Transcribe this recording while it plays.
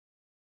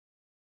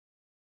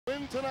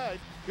win tonight,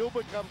 he'll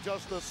become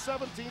just the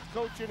 17th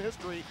coach in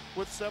history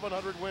with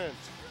 700 wins.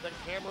 The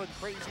Cameron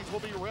Crazies will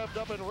be revved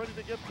up and ready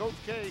to give Coach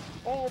K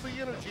all the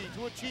energy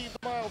to achieve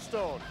the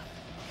milestone.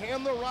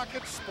 Can the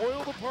Rockets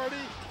spoil the party?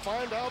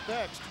 Find out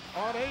next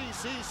on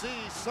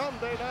ACC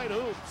Sunday Night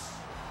Hoops.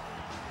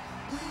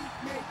 We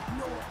make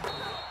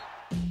noise.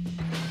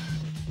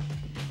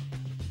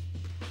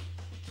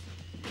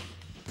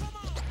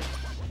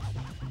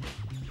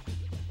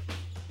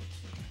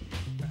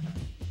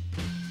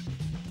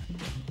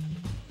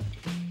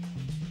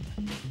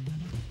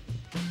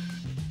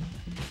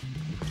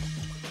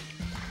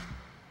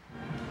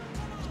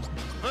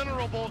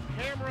 Venerable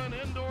Cameron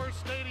Indoor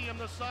Stadium,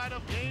 the site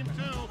of Game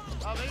 2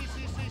 of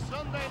ACC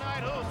Sunday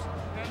Night Hoops,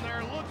 and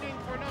they're looking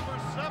for number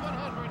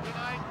 700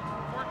 tonight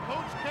for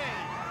Coach K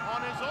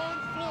on his own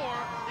floor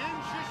in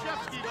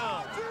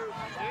Krzyzewskiville.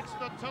 It's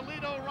the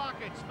Toledo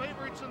Rockets,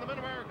 favorites in the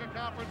Mid-America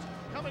Conference,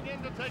 coming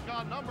in to take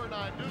on number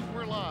 9 Duke.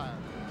 We're live.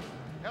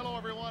 Hello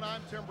everyone,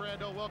 I'm Tim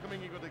Brando, welcoming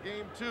you to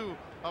Game 2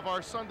 of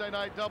our Sunday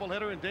night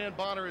doubleheader, and Dan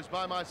Bonner is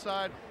by my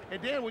side.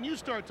 And Dan, when you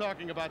start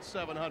talking about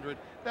 700,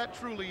 that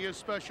truly is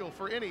special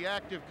for any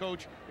active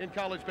coach in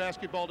college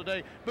basketball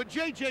today. But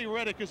J.J.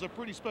 Redick is a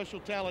pretty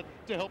special talent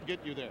to help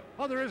get you there.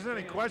 Oh, there isn't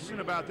any question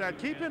about that.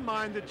 Keep in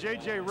mind that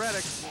J.J.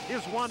 Redick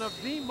is one of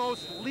the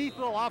most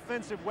lethal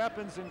offensive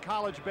weapons in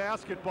college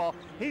basketball.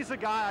 He's a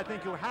guy, I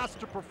think, who has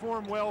to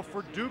perform well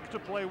for Duke to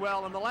play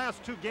well. In the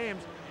last 2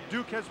 games,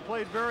 Duke has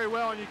played very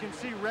well, and you can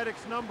see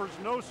Redick's numbers,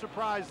 no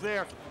surprise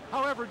there.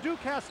 However, Duke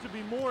has to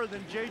be more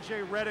than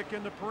J.J. Redick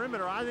in the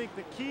perimeter. I think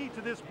the key to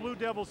this Blue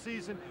Devil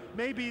season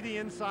may be the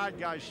inside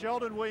guys,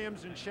 Sheldon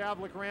Williams and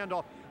Shavlik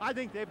Randolph. I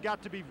think they've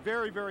got to be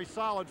very, very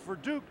solid for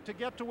Duke to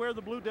get to where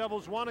the Blue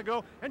Devils want to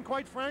go, and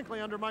quite frankly,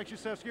 under Mike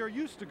Krzyzewski, are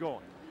used to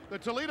going. The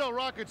Toledo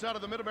Rockets out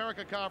of the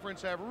Mid-America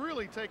Conference have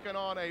really taken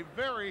on a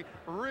very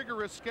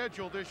rigorous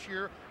schedule this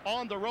year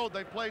on the road.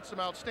 They've played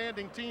some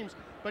outstanding teams,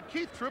 but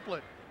Keith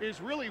Triplett is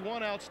really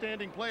one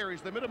outstanding player.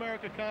 He's the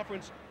Mid-America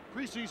Conference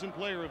preseason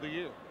player of the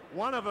year.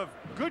 One of a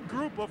good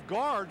group of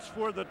guards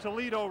for the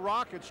Toledo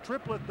Rockets,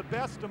 Triplett the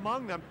best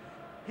among them.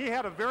 He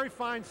had a very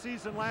fine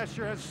season last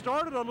year, has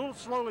started a little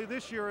slowly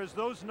this year as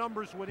those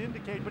numbers would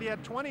indicate, but he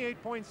had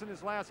 28 points in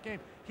his last game.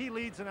 He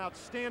leads an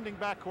outstanding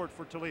backcourt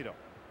for Toledo.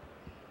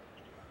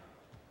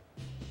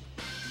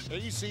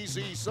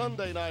 ACC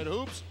Sunday Night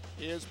Hoops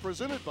is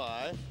presented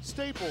by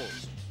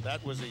Staples.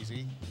 That was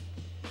easy.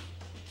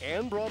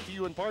 And brought to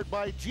you in part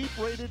by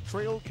Jeep-rated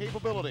trail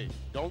capability.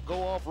 Don't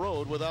go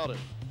off-road without it.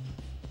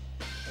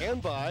 And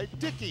by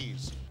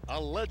Dickies, a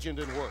legend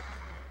in work.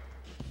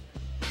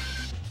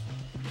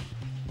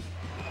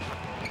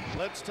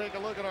 Let's take a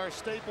look at our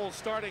Staples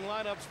starting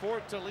lineups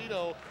for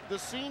Toledo. The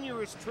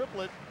senior is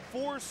Triplett,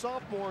 4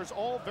 sophomores,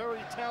 all very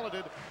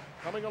talented,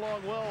 coming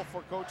along well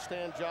for Coach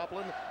Stan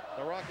Joplin.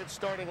 The Rockets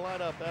starting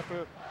lineup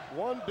after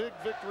 1 big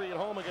victory at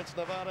home against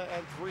Nevada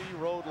and 3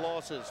 road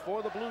losses.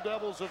 For the Blue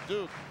Devils of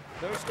Duke,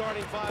 their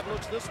starting 5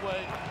 looks this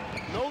way.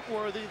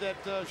 Noteworthy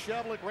that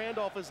Shavlik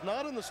Randolph is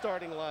not in the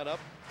starting lineup.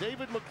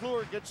 David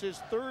McClure gets his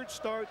 3rd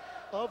start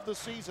of the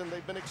season.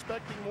 They've been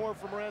expecting more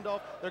from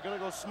Randolph. They're going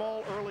to go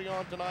small early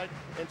on tonight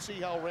and see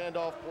how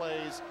Randolph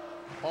plays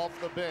off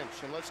the bench.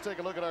 And let's take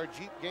a look at our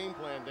Jeep game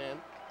plan, Dan.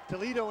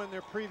 Toledo in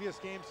their previous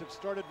games have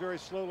started very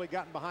slowly,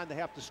 gotten behind. They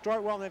have to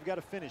start well and they've got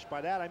to finish. By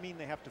that I mean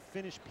they have to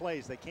finish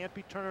plays. They can't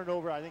be turning it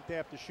over. I think they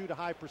have to shoot a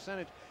high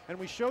percentage. And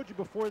we showed you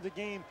before the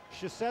game,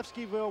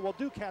 Krzyzewskiville, well,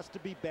 Duke has to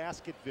be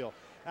Basketville.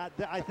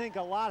 I think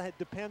a lot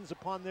depends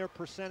upon their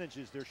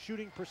percentages, their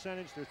shooting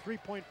percentage, their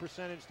three-point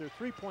percentage, their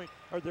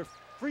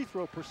free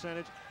throw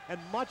percentage, and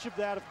much of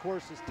that, of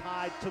course, is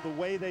tied to the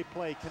way they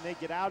play. Can they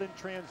get out in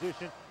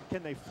transition?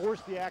 Can they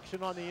force the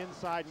action on the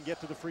inside and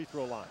get to the free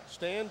throw line?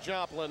 Stan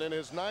Joplin in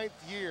his 9th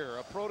year,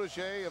 a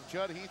protege of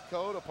Judd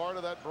Heathcote, a part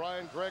of that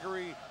Brian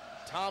Gregory,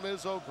 Tom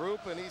Izzo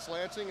group in East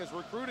Lansing, is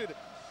recruited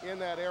in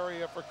that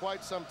area for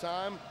quite some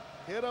time.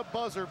 Hit a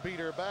buzzer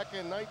beater back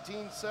in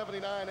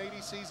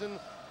 1979-80 season,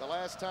 the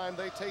last time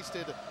they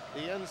tasted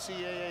the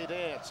NCAA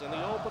dance. And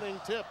the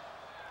opening tip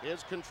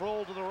is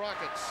controlled to the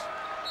Rockets.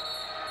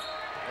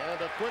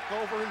 And a quick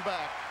over and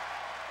back.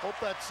 Hope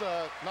that's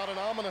not an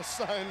ominous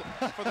sign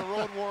for the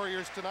Road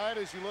Warriors tonight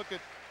as you look at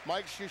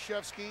Mike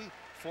Krzyzewski,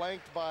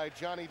 flanked by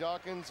Johnny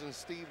Dawkins and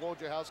Steve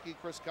Wojciechowski,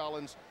 Chris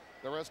Collins,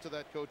 the rest of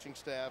that coaching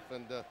staff.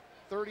 And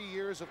 30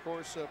 years, of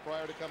course,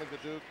 prior to coming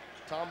to Duke,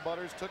 Tom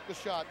Butters took the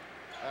shot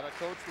at a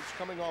coach that's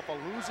coming off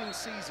a losing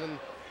season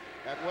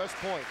at West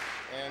Point.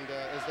 And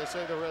as they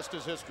say, the rest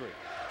is history.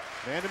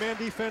 Man-to-man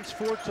defense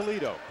for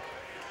Toledo.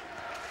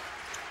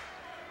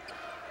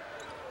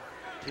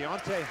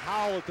 Keontae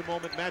Howell at the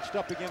moment matched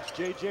up against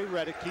J.J.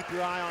 Redick. Keep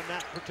your eye on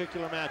that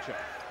particular matchup.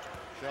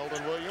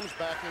 Sheldon Williams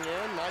backing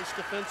in. Nice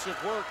defensive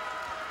work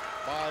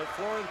by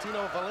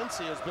Florentino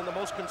Valencia. Has been the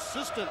most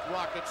consistent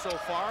Rocket so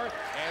far.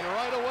 And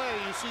right away,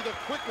 you see the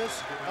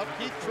quickness of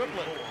Keith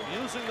Triplett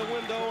using the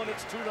window, and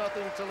it's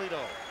 2-0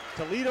 Toledo.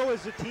 Toledo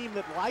is a team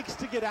that likes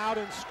to get out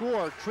and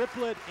score.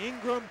 Triplett,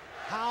 Ingram,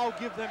 Howe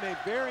give them a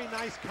very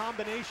nice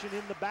combination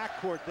in the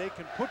backcourt. They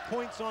can put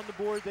points on the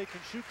board. They can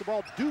shoot the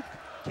ball. Duke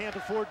can't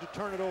afford to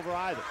turn it over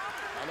either.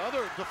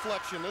 Another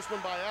deflection, this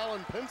one by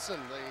Alan Pinson,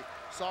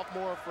 the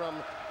sophomore from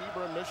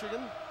Hebron,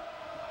 Michigan.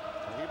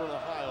 Hebron,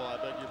 Ohio, I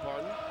beg your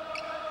pardon.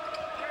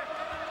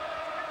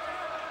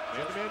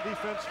 Man-to-man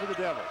defense for the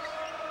Devils.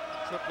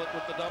 Triplett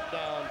with the dump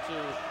down to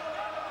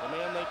the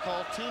man they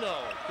call Tino.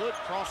 Good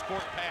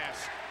cross-court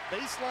pass.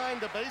 Baseline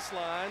to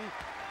baseline,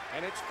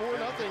 and it's 4-0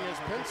 as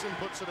Pinson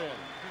puts it in.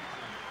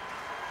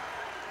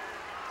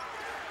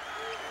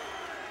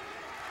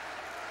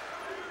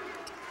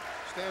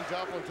 Stan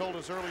Joplin told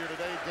us earlier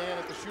today, Dan,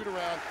 at the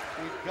shoot-around,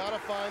 we've got to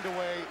find a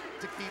way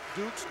to keep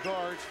Duke's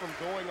guards from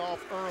going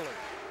off early.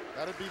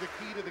 That'd be the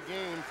key to the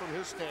game from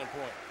his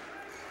standpoint.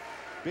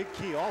 Big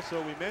key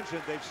also, we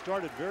mentioned they've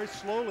started very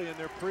slowly in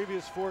their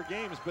previous 4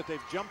 games, but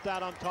they've jumped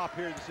out on top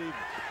here this evening.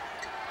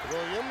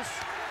 Williams.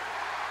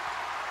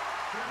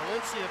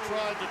 Valencia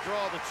tried to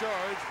draw the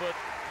charge, but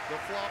the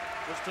flop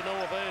was to no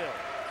avail.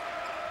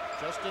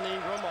 Justin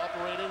Ingram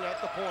operating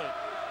at the point.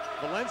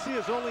 Valencia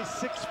is only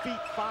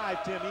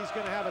 6'5", Tim. He's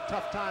going to have a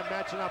tough time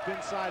matching up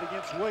inside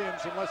against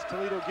Williams unless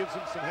Toledo gives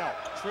him some help.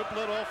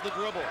 Triplett off the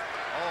dribble.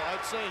 Oh,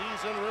 I'd say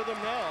he's in rhythm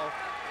now.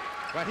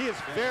 But he is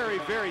very,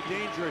 very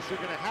dangerous. You're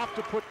going to have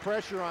to put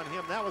pressure on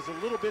him. That was a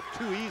little bit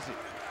too easy.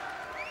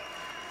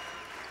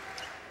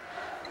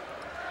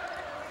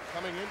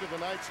 Coming into the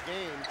night's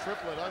game,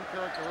 Triplett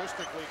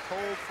uncharacteristically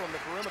cold from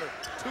the perimeter.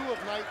 2 of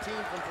 19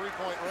 from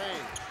three-point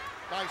range.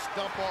 Nice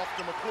dump off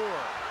to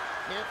McClure.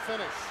 Can't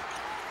finish.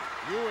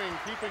 Ewing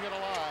keeping it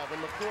alive,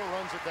 and McClure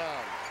runs it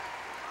down.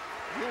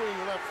 Ewing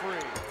left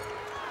free.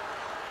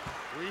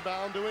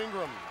 Rebound to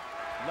Ingram.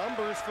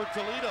 Numbers for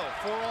Toledo,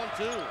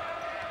 4-on-2.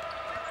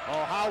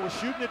 Oh, Howe was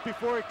shooting it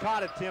before he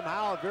caught it, Tim.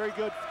 Howe, a very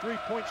good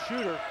three-point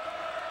shooter.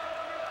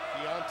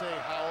 Deontay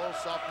Howell,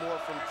 sophomore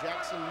from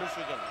Jackson,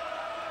 Michigan.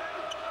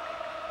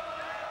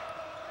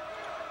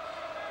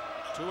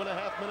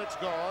 2.5 minutes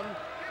gone,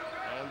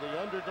 and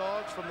the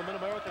underdogs from the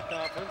Mid-America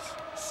Conference,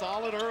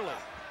 solid early.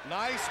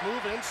 Nice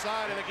move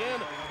inside, and again,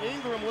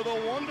 Ingram with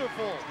a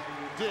wonderful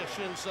dish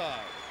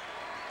inside.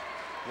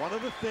 One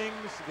of the things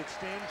that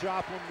Stan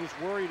Joplin was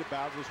worried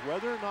about was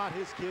whether or not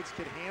his kids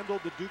could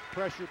handle the Duke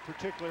pressure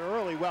particularly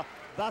early. Well,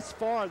 thus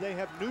far, they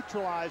have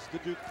neutralized the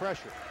Duke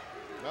pressure.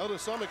 Now, to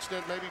some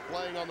extent, maybe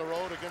playing on the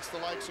road against the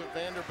likes of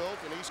Vanderbilt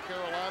and East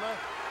Carolina,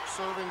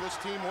 serving this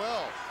team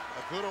well.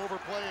 A good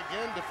overplay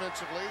again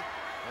defensively,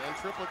 and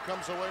Triplett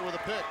comes away with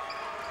a pick.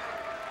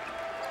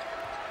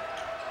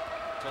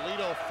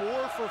 Toledo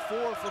 4 for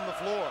 4 from the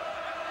floor.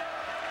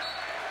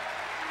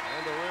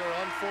 And a rare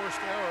unforced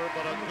error,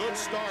 but a good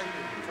start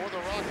for the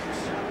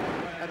Rockets.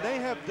 And they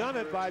have done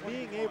it by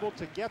being able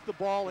to get the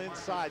ball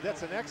inside.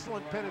 That's an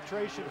excellent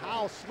penetration.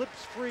 Howe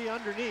slips free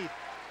underneath.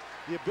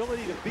 The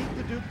ability to beat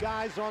the Duke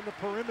guys on the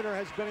perimeter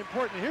has been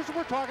important. And here's what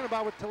we're talking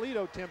about with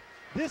Toledo, Tim.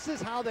 This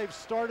is how they've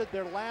started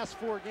their last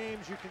 4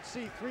 games. You can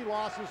see 3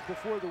 losses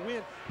before the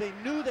win. They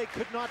knew they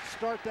could not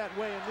start that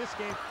way in this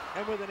game,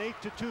 and with an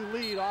 8-2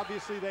 lead,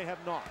 obviously they have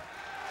not.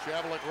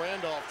 Shavlik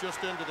Randolph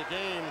just into the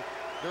game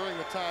during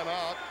the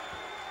timeout,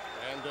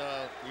 and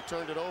he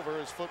turned it over.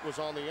 His foot was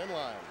on the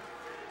inline.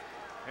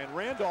 And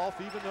Randolph,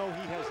 even though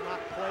he has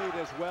not played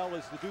as well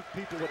as the Duke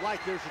people would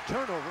like, there's a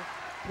turnover.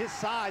 His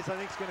size, I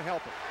think, is going to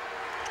help him.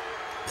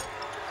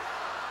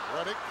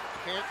 Reddick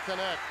can't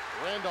connect.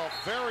 Randolph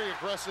very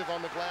aggressive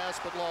on the glass,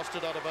 but lost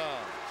it out of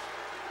bounds.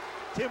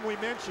 Tim, we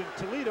mentioned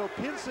Toledo.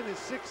 Pinson is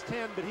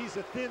 6'10", but he's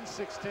a thin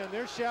 6'10".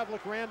 There's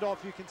Shavlik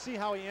Randolph. You can see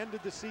how he ended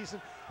the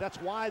season. That's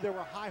why there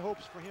were high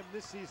hopes for him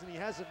this season. He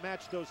hasn't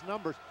matched those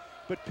numbers.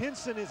 But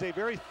Pinson is a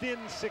very thin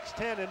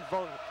 6'10", and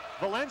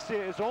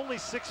Valencia is only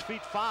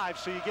 6'5",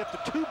 so you get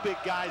the 2 big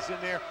guys in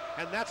there,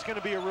 and that's going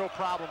to be a real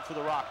problem for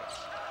the Rockets.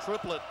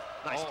 Triplett.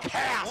 Nice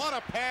pass. What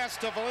a pass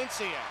to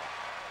Valencia.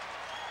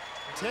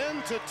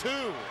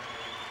 10-2.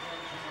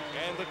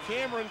 And the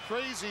Cameron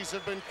Crazies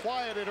have been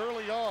quieted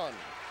early on.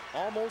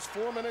 Almost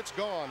 4 minutes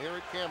gone here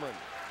at Cameron.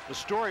 The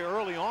story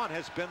early on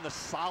has been the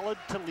solid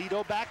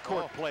Toledo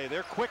backcourt play.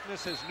 Their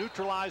quickness has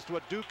neutralized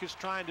what Duke is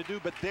trying to do,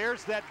 but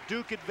there's that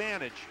Duke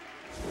advantage.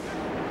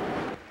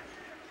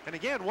 And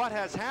again, what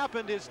has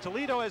happened is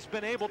Toledo has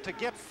been able to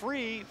get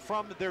free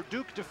from their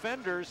Duke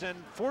defenders and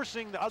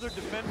forcing the other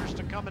defenders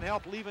to come and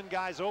help, leaving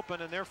guys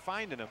open, and they're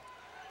finding them.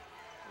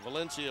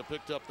 Valencia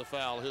picked up the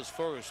foul, his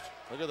first.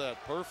 Look at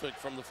that, perfect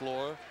from the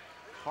floor.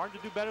 Hard to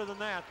do better than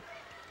that.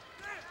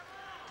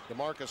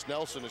 DeMarcus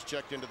Nelson has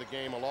checked into the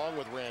game along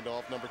with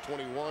Randolph, number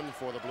 21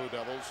 for the Blue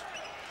Devils.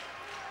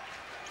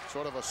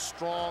 Sort of a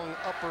strong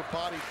upper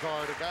body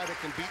guard, a guy that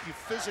can beat you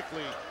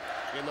physically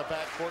in the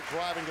backcourt,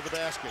 driving to the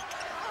basket.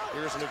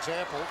 Here's an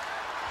example.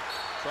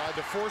 Tried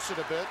to force it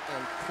a bit,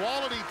 and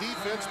quality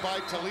defense by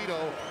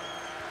Toledo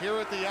here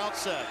at the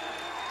outset.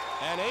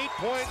 An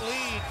 8-point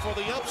lead for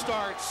the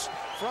upstarts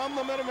from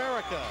the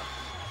Mid-America.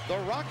 The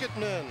Rocket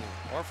Men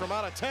are from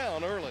out of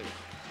town early.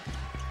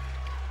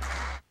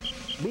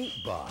 Meet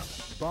Bob.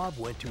 Bob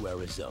went to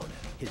Arizona.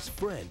 His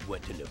friend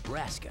went to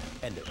Nebraska.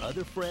 And their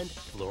other friend,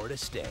 Florida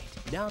State.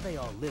 Now they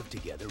all live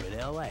together in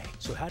LA.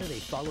 So how do they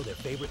follow their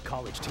favorite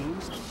college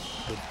teams?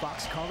 With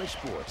Fox College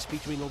Sports,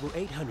 featuring over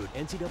 800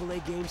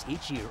 NCAA games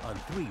each year on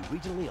 3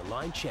 regionally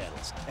aligned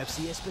channels.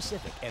 FCS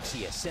Pacific,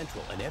 FCS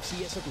Central, and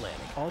FCS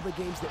Atlantic. All the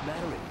games that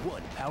matter in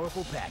one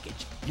powerful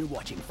package. You're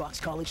watching Fox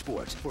College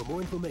Sports. For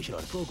more information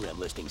on program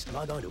listings,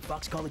 log on to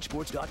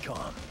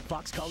foxcollegesports.com.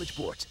 Fox College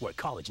Sports, where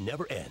college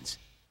never ends.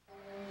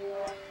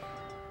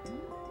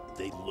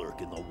 They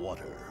lurk in the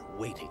water,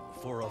 waiting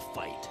for a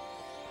fight.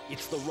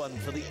 It's the run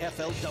for the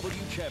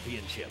FLW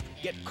Championship.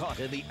 Get caught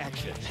in the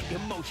action,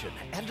 emotion,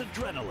 and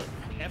adrenaline.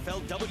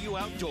 FLW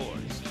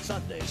Outdoors,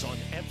 Sundays on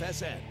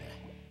FSN.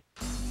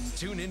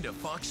 Tune into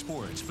Fox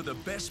Sports for the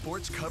best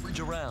sports coverage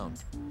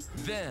around.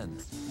 Then,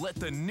 let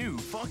the new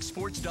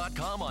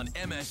foxsports.com on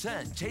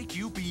MSN take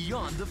you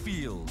beyond the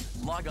field.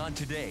 Log on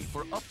today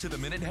for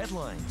up-to-the-minute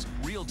headlines,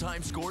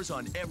 real-time scores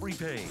on every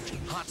page,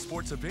 hot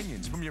sports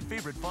opinions from your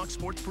favorite Fox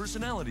Sports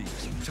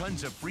personalities,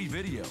 tons of free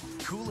video,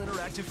 cool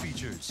interactive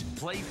features,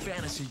 play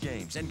fantasy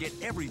games, and get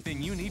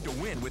everything you need to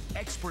win with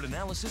expert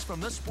analysis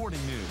from the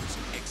sporting news.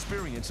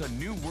 Experience a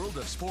new world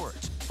of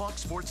sports.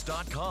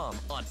 foxsports.com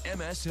on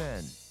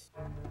MSN.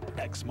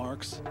 X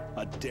marks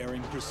a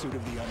daring pursuit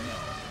of the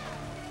unknown.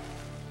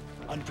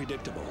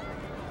 Unpredictable.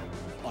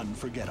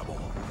 Unforgettable.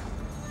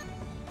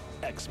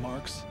 X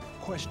marks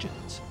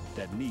questions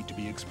that need to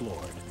be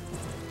explored.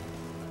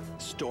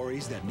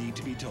 Stories that need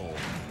to be told.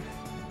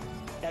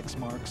 X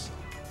marks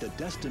the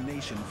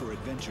destination for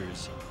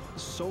adventures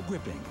so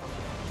gripping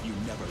you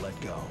never let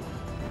go.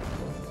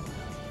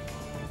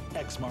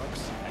 X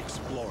marks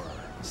Explorer.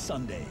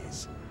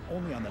 Sundays.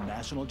 Only on the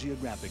National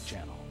Geographic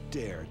Channel.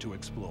 Dare to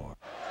explore.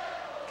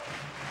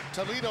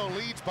 Toledo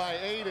leads by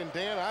 8, and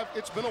Dan,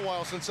 it's been a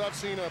while since I've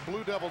seen a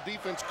Blue Devil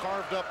defense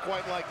carved up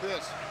quite like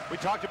this. We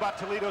talked about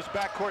Toledo's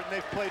backcourt, and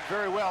they've played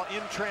very well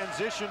in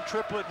transition,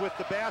 triplet with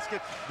the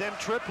basket, then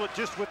triplet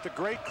just with the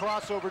great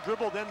crossover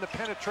dribble, then the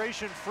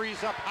penetration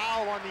frees up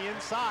Howell on the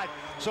inside.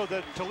 So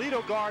the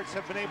Toledo guards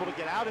have been able to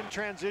get out in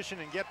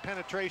transition and get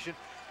penetration.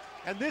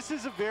 And this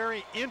is a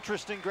very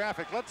interesting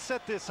graphic. Let's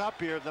set this up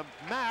here. The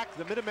MAC,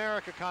 the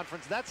Mid-America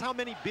Conference, that's how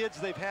many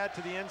bids they've had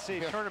to the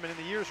NCAA tournament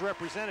in the years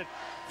represented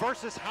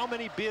versus how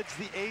many bids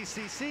the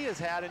ACC has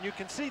had. And you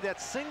can see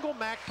that single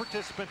MAC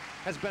participant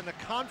has been the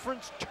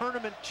conference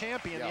tournament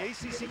champion. The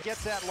ACC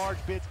gets that large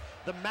bids.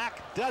 The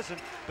MAC doesn't,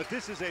 but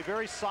this is a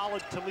very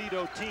solid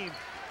Toledo team.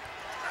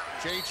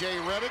 J.J.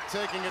 Redick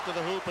taking it to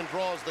the hoop and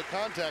draws the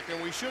contact.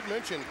 And we should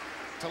mention,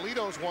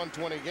 Toledo's won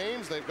 20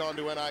 games. They've gone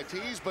to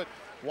NITs, but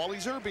Wally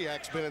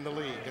Zerbiak's been in the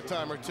league a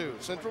time or two.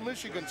 Central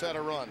Michigan's had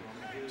a run.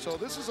 So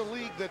this is a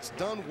league that's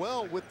done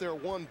well with their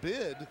one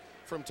bid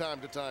from time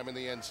to time in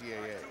the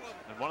NCAA.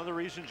 And one of the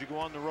reasons you go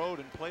on the road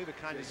and play the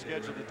kind of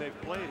schedule that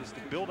they've played is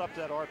to build up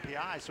that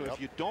RPI. So if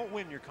you don't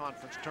win your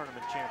conference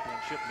tournament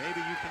championship, maybe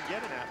you can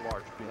get an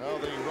at-large bid. Well,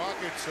 the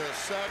Rockets'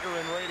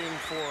 Sagarin rating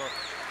for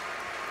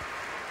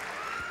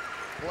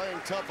playing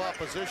tough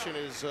opposition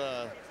is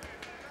on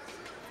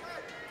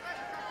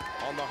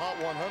the hot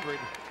 100.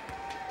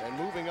 And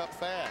moving up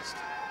fast.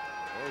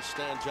 There's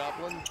Stan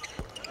Joplin. And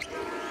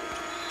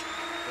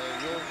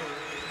you'll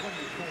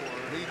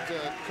meet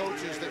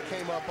coaches that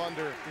came up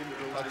under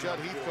Judd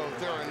Heathcote.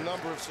 There are a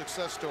number of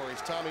success stories.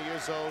 Tommy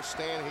Izzo,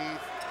 Stan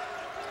Heath,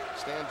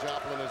 Stan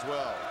Joplin as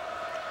well.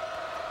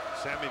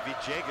 Sammy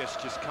Villegas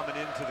just coming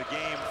into the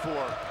game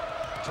for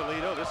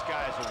Toledo. This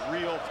guy is a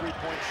real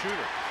three-point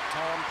shooter.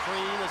 Tom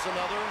Crean is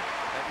another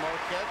at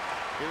Marquette.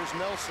 Here's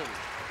Nelson.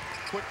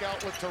 Quick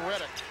outlet to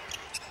Redick.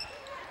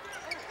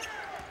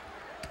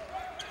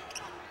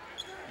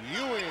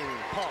 Ewing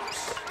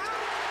pumps.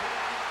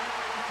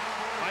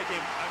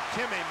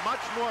 Tim, a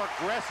much more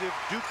aggressive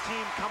Duke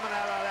team coming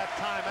out of that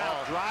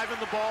timeout, driving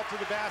the ball to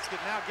the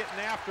basket, now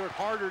getting after it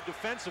harder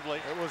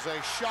defensively. It was a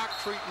shock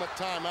treatment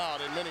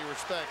timeout in many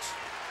respects.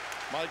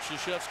 Mike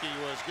Krzyzewski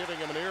was giving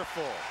him an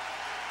earful.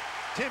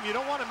 Tim, you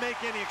don't want to make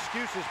any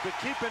excuses, but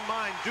keep in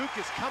mind, Duke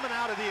is coming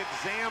out of the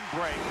exam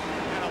break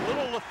and a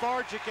little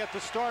lethargic at the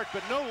start,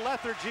 but no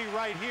lethargy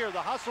right here. The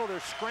hustle,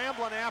 they're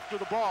scrambling after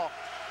the ball.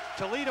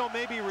 Toledo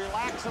maybe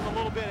relaxing a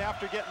little bit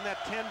after getting that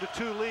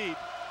 10-2 lead.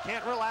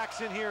 Can't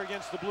relax in here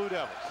against the Blue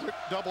Devils. Quick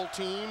double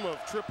team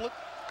of triplet.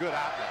 Good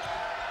outlet.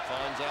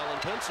 Finds Alan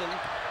Pinson.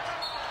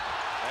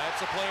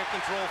 That's a player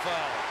control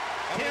foul.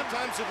 How many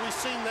times have we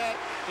seen that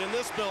in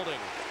this building?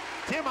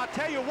 Tim, I'll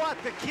tell you what,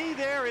 the key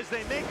there is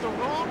they make the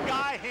wrong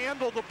guy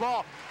handle the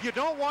ball. You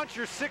don't want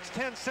your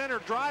 6'10" center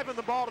driving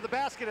the ball to the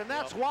basket, and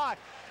that's why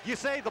you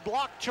say the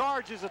block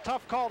charge is a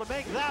tough call to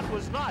make. That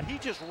was not. He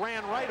just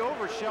ran right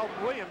over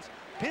Sheldon Williams.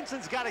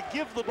 Pinson's got to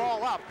give the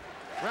ball up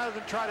rather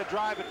than try to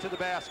drive it to the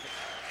basket.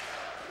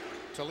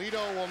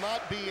 Toledo will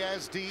not be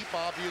as deep,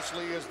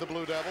 obviously, as the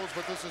Blue Devils,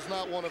 but this is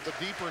not one of the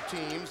deeper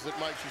teams that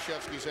Mike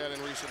Krzyzewski's had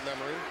in recent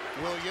memory.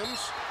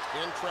 Williams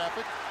in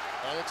traffic,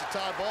 and it's a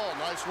tie ball.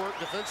 Nice work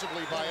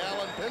defensively by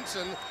Alan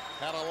Pinson.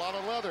 Had a lot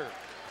of leather.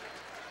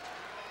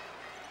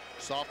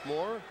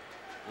 Sophomore,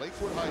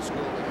 Lakewood High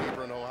School in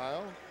Hebron,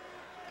 Ohio.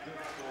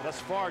 Thus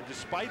far,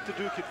 despite the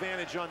Duke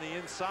advantage on the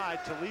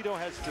inside, Toledo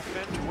has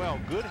defended well.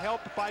 Good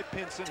help by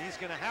Pinson. He's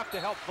going to have to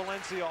help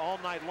Valencia all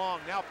night long.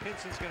 Now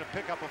Pinson's going to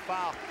pick up a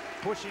foul,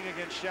 pushing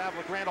against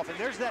Shavlik Randolph. And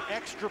there's that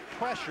extra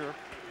pressure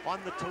on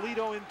the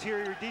Toledo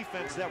interior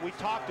defense that we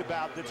talked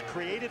about that's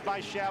created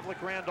by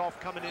Shavlik Randolph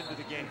coming into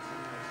the game.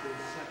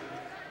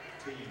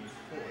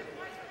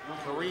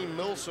 Kareem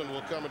Milson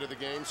will come into the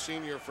game,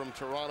 senior from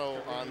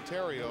Toronto,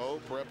 Ontario,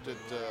 prepped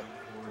at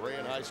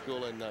Rayan High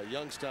School in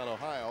Youngstown,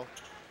 Ohio.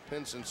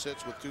 Pinson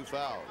sits with 2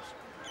 fouls.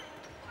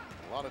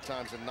 A lot of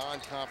times in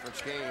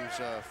non-conference games,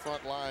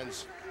 front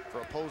lines for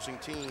opposing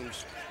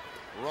teams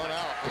run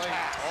out late.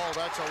 Oh,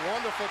 that's a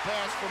wonderful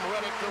pass from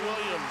Reddick to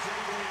Williams.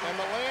 And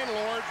the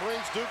landlord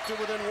brings Duke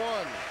to within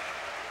 1.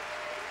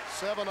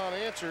 7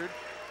 unanswered,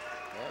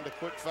 and a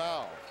quick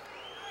foul.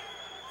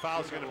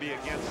 Foul's going to be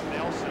against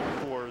Nelson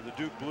for the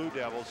Duke Blue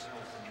Devils.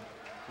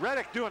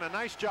 Reddick doing a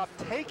nice job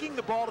taking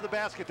the ball to the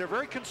basket. They're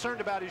very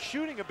concerned about his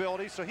shooting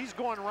ability, so he's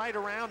going right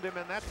around him,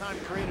 and that time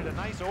created a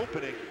nice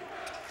opening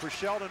for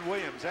Sheldon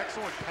Williams.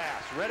 Excellent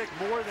pass. Reddick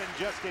more than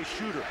just a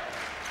shooter.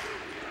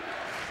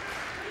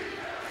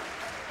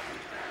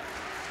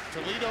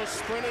 Toledo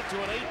sprinted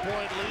to an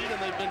 8-point lead, and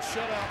they've been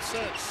shut out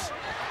since.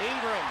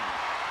 Ingram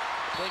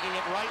taking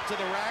it right to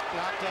the rack,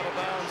 knocked out of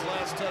bounds,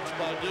 last touch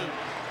by Duke.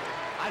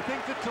 I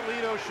think that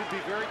Toledo should be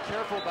very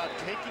careful about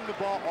taking the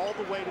ball all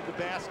the way to the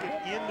basket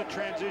in the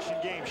transition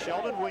game.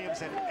 Sheldon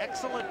Williams, an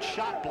excellent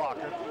shot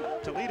blocker.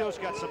 Toledo's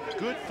got some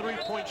good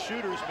three-point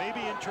shooters.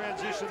 Maybe in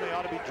transition they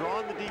ought to be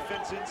drawing the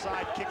defense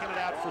inside, kicking it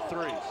out for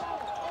threes.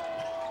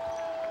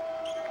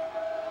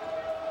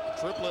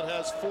 Triplett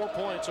has 4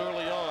 points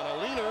early on. A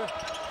leaner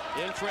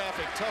in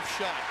traffic, tough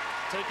shot,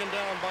 taken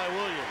down by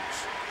Williams.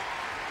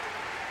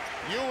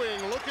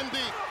 Ewing looking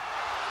deep.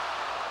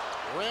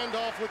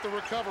 Randolph with the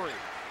recovery.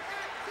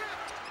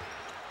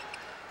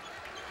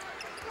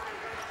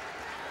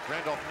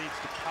 Randolph needs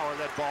to power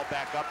that ball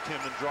back up to him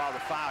and draw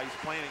the foul. He's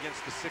playing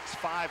against the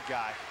 6'5"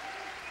 guy.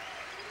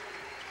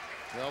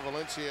 Well,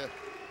 Valencia,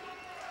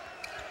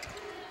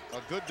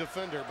 a good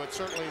defender, but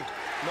certainly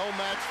no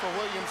match for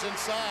Williams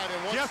inside.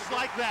 And just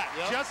like that,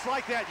 just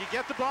like that. You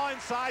get the ball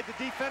inside, the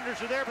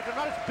defenders are there, but they're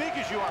not as big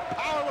as you are.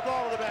 Power the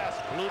ball to the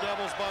basket. Blue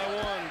Devils by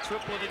 1.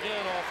 Triplett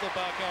again off the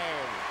back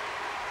iron.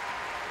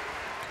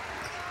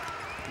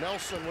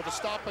 Nelson with a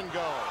stop and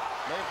go.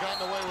 May have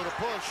gotten away with a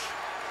push.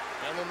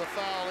 And then the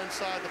foul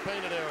inside the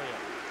painted area.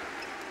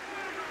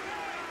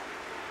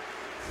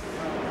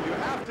 You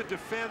have to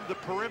defend the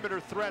perimeter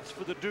threats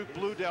for the Duke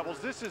Blue Devils.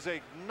 This is a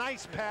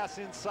nice pass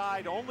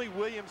inside. Only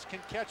Williams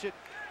can catch it.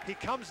 He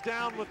comes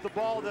down with the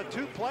ball. The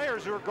 2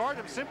 players who are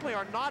guarding him simply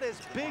are not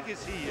as big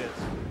as he is.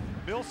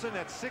 Milson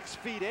at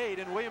 6'8",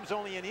 and Williams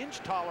only an inch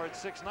taller at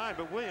 6'9",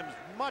 but Williams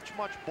much,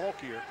 much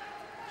bulkier.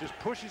 Just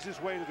pushes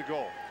his way to the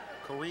goal.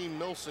 Kareem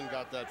Milson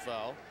got that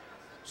foul,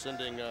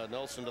 sending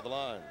Nelson to the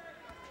line.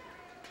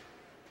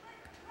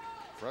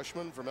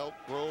 Freshman from Elk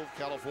Grove,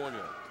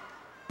 California.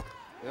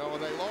 You know, when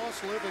they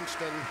lost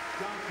Livingston,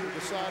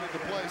 decided to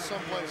play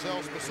someplace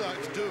else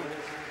besides Duke.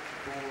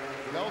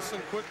 Nelson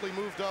quickly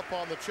moved up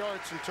on the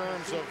charts in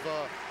terms of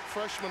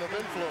freshman of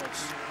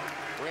influence.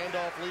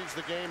 Randolph leads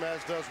the game,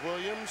 as does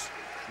Williams,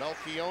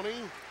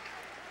 Malchione,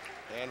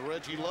 and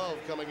Reggie Love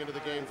coming into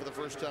the game for the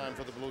first time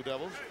for the Blue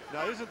Devils.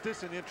 Now, isn't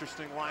this an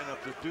interesting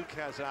lineup that Duke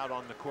has out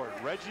on the court?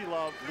 Reggie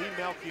Love, Lee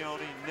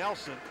Malchione,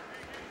 Nelson,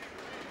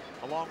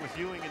 along with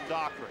Ewing and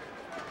Dockery.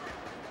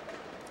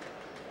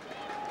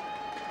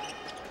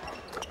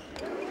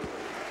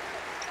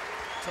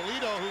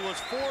 Toledo, who was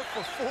 4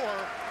 for 4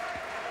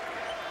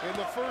 in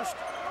the first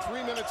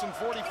 3 minutes and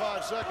 45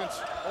 seconds,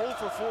 0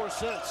 for 4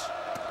 since.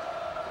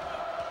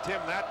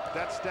 Tim,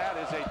 that stat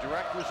is a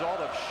direct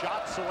result of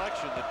shot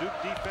selection. The Duke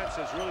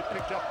defense has really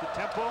picked up the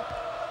tempo.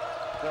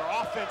 Their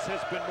offense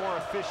has been more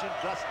efficient,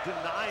 thus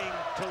denying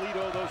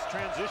Toledo those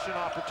transition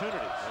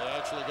opportunities. They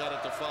actually got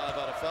it to 5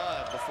 out of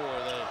 5 before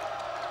they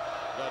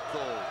got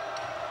cold.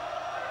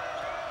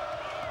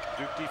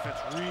 Duke defense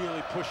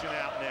really pushing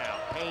out now.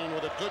 Payne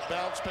with a good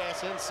bounce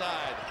pass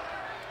inside.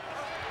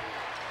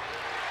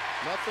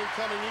 Nothing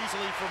coming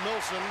easily for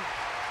Milson.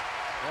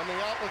 And the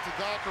outlet to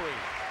Dockery.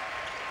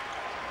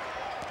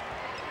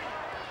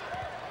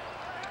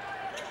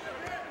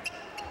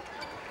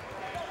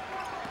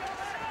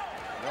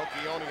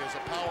 Malchione is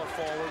a power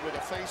forward with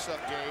a face-up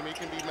game. He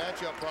can be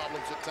matchup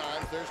problems at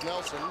times. There's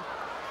Nelson.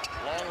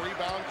 Long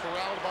rebound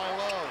corralled by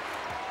Love.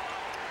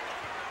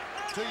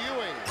 To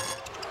Ewing.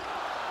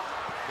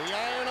 The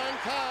iron on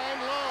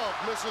Kine. Love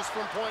misses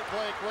from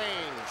point-blank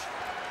range.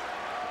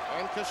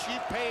 And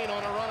Kashif Payne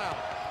on a run-out.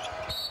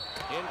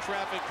 In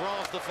traffic,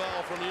 draws the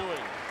foul from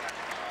Ewing.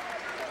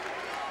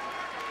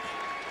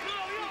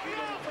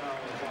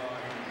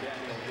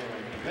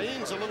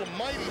 Payne's a little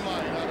mighty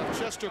mite out of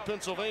Chester,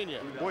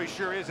 Pennsylvania. Boy, he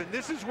sure is. And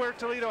this is where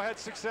Toledo had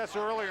success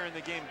earlier in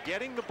the game.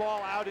 Getting the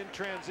ball out in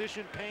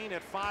transition. Payne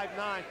at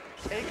 5'9",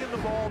 taking the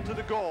ball to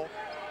the goal.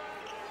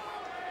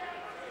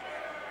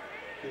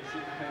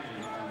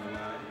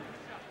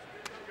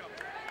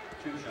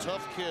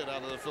 Tough kid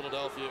out of the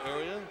Philadelphia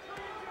area.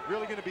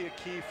 really going to be a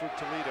key for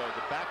Toledo.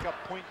 The backup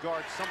point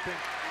guard, something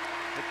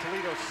that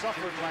Toledo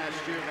suffered last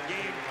year. The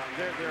game,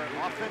 their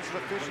offensive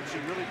efficiency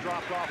really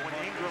dropped off when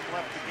Ingram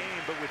left the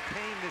game, but with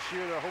Payne this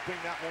year, they're hoping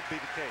that won't be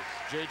the case.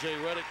 J.J.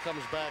 Redick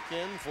comes back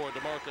in for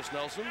DeMarcus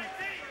Nelson.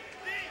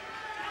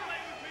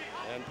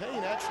 And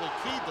Payne actually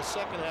keyed the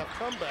second half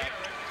comeback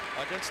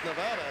against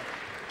Nevada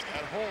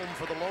at home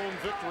for the lone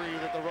victory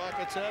that the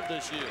Rockets have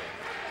this year.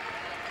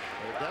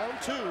 They're down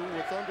 2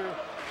 with under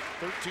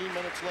 13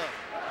 minutes left.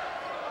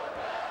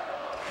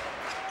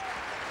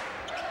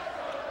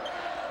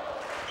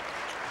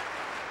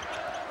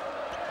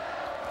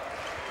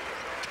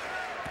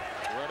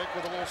 Redick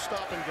with a little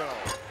stop and go.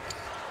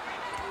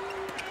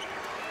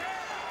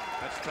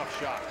 That's a tough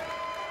shot.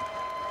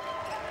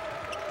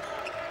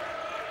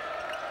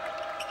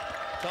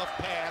 Tough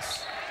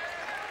pass.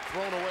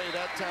 Thrown away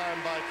that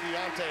time by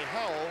Keontae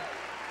Howell.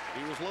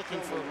 He was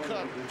looking for a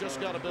cut,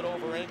 just got a bit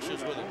over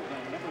anxious with it.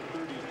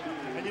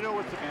 And you know,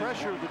 with the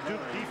pressure the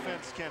Duke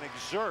defense can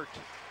exert,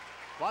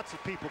 lots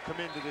of people come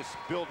into this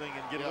building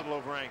and get a little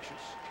over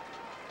anxious.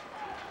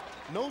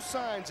 No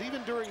signs,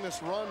 even during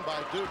this run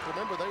by Duke.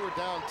 Remember, they were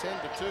down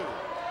 10-2. So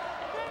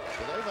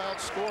they've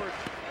outscored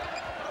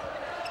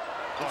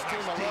this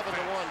team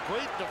 11-1.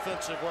 Great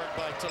defensive work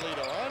by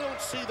Toledo. I don't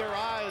see their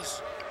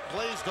eyes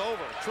glazed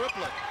over.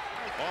 Triplet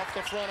off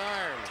the front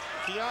iron.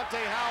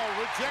 Keontae Howell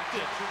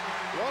rejected.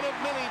 One of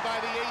many by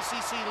the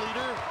ACC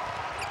leader,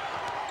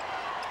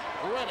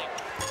 Redick.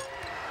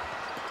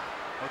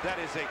 Oh, that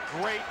is a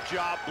great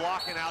job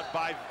blocking out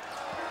by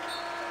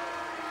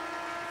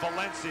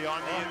Valencia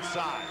on the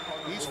inside.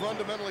 He's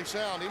fundamentally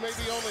sound. He may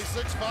be only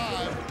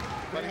 6'5",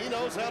 but he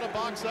knows how to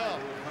box out.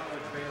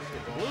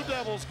 Blue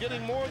Devils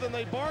getting more than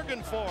they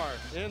bargained for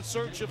in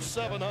search of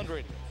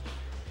 700.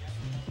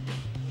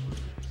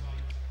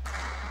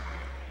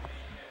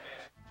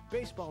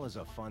 Baseball is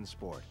a fun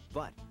sport,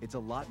 but it's a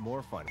lot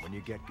more fun when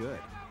you get good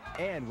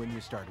and when you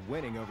start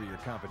winning over your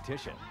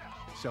competition.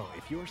 So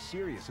if you're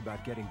serious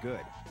about getting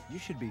good, you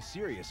should be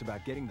serious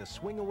about getting the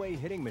Swing Away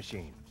hitting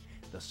machine.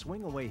 The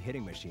Swing Away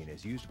hitting machine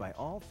is used by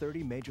all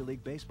 30 Major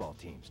League Baseball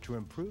teams to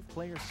improve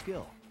player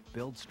skill,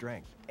 build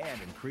strength, and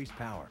increase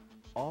power,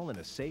 all in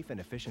a safe and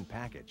efficient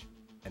package.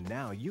 And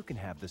now you can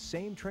have the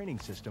same training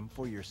system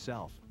for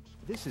yourself.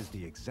 This is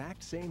the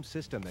exact same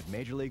system that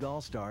Major League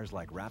All-Stars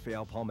like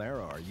Rafael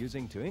Palmeiro are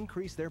using to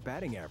increase their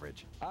batting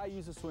average. I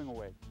use a Swing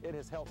Away. It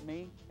has helped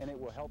me, and it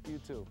will help you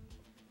too.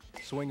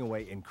 Swing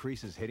Away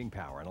increases hitting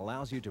power and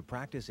allows you to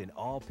practice in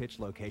all pitch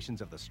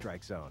locations of the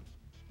strike zone.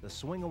 The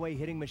Swing Away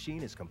hitting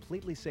machine is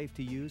completely safe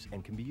to use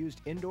and can be used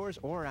indoors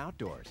or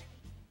outdoors.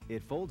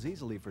 It folds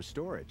easily for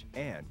storage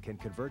and can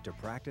convert to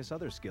practice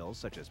other skills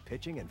such as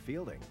pitching and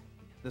fielding.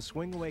 The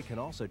Swing Away can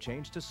also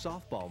change to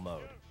softball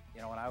mode.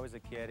 You know, when I was a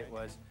kid, it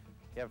was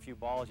you have a few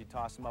balls, you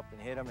toss them up and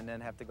hit them, and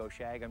then have to go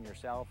shag them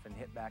yourself and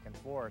hit back and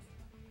forth.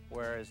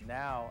 Whereas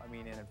now, I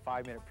mean, in a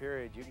 5-minute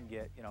period, you can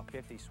get,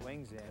 50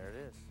 swings in. There it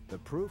is. The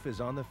proof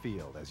is on the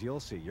field, as you'll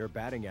see your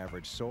batting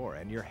average soar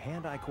and your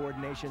hand-eye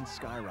coordination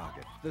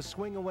skyrocket. The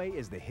Swing Away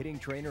is the hitting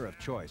trainer of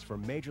choice for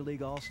Major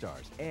League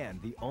All-Stars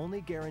and the only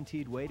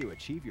guaranteed way to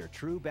achieve your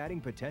true batting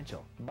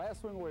potential. Buy a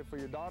Swing Away for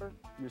your daughter,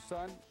 your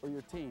son, or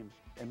your team,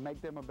 and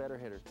make them a better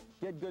hitter.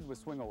 Get good with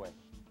Swing Away.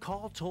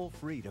 Call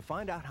toll-free to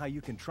find out how you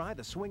can try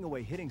the Swing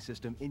Away hitting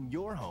system in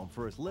your home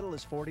for as little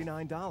as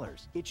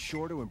 $49. It's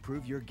sure to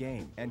improve your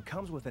game and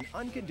comes with an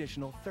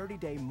unconditional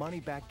 30-day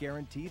money-back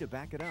guarantee to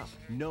back it up.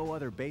 No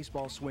other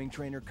baseball swing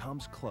trainer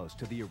comes close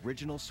to the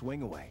original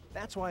Swing Away.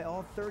 That's why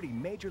all 30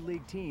 Major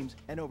League teams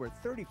and over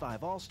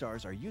 35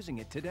 All-Stars are using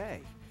it today.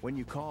 When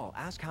you call,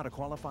 ask how to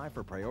qualify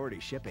for priority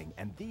shipping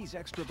and these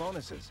extra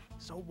bonuses.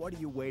 So what are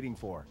you waiting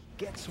for?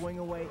 Get Swing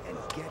Away and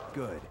get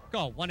good.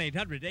 Call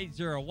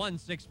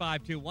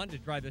 1-800-801-6521 to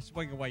try the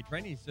Swing Away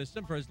training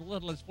system for as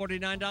little as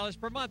 $49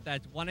 per month.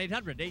 That's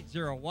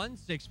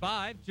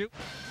 1-800-801-6521.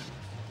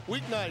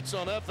 Weeknights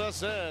on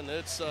FSN.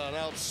 It's an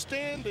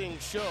outstanding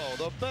show.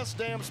 The best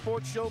damn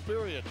sports show,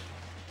 period.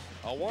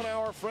 A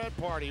 1-hour frat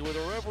party with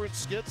irreverent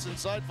skits,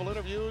 insightful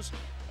interviews,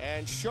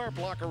 and sharp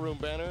locker room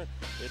banner.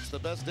 It's the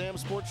best damn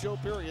sports show,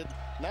 period.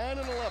 9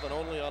 and 11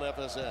 only on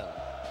FSN.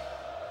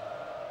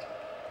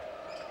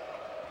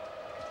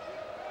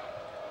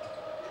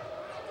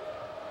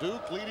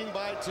 Duke leading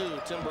by 2.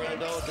 Tim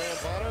Brando, Dan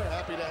Bonner,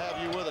 happy to have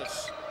you with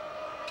us.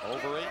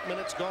 Over 8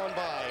 minutes gone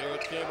by here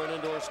at Cameron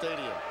Indoor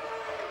Stadium.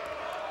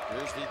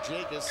 Here's the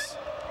Jacobs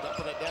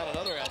dumping it down.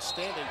 Another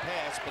outstanding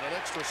pass, but an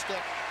extra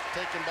step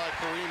taken by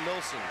Kareem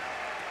Milson.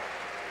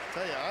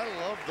 Tell you, I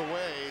love the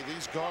way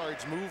these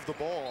guards move the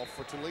ball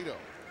for Toledo.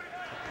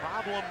 The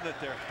problem that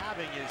they're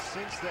having is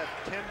since that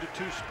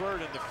 10-2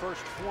 spurt in the first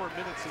 4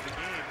 minutes of the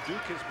game,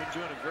 Duke has been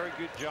doing a very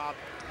good job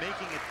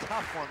making it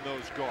tough on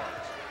those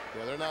guards.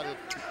 Yeah, they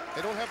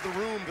don't have the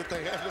room that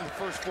they had in the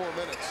first 4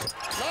 minutes.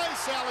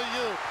 Nice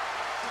alley-oop.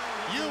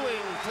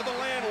 Ewing to the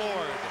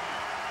landlord.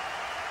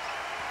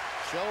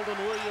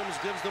 Sheldon Williams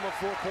gives them a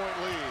 4-point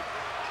lead.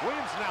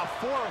 Williams now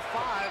 4 of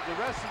 5. The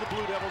rest of the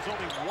Blue Devils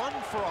only 1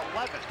 for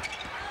 11.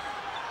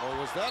 Or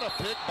was that a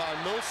pick by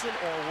Milson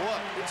or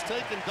what? It's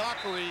taken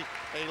Dockery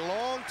a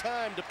long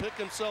time to pick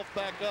himself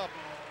back up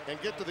and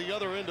get to the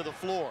other end of the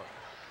floor.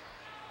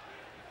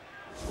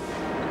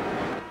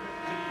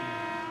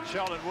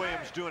 Sheldon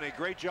Williams doing a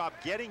great job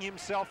getting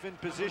himself in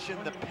position.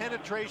 The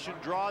penetration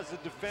draws the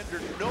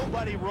defender.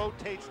 Nobody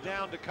rotates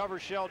down to cover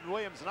Sheldon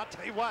Williams. And I'll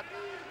tell you what,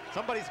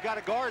 somebody's got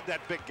to guard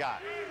that big guy.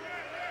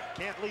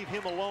 Can't leave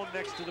him alone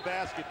next to the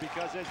basket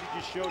because, as he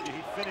just showed you,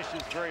 he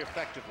finishes very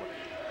effectively.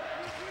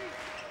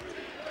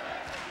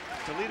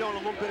 Toledo in a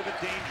little bit of a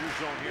danger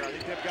zone here. I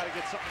think they've got to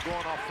get something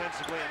going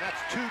offensively, and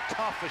that's too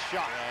tough a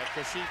shot.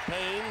 Kasheet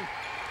Payne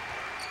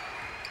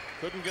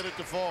couldn't get it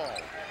to fall.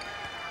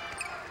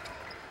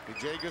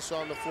 Jagus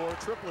on the floor.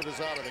 Triplett is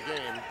out of the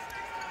game.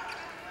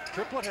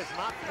 Triplett has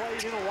not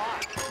played in a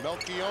while.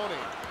 Melchione.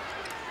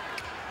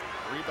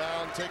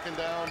 Rebound taken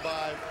down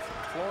by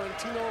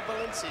Florentino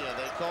Valencia.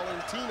 They call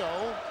him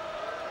Tino.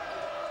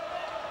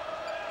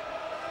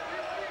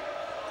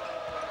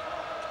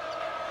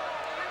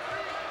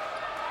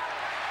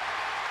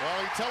 Well,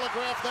 he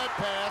telegraphed that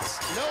pass.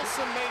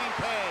 Nelson made him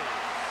pay.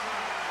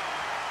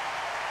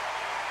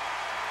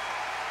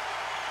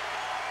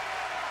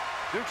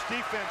 Duke's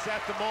defense at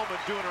the moment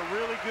doing a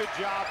really good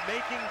job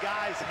making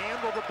guys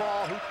handle the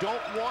ball who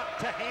don't want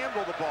to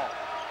handle the ball.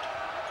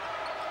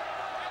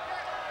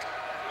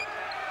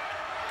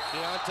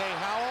 Deontay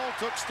Howell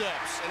took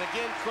steps, and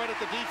again credit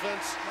the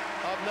defense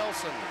of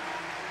Nelson.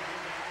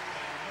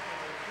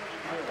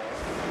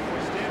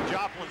 Stan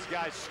Joplin's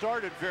guys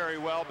started very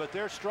well, but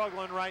they're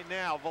struggling right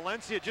now.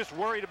 Valencia just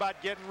worried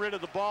about getting rid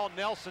of the ball.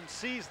 Nelson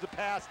sees the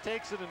pass,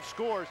 takes it, and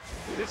scores.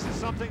 This is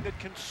something that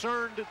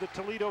concerned the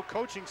Toledo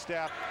coaching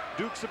staff.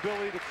 Duke's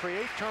ability to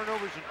create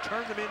turnovers and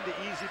turn them into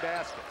easy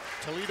baskets.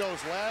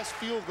 Toledo's last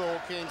field goal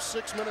came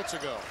 6 minutes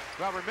ago.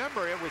 Well,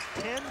 remember, it was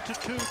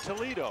 10-2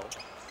 Toledo.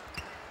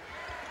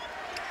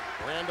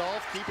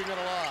 Randolph keeping it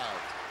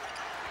alive.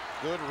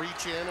 Good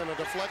reach in and a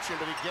deflection,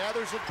 but he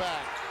gathers it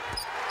back.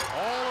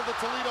 All of the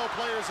Toledo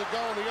players have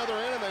gone the other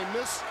end, and they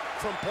miss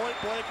from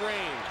point-blank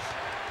range.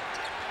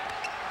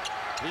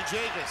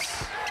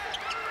 Jagus.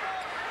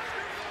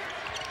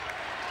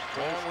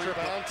 Long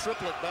rebound,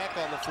 Triplett back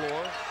on the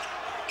floor.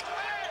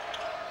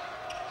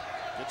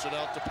 Gets it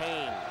out to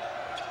Payne.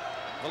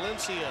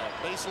 Valencia,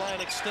 baseline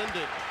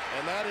extended,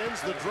 and that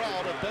ends the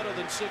drought of better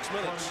than 6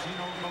 minutes.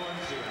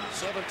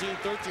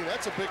 17-13,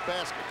 that's a big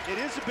basket. It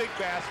is a big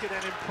basket,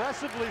 and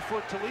impressively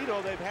for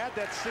Toledo, they've had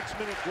that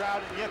 6-minute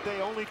drought, and yet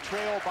they only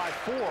trail by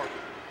 4.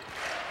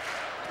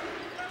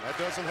 That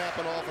doesn't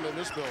happen often in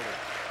this building,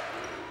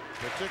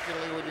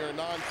 particularly when you're a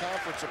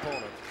non-conference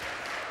opponent.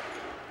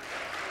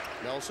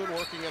 Nelson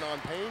working in on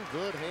Payne.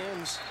 Good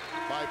hands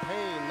by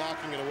Payne,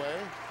 knocking it away.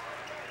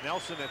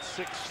 Nelson at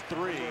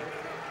 6'3".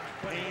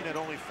 Payne at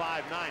only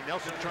 5'9".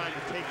 Nelson trying to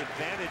take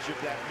advantage of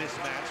that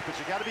mismatch, but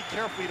you got to be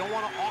careful. You don't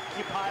want to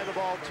occupy the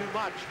ball too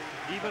much,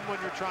 even when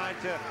you're trying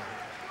to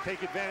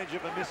take advantage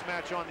of a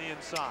mismatch on the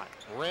inside.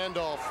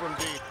 Randolph from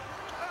deep.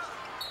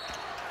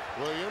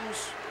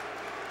 Williams.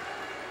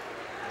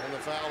 And the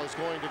foul is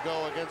going to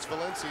go against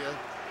Valencia.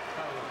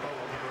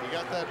 He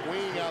got that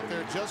wing out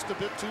there just a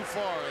bit too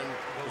far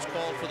and was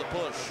called for the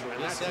push.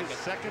 And that's his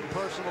second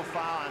personal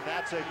foul, and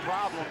that's a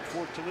problem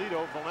for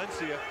Toledo.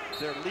 Valencia,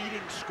 their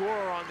leading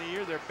scorer on the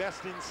year, their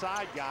best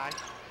inside guy.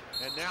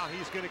 And now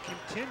he's going to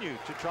continue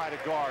to try to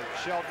guard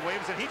Sheldon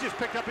Williams, and he just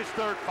picked up his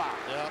third foul.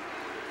 Yeah.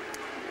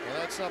 And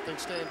that's something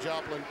Stan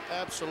Joplin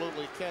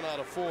absolutely cannot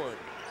afford.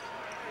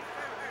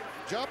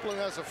 Joplin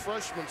has a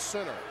freshman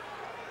center,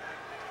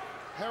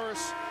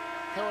 Harris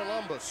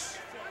Haralambos.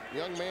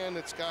 Young man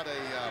that's got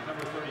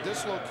a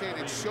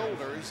dislocated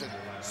shoulder. He's a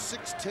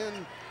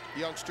 6'10"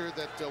 youngster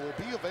that will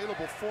be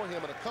available for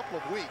him in a couple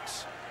of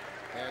weeks,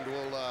 and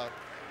will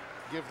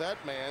give that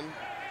man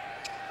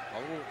a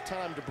little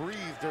time to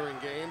breathe during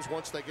games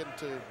once they get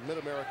into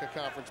Mid-America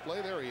Conference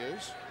play. There he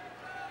is.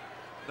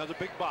 Another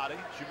big body,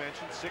 as you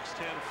mentioned,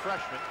 6'10"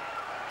 freshman.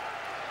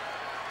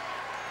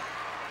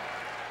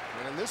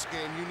 And in this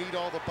game, you need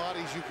all the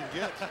bodies you can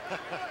get.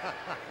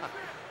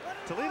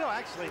 Toledo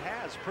actually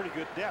has pretty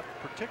good depth,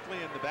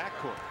 particularly in the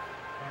backcourt.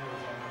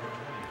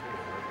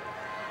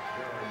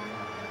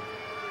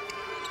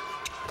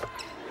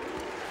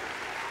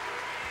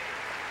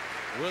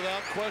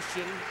 Without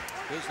question,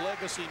 his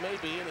legacy may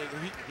be, and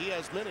he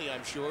has many,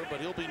 I'm sure,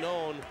 but he'll be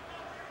known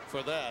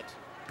for that.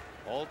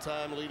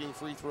 All-time leading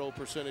free throw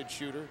percentage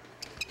shooter.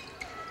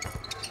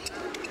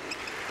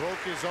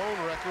 Broke his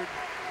own record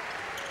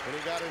when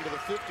he got into the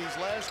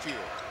 50s last year,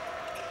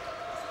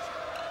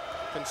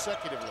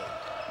 consecutively.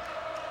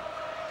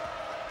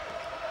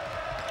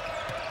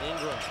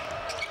 Ingram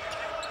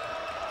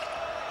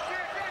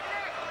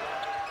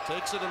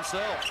takes it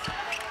himself.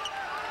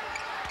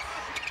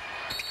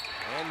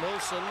 And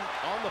Milson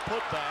on the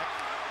putback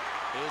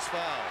is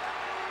fouled.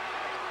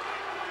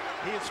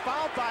 He is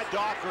fouled by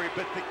Dockery,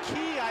 but the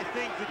key, I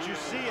think, that you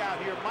see out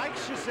here, Mike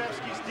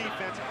Krzyzewski's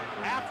defense,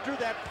 after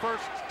that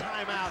first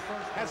timeout,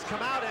 has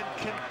come out and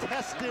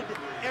contested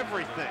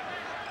everything.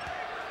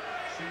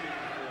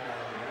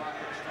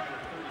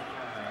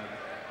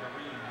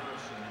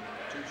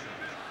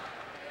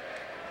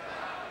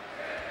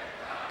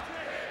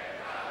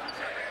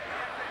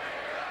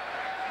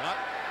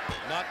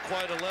 Not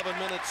quite 11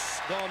 minutes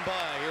gone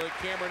by here at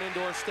Cameron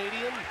Indoor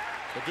Stadium.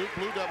 The Duke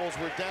Blue Devils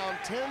were down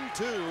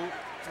 10-2,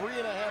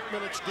 3.5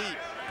 minutes deep.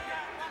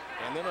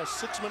 And then a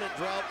 6-minute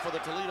drought for the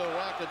Toledo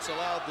Rockets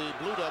allowed the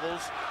Blue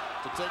Devils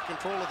to take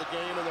control of the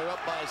game, and they're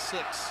up by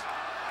 6.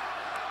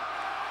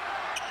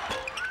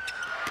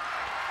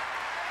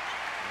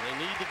 They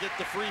need to get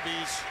the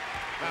freebies.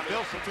 Now, the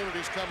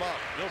opportunities come up.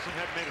 Milson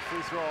hadn't made a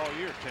free throw all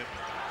year, Tim.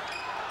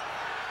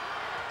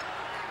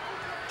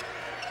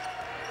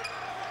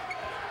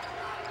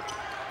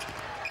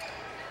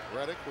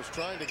 Reddick was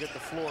trying to get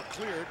the floor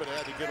cleared, but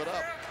had to give it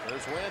up.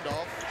 There's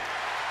Randolph.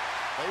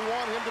 They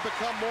want him to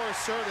become more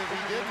assertive.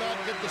 He did not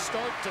get the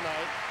start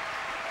tonight.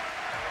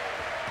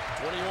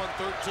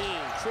 21-13,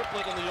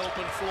 triplet in the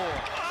open floor.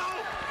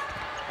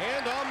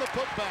 And on the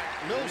putback,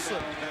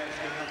 Milson.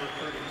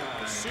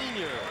 The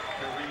senior,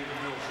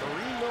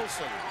 Kareem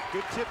Milson.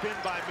 Good tip in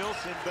by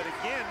Milson, but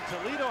again,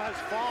 Toledo has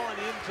fallen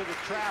into the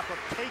trap of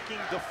taking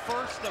the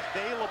first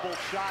available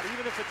shot,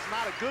 even if it's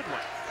not a good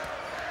one.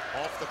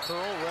 Off the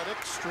curl,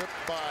 Reddick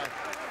stripped by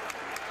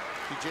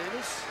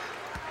Villegas.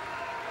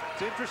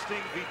 It's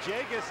interesting,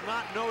 Villegas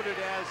not noted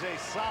as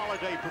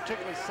a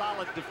particularly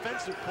solid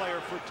defensive player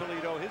for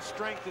Toledo. His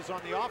strength is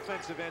on the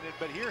offensive end,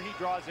 but here he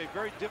draws a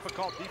very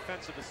difficult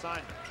defensive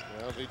assignment.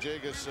 Well,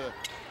 Villegas will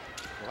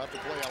have to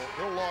play.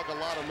 He'll log a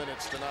lot of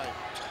minutes tonight.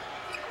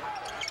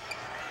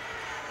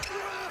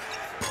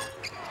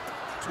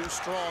 Too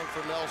strong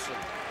for Nelson.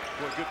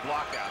 Boy, good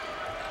block out.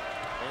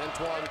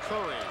 Antoine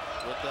Curry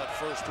with that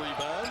first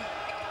rebound.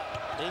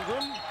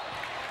 Ingram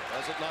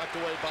has it knocked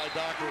away by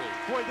Dockery.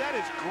 Boy, that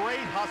is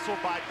great hustle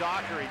by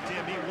Dockery,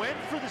 Tim. He went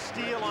for the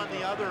steal on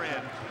the other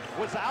end,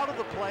 was out of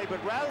the play,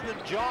 but rather than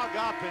jog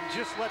up and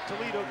just let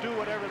Toledo do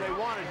whatever they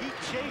wanted, he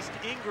chased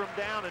Ingram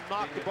down and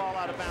knocked the ball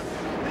out of bounds.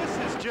 This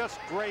is just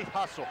great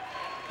hustle.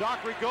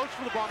 Dockery goes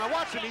for the ball. Now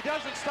watch him, he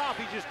doesn't stop.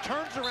 He just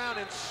turns around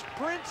and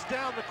sprints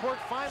down the court,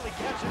 finally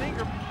catching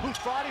Ingram, who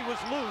thought he was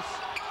loose,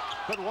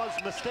 but was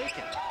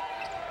mistaken.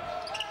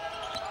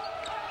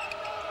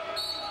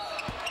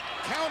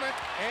 Count it,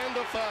 and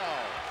a foul.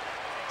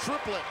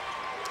 Triplet.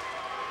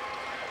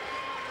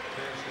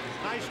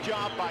 Nice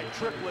job by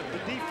Triplet. The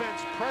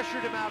defense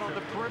pressured him out on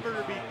the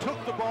perimeter. He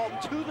took the ball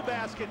to the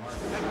basket,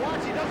 and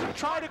watch, he doesn't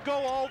try to go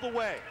all the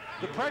way.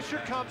 The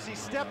pressure comes, he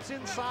steps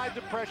inside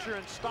the pressure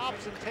and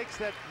stops and takes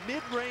that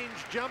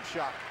mid-range jump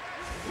shot.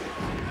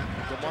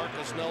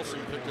 DeMarcus Nelson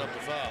picked up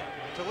the foul.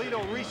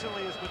 Toledo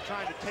recently has been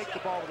trying to take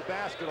the ball to the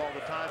basket all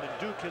the time, and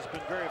Duke has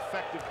been very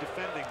effective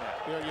defending that.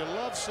 You know, you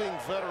love seeing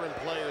veteran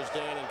players,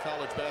 Dan, in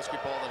college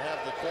basketball that have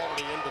the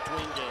quality in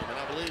between game, and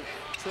I believe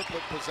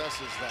Triplet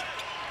possesses that.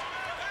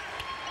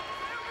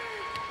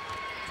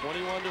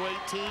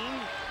 21-18,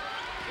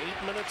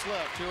 8 minutes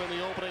left here in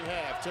the opening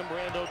half. Tim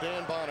Brando,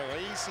 Dan Bonner,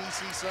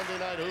 ACC Sunday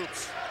Night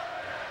Hoops.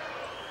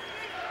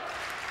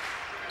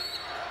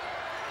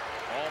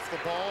 Off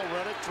the ball,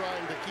 Reddick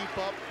trying to keep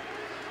up,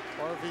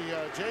 or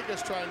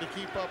Villegas trying to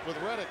keep up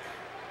with Reddick,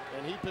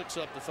 and he picks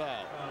up the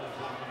foul.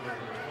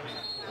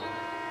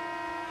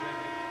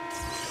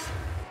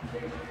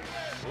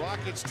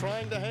 Rockets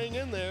trying to hang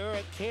in there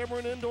at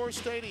Cameron Indoor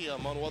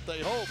Stadium on what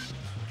they hope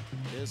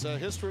is a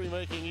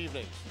history-making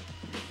evening.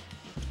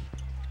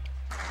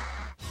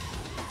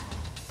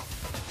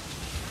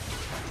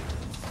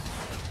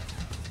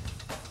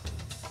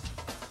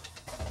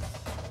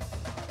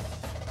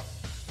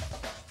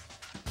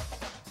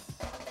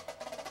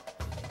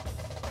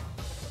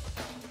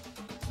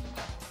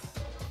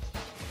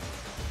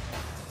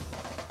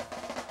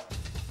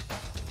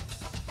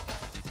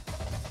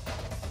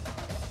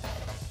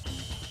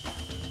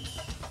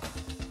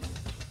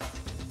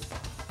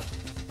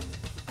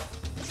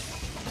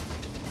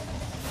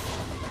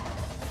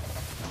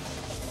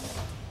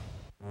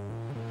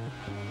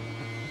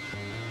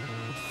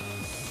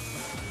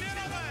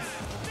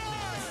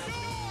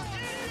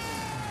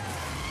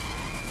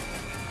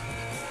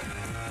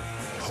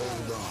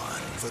 Hold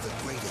on for the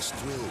greatest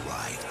thrill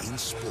ride in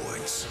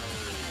sports.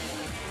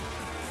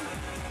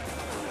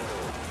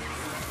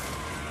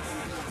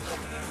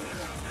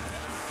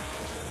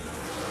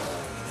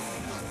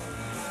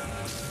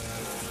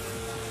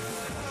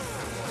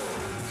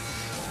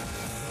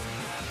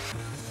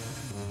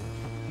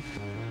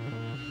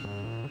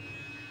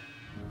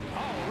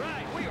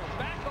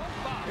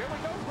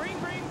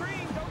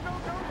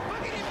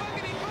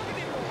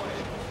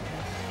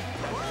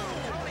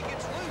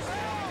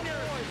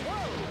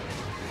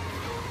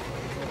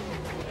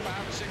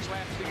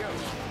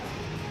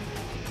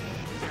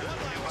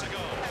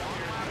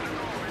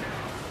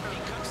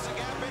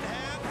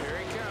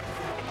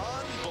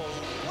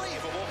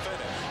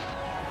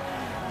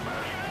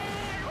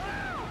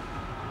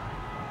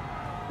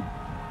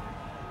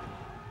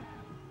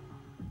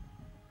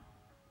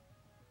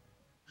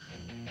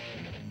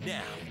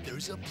 Now,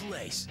 there's a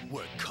place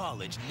where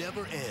college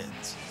never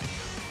ends.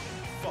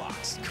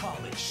 Fox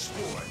College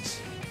Sports.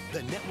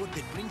 The network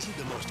that brings you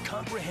the most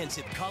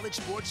comprehensive college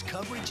sports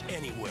coverage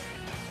anywhere.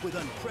 With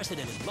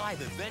unprecedented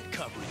live event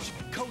coverage,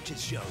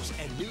 coaches shows,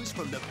 and news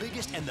from the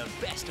biggest and the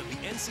best of the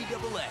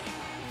NCAA.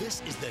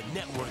 This is the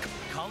network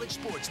college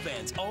sports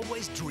fans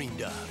always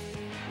dreamed of.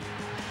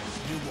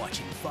 You're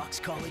watching Fox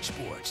College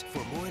Sports.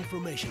 For more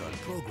information on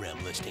program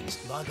listings,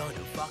 log on to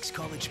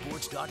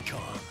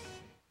foxcollegesports.com.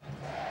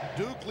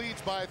 Duke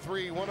leads by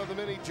 3. One of the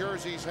many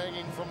jerseys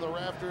hanging from the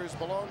rafters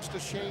belongs to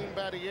Shane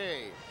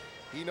Battier.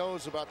 He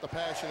knows about the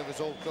passion of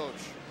his old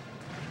coach.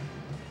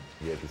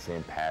 He had the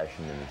same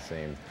passion and the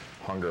same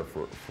hunger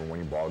for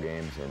winning ball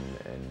games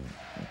and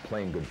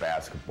playing good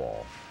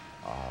basketball.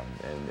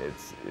 And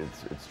it's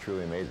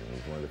truly amazing.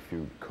 He's one of the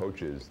few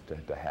coaches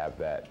to have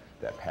that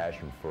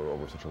passion for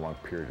over such a long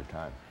period of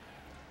time.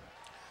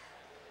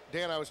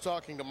 Dan, I was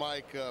talking to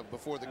Mike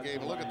before the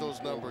game. Look at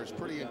those numbers,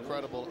 pretty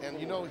incredible. And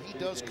you know, he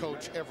does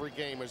coach every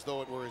game as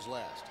though it were his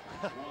last.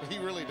 He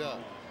really does.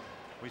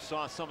 We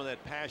saw some of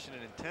that passion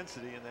and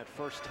intensity in that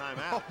first time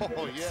out.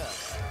 Oh yeah,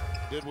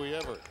 did we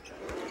ever?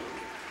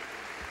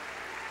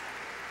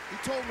 He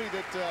told me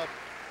that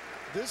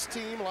this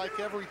team, like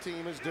every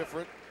team, is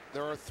different.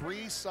 There are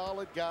 3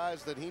 solid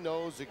guys that he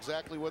knows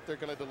exactly what they're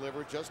going to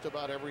deliver just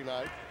about every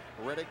night.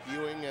 Reddick,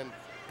 Ewing, and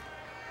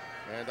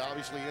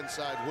obviously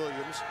inside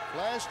Williams.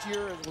 Last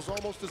year it was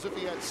almost as if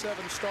he had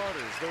 7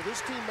 starters. Though this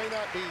team may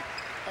not be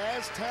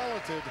as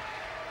talented,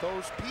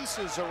 those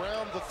pieces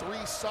around the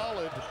 3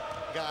 solid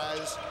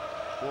guys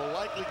will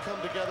likely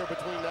come together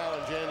between now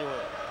and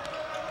January.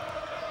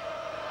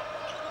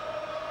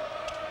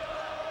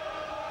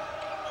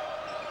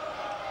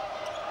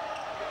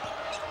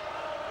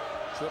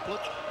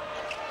 Triplett,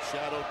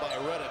 shadowed by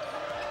Reddick.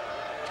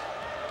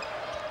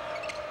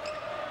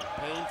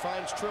 Payne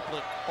finds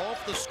Triplett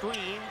off the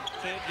screen,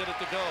 can't get it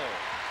to go.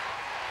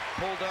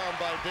 Pulled down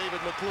by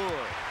David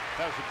McClure.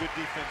 That was a good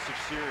defensive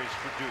series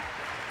for Duke.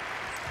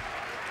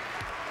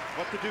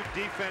 What the Duke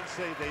defense,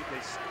 they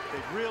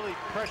really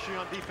pressure you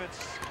on defense,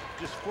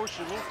 just force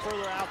you a little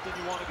further out than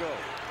you want to go.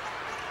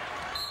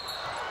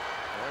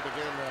 And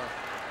again,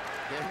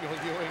 Daniel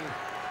Ewing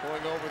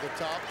going over the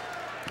top,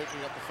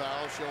 picking up the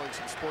foul, showing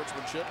some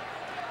sportsmanship.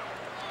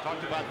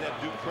 Talked about that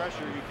Duke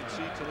pressure. You can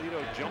see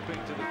Toledo jumping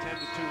to the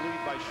 10-2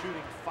 lead by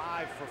shooting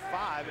 5 for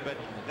 5, but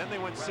then they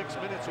went 6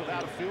 minutes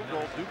without a field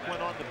goal. Duke went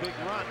on the big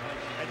run,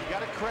 and you got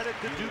to credit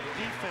the Duke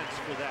defense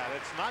for that.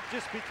 It's not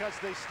just because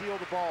they steal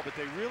the ball, but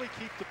they really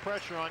keep the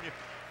pressure on you,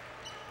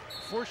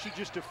 force you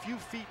just a few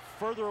feet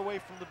further away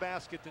from the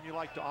basket than you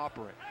like to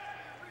operate.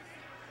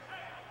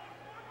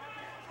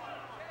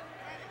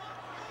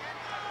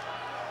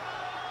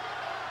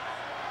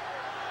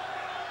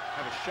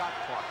 Have a shot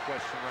clock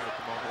question right at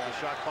the moment. The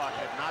shot clock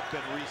had not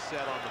been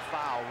reset on the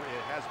foul.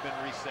 It has been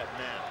reset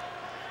now.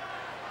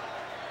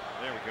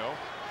 There we go.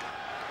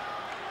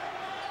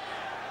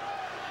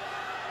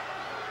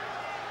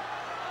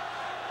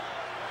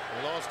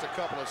 We lost a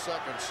couple of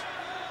seconds.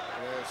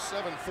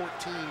 7:14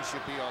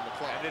 should be on the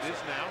clock. And it is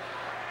now.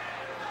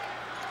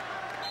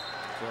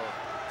 So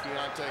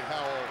Keontae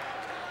Howell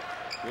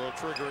will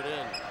trigger it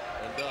in,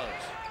 and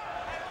does.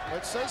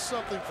 It says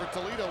something for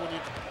Toledo when you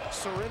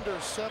surrender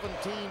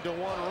 17-1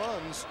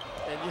 runs,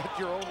 and yet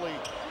you're only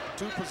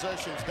 2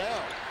 possessions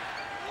down.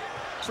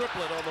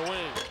 Triplett on the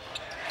wing.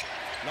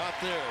 Not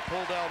there.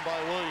 Pulled down by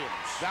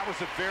Williams. That was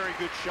a very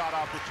good shot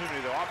opportunity,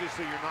 though.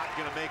 Obviously, you're not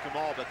going to make them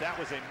all, but that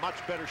was a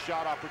much better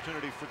shot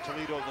opportunity for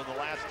Toledo than the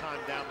last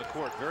time down the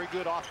court. Very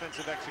good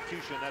offensive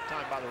execution that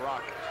time by the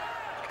Rockets.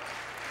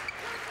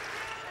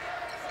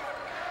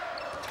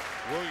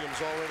 Williams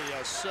already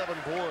has 7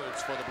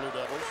 boards for the Blue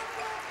Devils.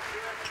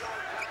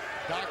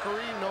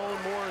 Dockery, known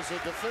more as a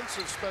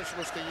defensive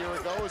specialist a year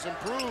ago, has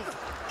improved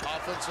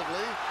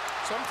offensively.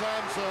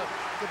 Sometimes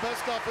the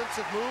best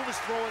offensive move is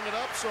throwing it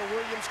up so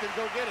Williams can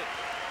go get it.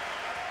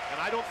 And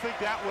I don't think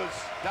that was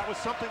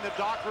something that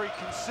Dockery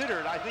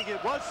considered. I think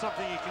it was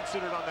something he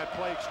considered on that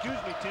play. Excuse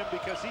me, Tim,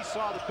 because he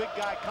saw the big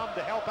guy come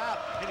to help out,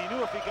 and he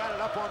knew if he got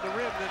it up on the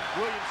rim, then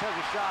Williams has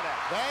a shot at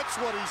it.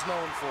 That's what he's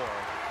known for,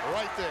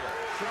 right there.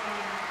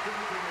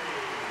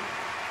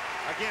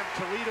 Again,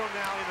 Toledo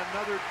now in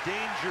another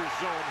danger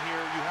zone here.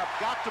 You have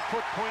got to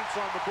put points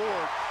on the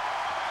board,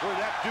 or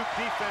that Duke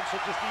defense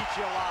will just eat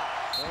you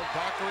alive. And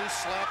Dockery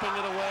slapping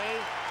it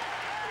away,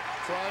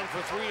 trying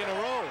for 3 in a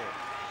row.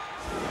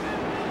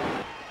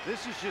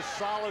 This is just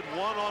solid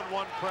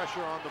one-on-one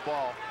pressure on the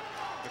ball.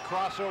 The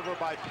crossover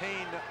by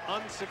Payne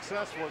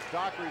unsuccessful as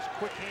Dockery's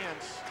quick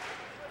hands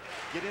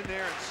get in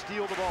there and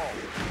steal the ball.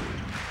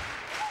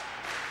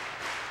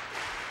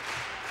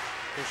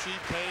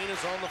 Rasheed Payne is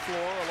on the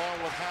floor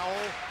along with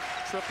Howell,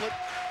 Triplett,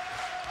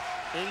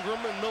 Ingram,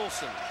 and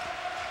Milson.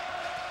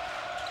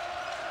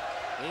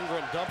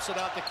 Ingram dumps it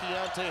out to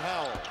Keontae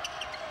Howell.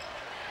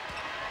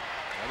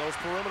 And those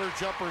perimeter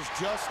jumpers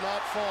just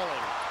not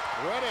falling.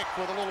 Reddick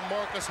with a little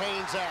Marcus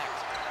Haynes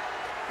act.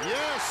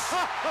 Yes!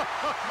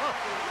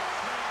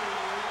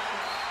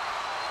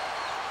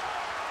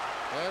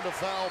 And a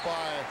foul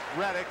by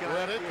Reddick, and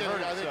I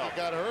think he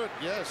got hurt,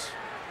 yes.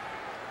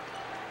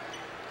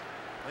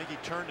 I think he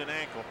turned an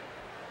ankle.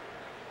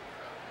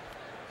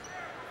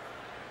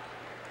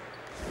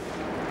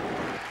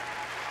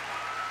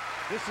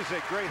 This is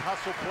a great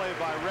hustle play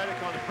by Reddick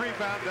on the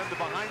rebound, then the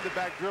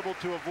behind-the-back dribble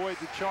to avoid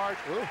the charge,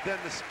 then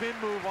the spin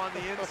move on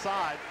the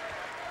inside.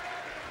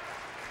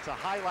 It's a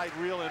highlight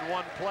reel in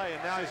one play,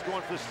 and now he's going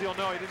for the steal.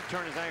 No, he didn't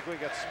turn his ankle.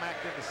 He got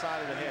smacked in the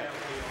side of the head.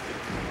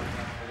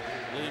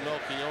 Lee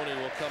Melchione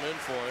will come in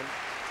for him,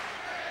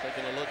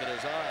 taking a look at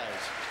his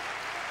eyes.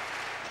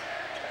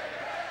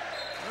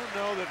 I don't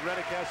know that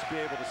Reddick has to be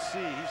able to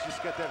see. He's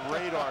just got that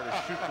radar to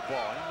shoot the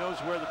ball. He knows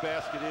where the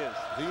basket is.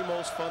 The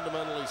most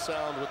fundamentally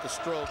sound with the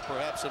stroke,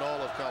 perhaps in all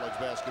of college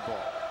basketball.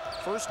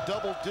 First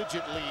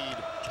double-digit lead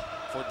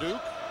for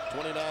Duke,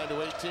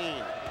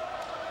 29-18.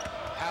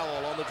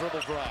 Howell on the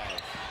dribble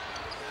drive.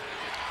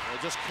 They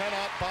just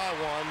cannot buy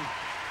one,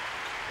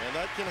 and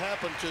that can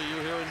happen to you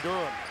here in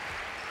Durham.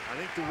 I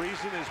think the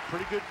reason is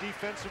pretty good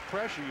defensive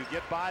pressure. You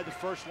get by the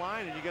first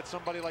line, and you get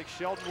somebody like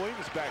Sheldon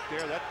Williams back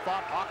there. That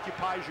thought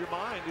occupies your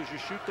mind as you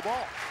shoot the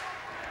ball.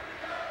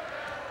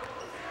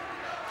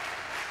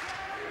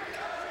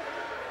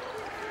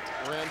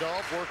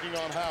 Randolph working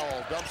on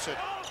Howell, dumps it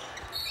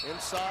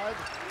inside,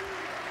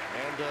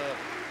 and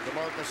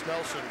DeMarcus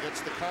Nelson gets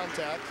the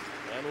contact,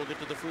 and we'll get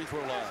to the free throw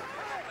line.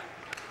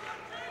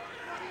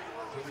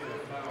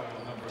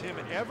 Tim,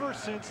 ever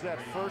since that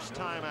first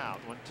time out,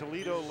 when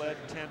Toledo led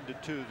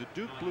 10-2, the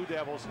Duke Blue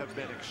Devils have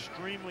been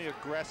extremely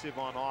aggressive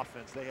on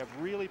offense. They have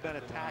really been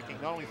attacking,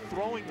 not only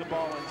throwing the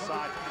ball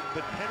inside,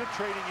 but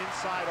penetrating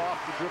inside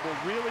off the dribble,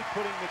 really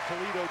putting the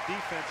Toledo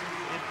defense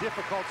in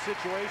difficult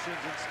situations.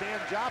 And Stan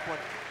Joplin,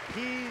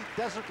 he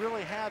doesn't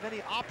really have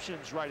any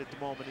options right at the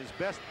moment. His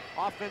best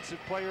offensive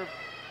player,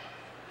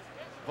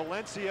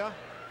 Valencia,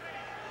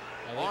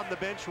 on the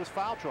bench with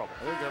foul trouble.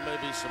 I think there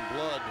may be some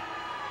blood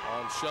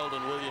on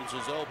Sheldon Williams'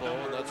 elbow,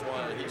 and that's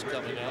why he's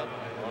coming out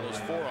on his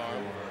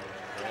forearm.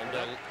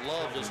 And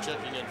Love is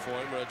checking in for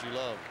him, Reggie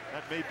Love.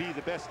 That may be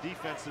the best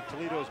defense that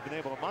Toledo has been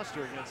able to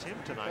muster against him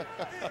tonight.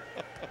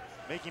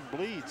 Make him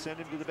bleed, send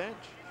him to the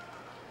bench.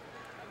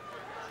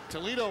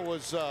 Toledo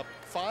was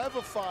 5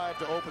 of 5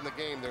 to open the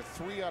game. They're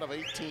 3 out of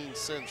 18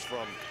 since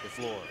from the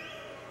floor.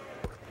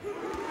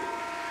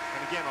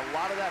 And again, a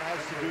lot of that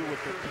has to do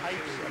with the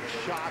types of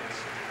shots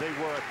they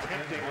were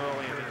attempting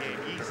early in the game.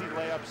 Easy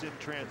layups in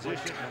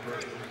transition.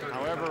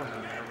 However,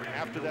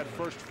 after that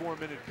first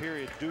 4-minute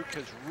period, Duke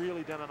has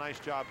really done a nice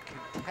job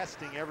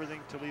contesting everything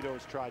Toledo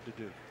has tried to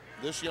do.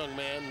 This young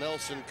man,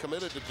 Nelson,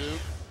 committed to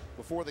Duke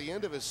before the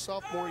end of his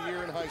sophomore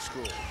year in high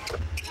school.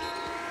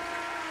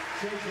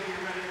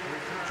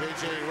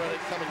 J.J.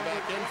 Reddick coming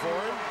back in for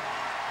him.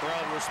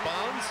 Brown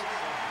responds.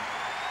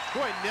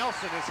 Boy,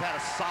 Nelson has had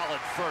a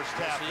solid first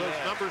half. Those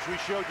numbers we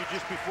showed you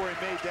just before he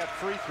made that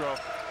free throw,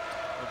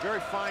 a very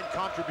fine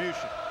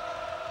contribution.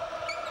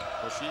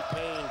 Rasheed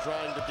Payne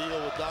trying to deal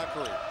with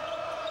Dockery.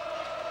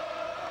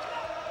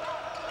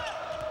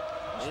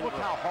 Just look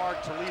how hard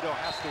Toledo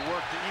has to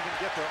work to even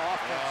get their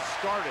offense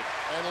started.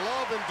 And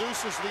Love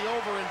induces the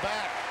over and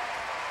back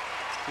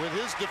with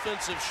his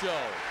defensive show.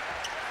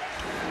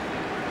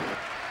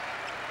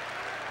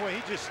 Boy,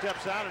 he just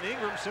steps out, and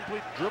Ingram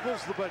simply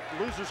dribbles but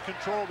loses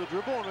control of the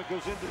dribble, and it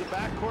goes into the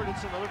backcourt.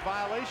 It's another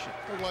violation.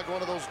 Looked like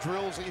one of those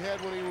drills he had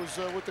when he was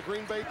with the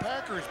Green Bay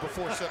Packers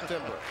before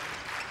September.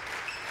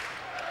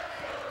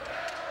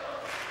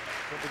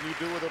 Something you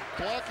do with a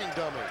blocking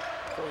dummy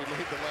before he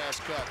made the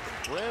last cut.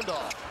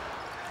 Randolph.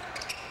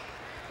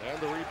 And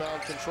the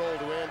rebound control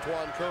to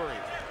Antoine Curry.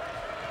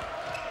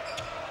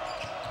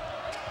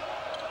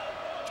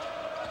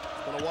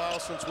 It's been a while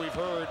since we've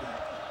heard.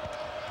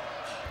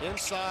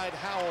 Inside,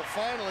 Howell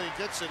finally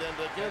gets it, and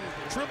again,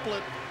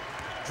 Triplett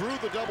drew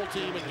the double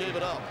team and gave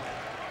it up.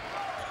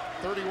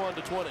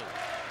 31-20.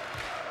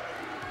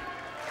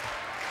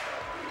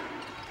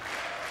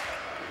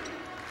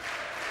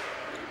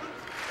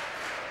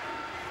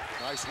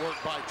 Nice work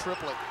by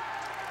Triplett.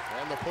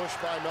 And the push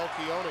by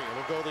Melchione.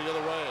 It'll go the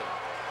other way.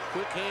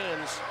 Quick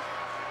hands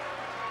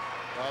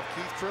of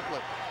Keith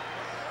Triplett.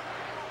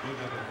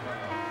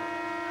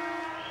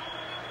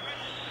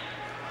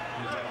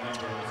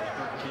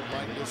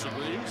 Mike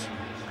disagrees.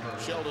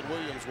 Sheldon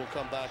Williams will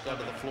come back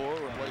onto the floor,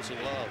 replacing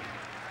Love.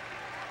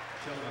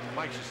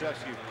 Mike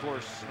Krzyzewski, of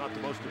course, not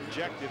the most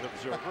objective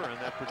observer in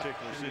that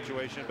particular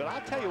situation, but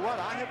I'll tell you what,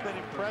 I have been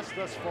impressed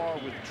thus far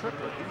with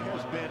Triplett. He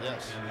has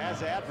been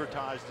as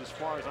advertised as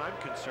far as I'm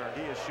concerned.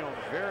 He has shown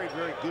very,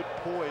 very good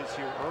poise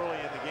here early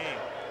in the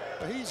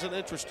game. He's an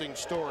interesting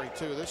story,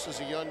 too. This is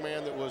a young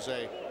man that was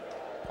a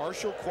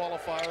partial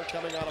qualifier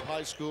coming out of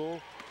high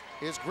school.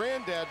 His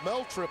granddad,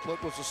 Mel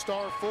Triplett, was a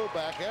star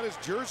fullback, had his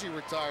jersey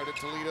retired at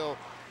Toledo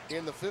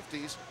in the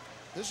 50s.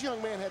 This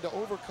young man had to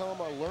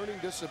overcome a learning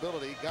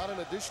disability, got an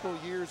additional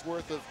year's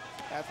worth of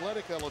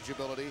athletic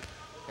eligibility,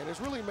 and has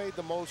really made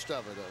the most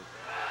of it.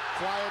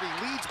 Quiet,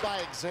 he leads by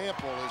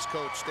example, as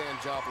Coach Stan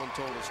Joplin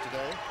told us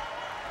today.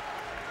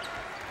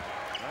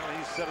 Well,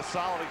 he's set a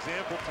solid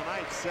example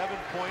tonight, 7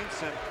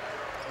 points, and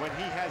when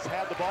he has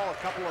had the ball, a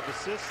couple of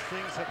assists,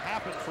 things have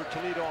happened for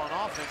Toledo on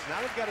offense. Now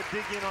they've got to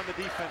dig in on the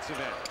defensive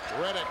end.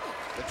 Reddick,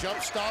 the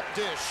jump stop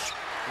dish,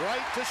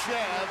 right to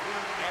Shav,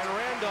 and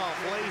Randolph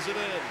lays it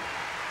in.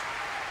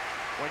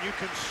 When you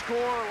can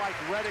score like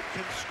Reddick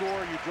can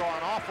score, you draw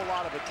an awful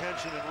lot of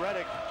attention, and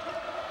Reddick,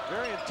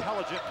 very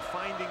intelligent in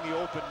finding the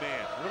open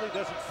man. Really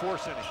doesn't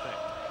force anything.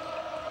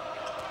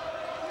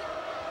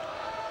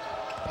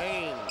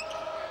 Payne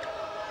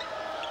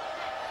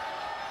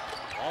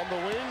on the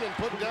wing and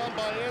put down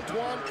by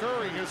Antoine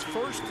Curry, his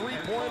first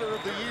three-pointer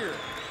of the year.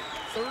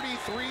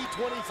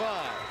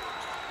 33-25.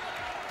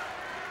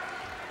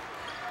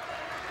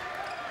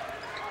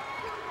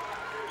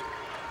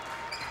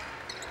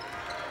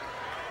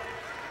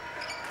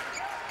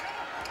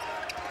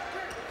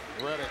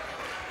 Reddick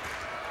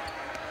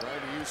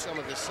trying to use some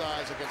of his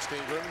size against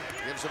Ingram.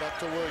 Gives it up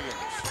to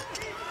Williams.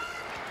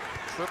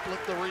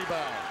 Triplett the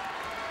rebound.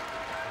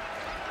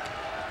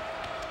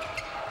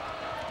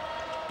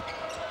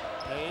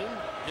 Payne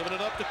giving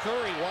it up to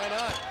Curry. Why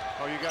not?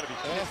 Oh, you got to be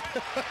kidding.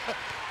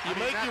 You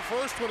make your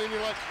first one and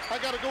you're like, I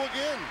got to go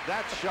again.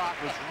 That shot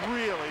was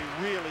really,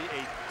 really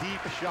a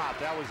deep shot.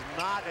 That was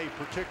not a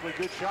particularly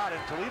good shot, and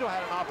Toledo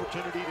had an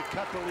opportunity to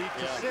cut the lead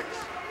to 6.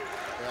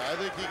 Yeah, I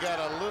think he got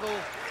a little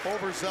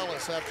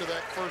overzealous after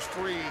that first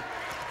three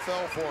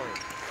fell for him.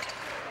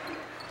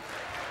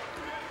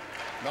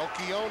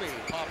 Melchione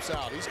pops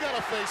out. He's got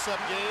a face-up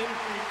game.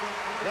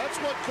 That's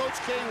what Coach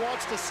K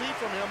wants to see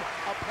from him,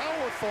 a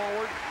power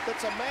forward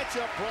that's a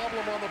matchup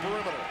problem on the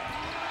perimeter.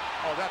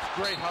 Oh, that's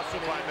great hustle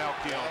by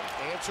Melchione.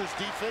 Answers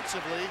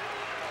defensively.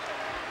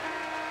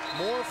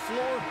 More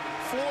floor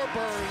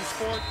burns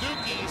for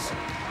Dukies.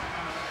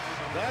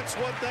 That's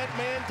what that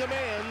man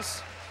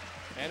demands.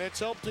 And it's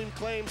helped him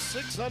claim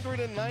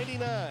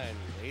 699.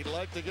 He'd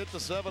like to get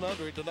to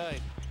 700 tonight.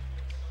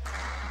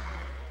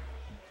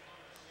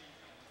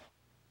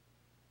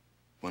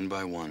 One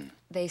by one.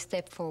 They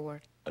step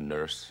forward. A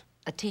nurse.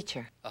 A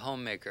teacher. A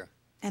homemaker.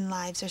 And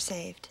lives are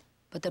saved.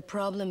 But the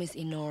problem is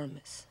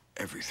enormous.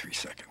 Every 3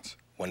 seconds,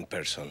 one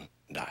person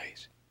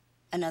dies.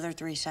 Another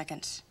 3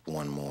 seconds.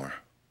 One more.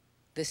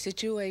 The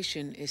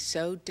situation is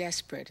so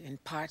desperate in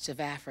parts of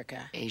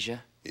Africa,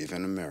 Asia,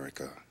 Even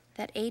America.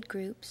 That aid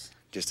groups.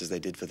 just as they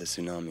did for the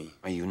tsunami,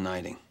 Are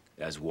uniting.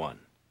 as one.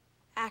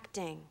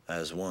 Acting.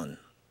 As one.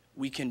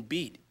 We can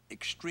beat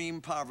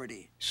extreme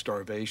poverty.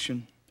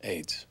 Starvation.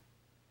 AIDS.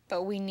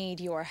 but we need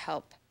your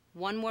help.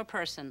 One more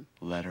person.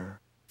 Letter.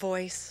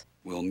 Voice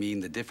Will mean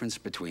the difference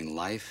between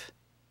life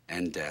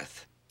and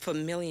death. for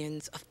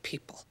millions of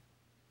people.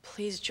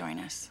 Please join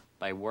us.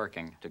 By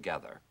working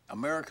together.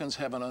 Americans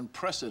have an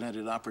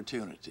unprecedented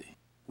opportunity.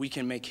 We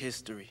can make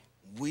history.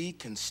 We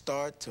can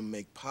start to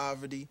make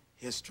poverty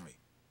history.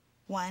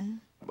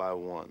 One. By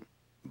one.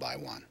 By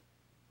one.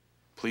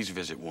 Please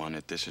visit one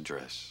at this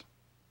address.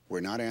 We're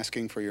not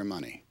asking for your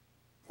money.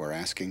 We're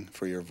asking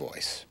for your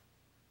voice.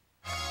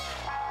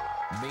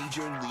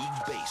 Major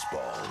League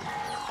Baseball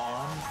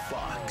on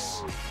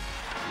Fox.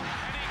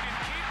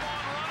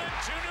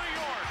 To New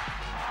York.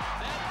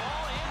 That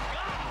ball is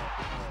gone.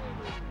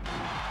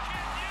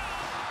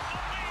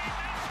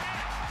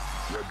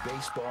 Where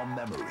baseball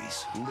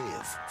memories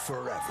live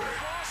forever.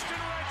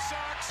 Boston Red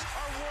Sox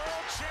are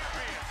world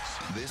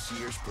champions. This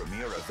year's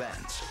premier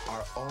events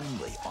are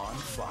only on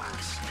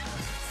Fox.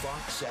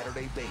 Fox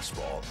Saturday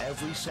Baseball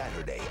every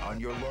Saturday on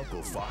your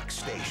local Fox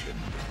station.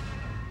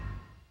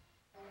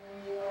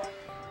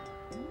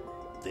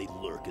 They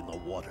lurk in the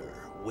water,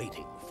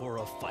 waiting for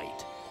a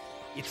fight.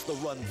 It's the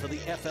run for the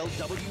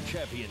FLW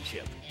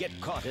Championship. Get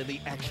caught in the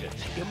action,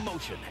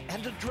 emotion,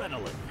 and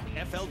adrenaline.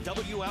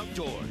 FLW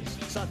Outdoors,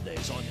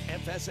 Sundays on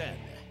FSN.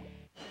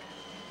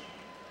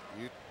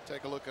 You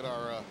take a look at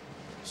our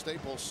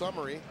Staples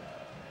summary.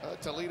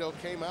 Toledo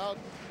came out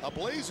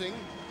a-blazing,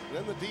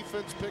 then the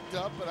defense picked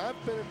up, and I've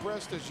been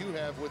impressed as you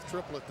have with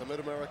Triplett, the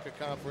Mid-America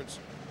Conference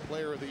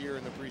Player of the Year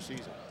in the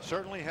preseason.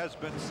 Certainly has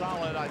been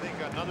solid. I think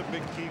another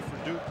big key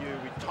for Duke,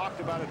 we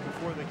talked about it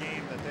before the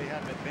game, that they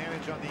had an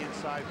advantage on the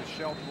inside with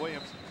Sheldon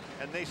Williams,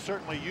 and they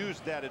certainly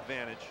used that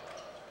advantage.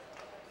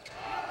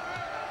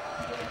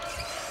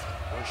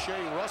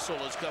 Shane Russell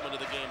is coming to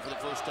the game for the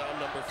first time,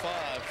 number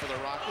 5 for the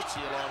Rockets.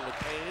 He along with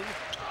Payne,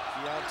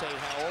 Deontay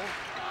Howell,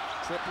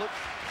 Triplett,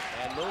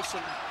 and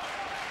Wilson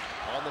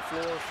on the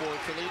floor for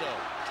Toledo.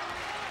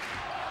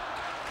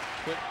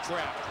 Quick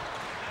trap.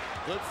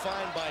 Good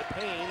find by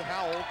Payne.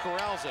 Howell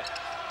corrals it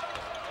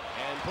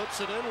and puts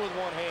it in with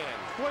one hand.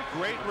 What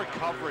great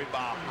recovery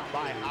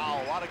by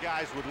Howell. A lot of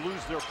guys would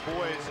lose their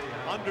poise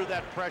under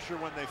that pressure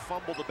when they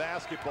fumbled the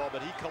basketball,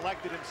 but he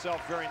collected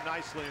himself very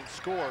nicely and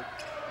scored.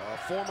 A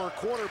former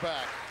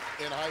quarterback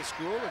in high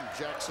school in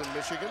Jackson,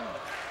 Michigan,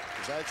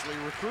 was actually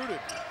recruited.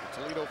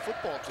 The Toledo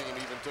football team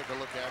even took a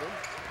look at him.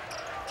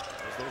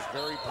 There's those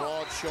very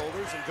broad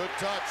shoulders and good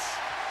touch.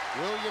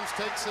 Williams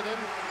takes it in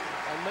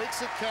and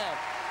makes it count.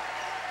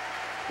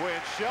 Boy,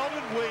 and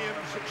Sheldon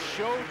Williams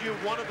showed you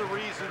one of the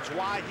reasons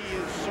why he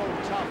is so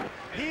tough.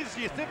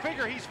 You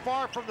figure he's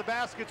far from the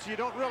basket, so you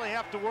don't really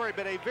have to worry,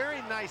 but a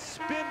very nice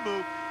spin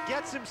move,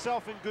 gets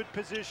himself in good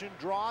position,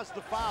 draws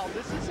the foul.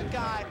 This is a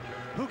guy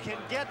who can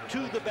get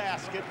to the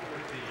basket.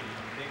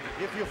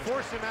 If you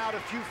force him out a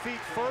few feet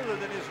further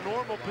than his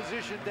normal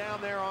position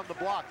down there on the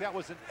block. That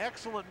was an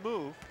excellent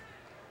move.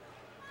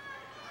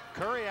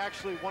 Curry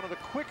actually one of the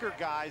quicker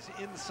guys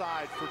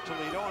inside for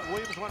Toledo, and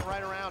Williams went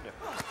right around him.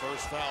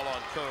 First foul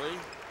on Curry.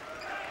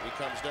 He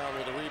comes down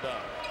with a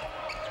rebound.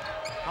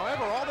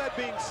 However, all that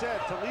being said,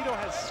 Toledo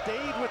has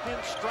stayed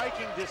within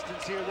striking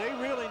distance here. They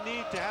really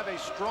need to have a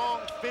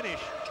strong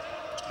finish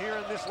here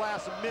in this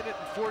last minute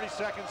and 40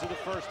 seconds of the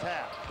first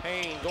half.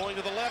 Payne going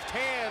to the left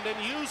hand and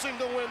using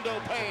the window.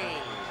 Payne.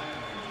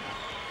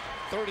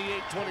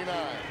 38-29.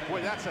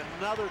 Boy, that's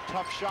another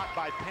tough shot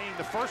by Payne.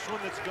 The first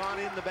one that's gone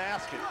in the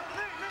basket.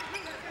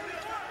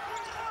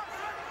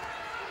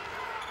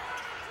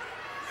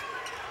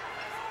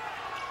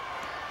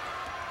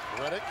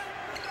 Redick.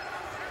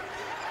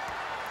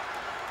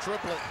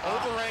 Triplet,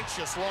 over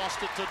anxious,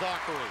 lost it to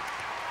Dockery.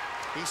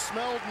 He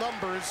smelled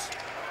numbers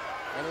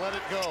and let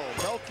it go.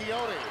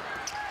 Melchione,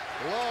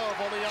 Love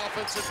on the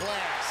offensive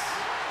glass.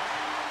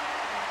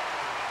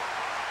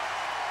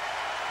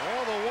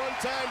 Well, the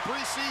one-time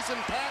preseason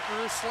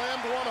Packers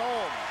slammed one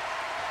home.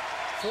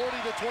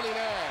 40-29.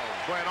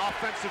 Boy, an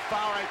offensive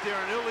foul right there,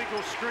 an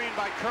illegal screen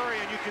by Curry,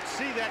 and you could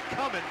see that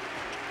coming.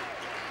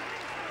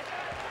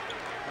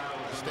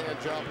 Stan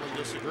Joplin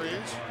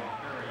disagrees.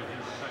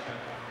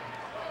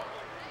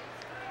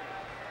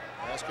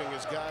 Asking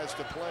his guys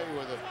to play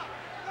with it.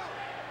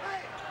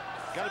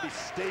 Got to be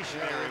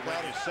stationary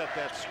when you set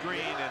that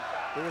screen. And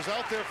it was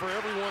out there for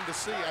everyone to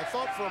see. I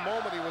thought for a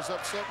moment he was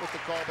upset with the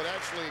call, but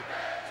actually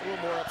a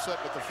little more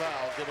upset with the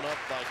foul given up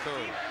by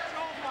Curry.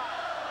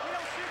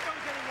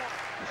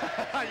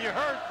 you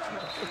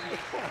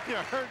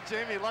heard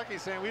Jamie Lucky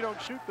saying we don't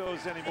shoot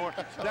those anymore.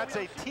 That's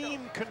a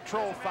team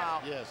control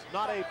foul. Yes.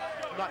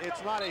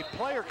 It's not a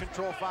player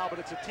control foul, but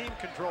it's a team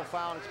control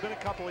foul. And it's been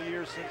a couple of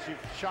years since you've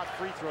shot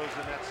free throws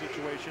in that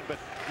situation, but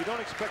you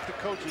don't expect the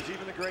coaches,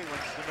 even the great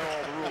ones, to know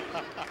all the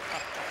rules.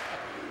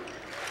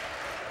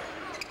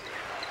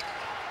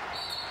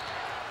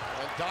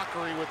 And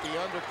Dockery with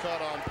the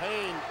undercut on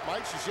Payne.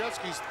 Mike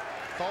Krzyzewski's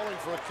calling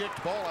for a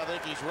kicked ball. I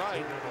think he's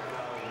right.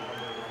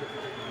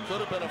 Could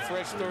have been a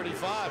fresh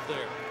 35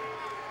 there.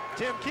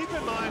 Tim, keep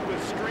in mind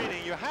with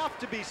screening, you have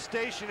to be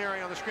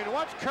stationary on the screen.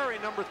 Watch Curry,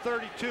 number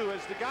 32.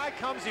 As the guy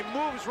comes, he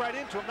moves right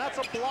into him. That's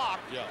a block,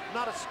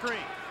 not a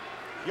screen.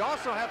 You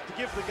also have to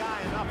give the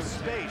guy enough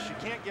space. You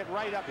can't get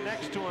right up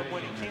next to him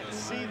when he can't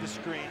see the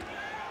screen.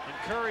 And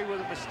Curry with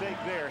a mistake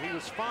there. He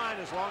was fine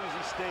as long as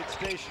he stayed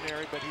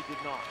stationary, but he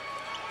did not.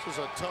 This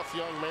is a tough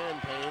young man,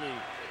 Payne.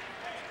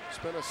 He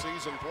spent a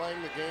season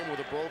playing the game with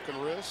a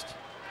broken wrist.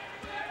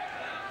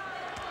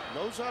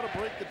 Knows how to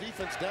break the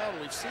defense down.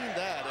 We've seen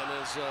that, and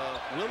is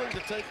willing to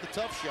take the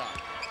tough shot.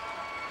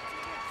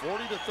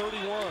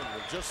 40-31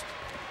 with just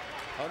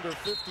under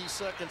 50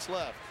 seconds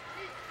left.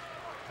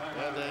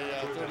 And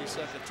a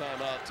 30-second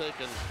timeout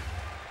taken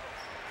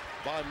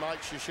by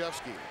Mike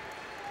Krzyzewski.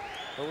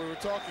 But we were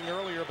talking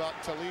earlier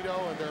about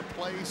Toledo and their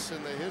place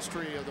in the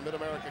history of the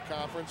Mid-America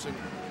Conference and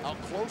how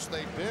close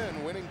they've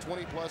been, winning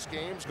 20-plus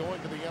games, going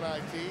to the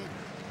NIT.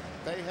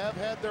 They have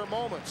had their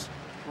moments.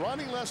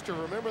 Ronnie Lester,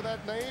 remember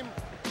that name?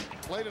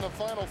 Played in a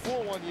Final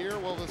Four one year.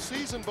 Well, the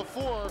season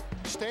before,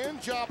 Stan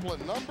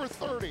Joplin, number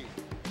 30,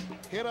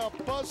 hit a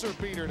buzzer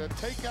beater to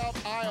take out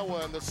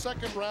Iowa in the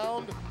second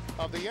round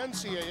of the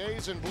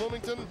NCAAs in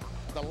Bloomington.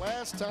 The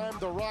last time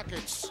the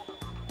Rockets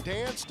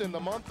danced in the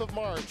month of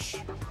March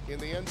in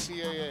the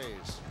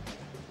NCAAs.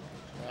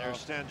 There's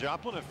Stan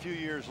Joplin a few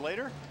years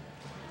later,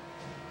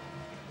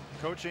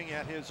 coaching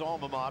at his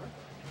alma mater.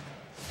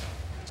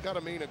 It's got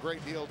to mean a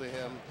great deal to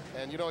him.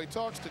 And, you know, he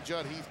talks to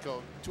Judd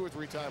Heathcote 2 or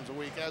 3 times a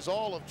week, as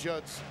all of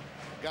Judd's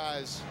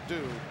guys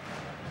do,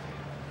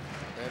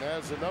 and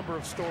has a number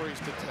of stories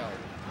to tell.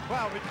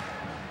 Well, we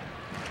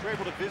were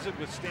able to visit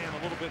with Stan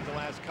a little bit the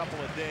last couple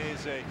of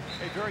days, a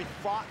very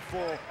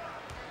thoughtful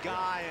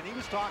guy, and he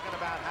was talking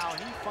about how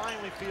he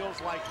finally feels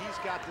like he's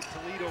got the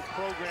Toledo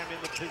program in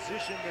the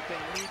position that they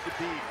need to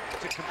be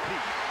to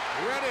compete.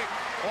 Redick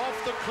off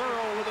the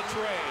curl with a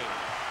tray.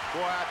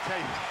 Boy, I tell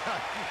you,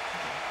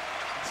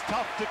 it's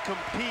tough to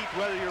compete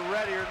whether you're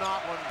ready or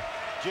not when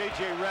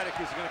J.J. Redick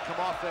is going to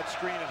come off that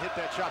screen and hit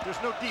that shot.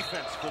 There's no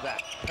defense for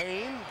that.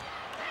 Payne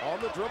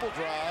on the dribble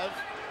drive,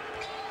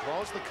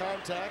 draws the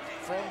contact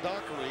from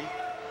Dockery,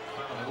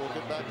 and we'll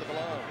get back to the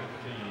line.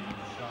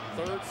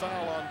 Third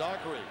foul on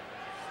Dockery.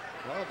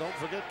 Well, don't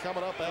forget,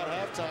 coming up at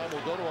halftime,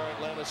 we'll go to our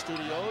Atlanta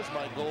studios.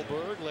 Mike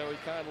Goldberg, Larry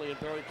Conley, and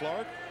Perry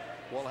Clark.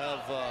 We'll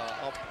have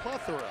a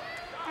plethora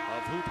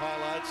of hoop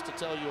highlights to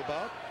tell you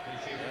about.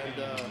 And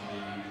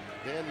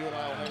Dan, you and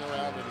I will hang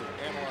around and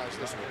analyze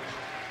this one.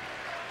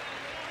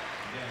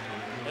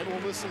 And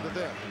we'll listen to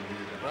them,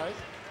 right?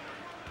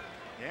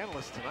 The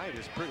analyst tonight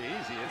is pretty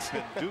easy. It's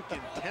been Duke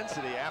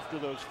intensity after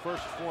those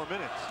first 4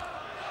 minutes.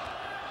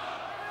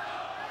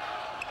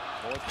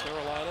 North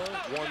Carolina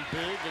won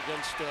big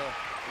against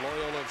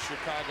Loyola of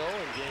Chicago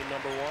in game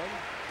number 1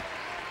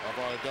 of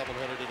our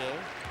doubleheader today.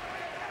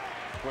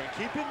 Well,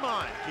 keep in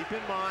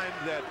mind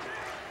that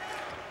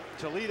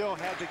Toledo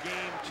had the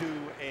game to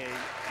an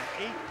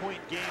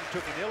 8-point game,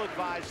 took an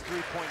ill-advised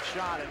 3-point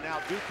shot, and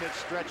now Duke has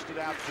stretched it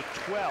out to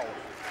 12.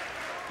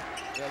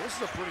 Yeah, this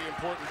is a pretty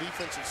important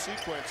defensive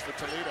sequence for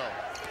Toledo.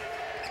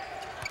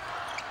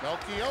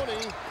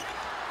 Melchione.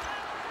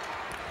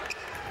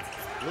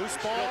 Loose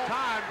ball.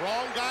 Time.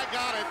 Wrong guy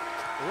got it.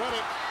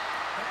 Riddick.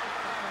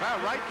 Well,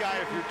 right guy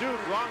if you're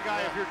Duke, wrong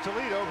guy if you're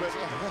Toledo, but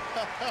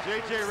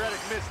J.J.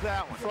 Redick missed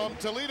that one. From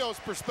Toledo's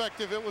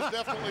perspective, it was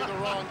definitely the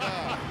wrong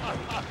guy.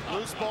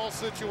 Loose ball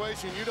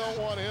situation, you don't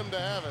want him to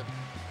have it.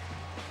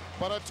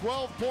 But a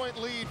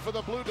 12-point lead for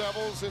the Blue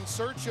Devils in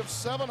search of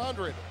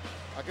 700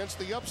 against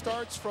the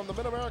upstarts from the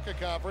Mid-America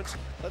Conference.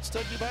 Let's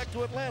take you back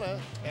to Atlanta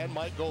and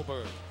Mike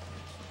Goldberg.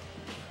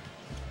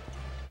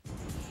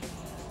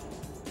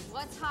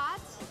 What's hot?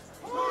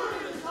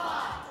 Hooters is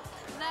hot!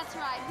 That's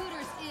right,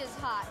 Hooters is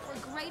hot for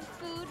great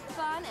food,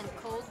 fun, and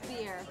cold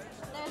beer.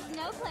 There's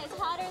no place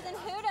hotter than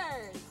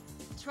Hooters.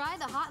 Try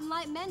the Hot and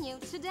Light menu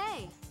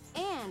today.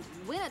 And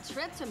win a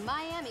trip to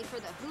Miami for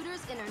the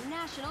Hooters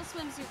International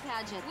Swimsuit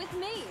Pageant with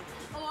me.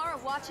 Or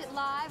watch it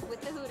live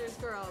with the Hooters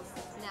girls.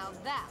 Now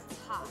that's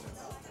hot.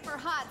 For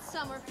hot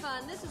summer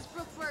fun, this is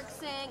Brooke Burke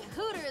saying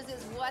Hooters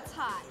is what's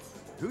hot.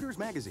 Hooters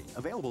Magazine,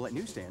 available at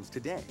newsstands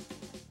today.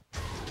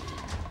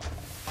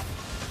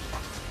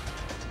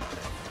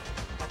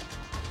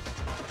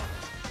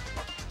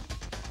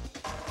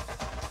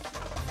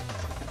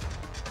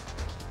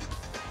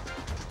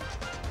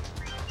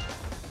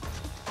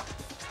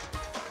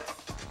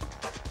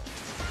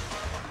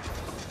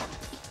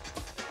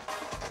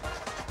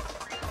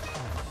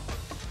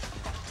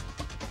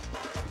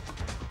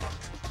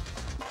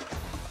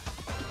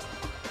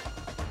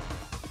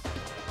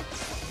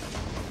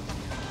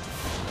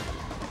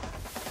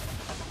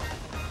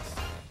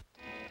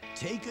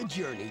 Take a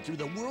journey through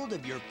the world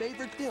of your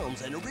favorite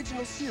films and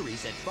original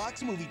series at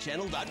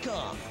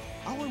FoxMovieChannel.com.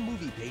 Our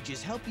movie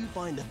pages help you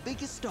find the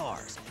biggest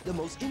stars, the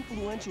most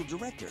influential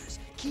directors,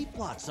 key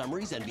plot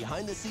summaries, and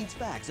behind-the-scenes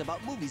facts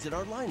about movies in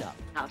our lineup.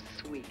 How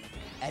sweet.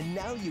 And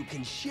now you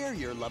can share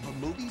your love of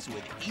movies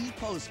with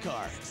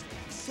e-postcards.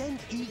 Send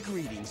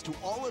e-greetings to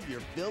all of your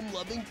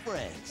film-loving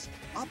friends.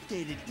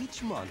 Updated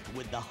each month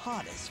with the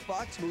hottest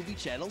Fox Movie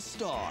Channel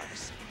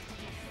stars.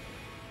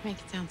 Make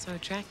it sound so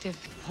attractive.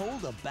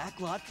 Hold a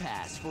backlot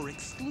pass for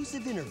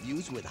exclusive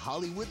interviews with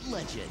Hollywood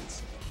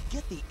legends.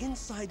 Get the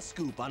inside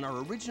scoop on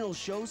our original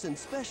shows and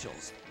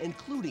specials,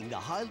 including the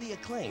highly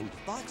acclaimed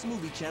Fox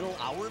Movie Channel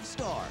Hour of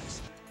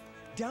Stars.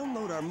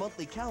 Download our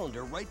monthly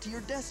calendar right to your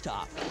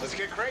desktop. Let's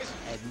get crazy.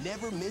 And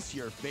never miss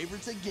your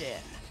favorites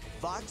again.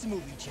 Fox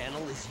Movie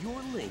Channel is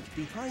your link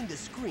behind the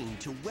screen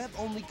to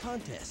web-only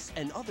contests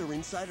and other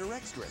insider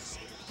extras.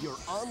 Your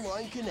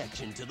online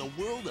connection to the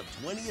world of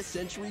 20th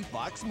century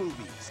Fox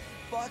movies.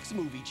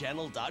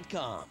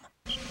 FoxMovieChannel.com.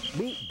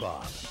 Meet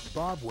Bob.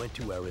 Bob went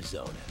to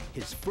Arizona.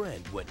 His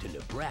friend went to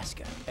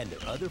Nebraska. And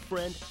their other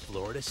friend,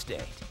 Florida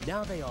State.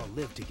 Now they all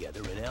live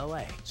together in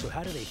LA. So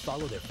how do they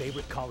follow their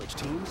favorite college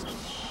teams?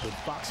 With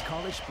Fox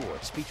College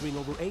Sports, featuring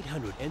over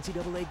 800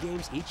 NCAA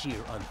games each year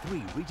on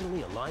 3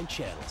 regionally aligned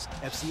channels.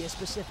 FCS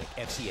Pacific,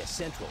 FCS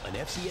Central, and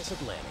FCS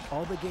Atlantic.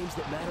 All the games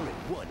that matter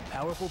in one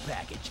powerful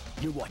package.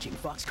 You're watching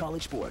Fox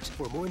College Sports.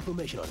 For more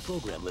information on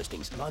program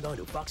listings, log on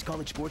to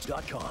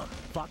foxcollegesports.com.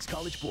 Fox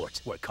College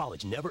Sports, where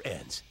college never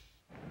ends.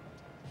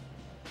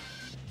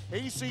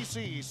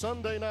 ACC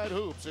Sunday Night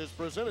Hoops is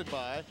presented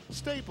by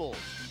Staples.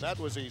 That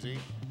was easy.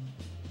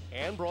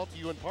 And brought to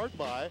you in part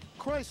by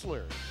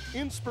Chrysler.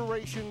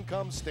 Inspiration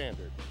comes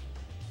standard.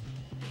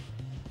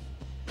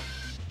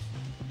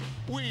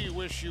 We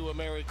wish you a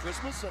Merry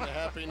Christmas and a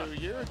Happy New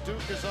Year.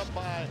 Duke is up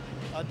by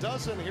a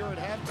dozen here at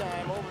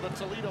halftime over the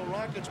Toledo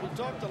Rockets. We've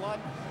talked a lot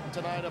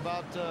tonight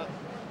about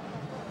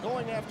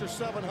going after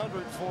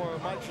 700 for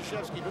Mike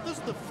Krzyzewski, but this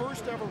is the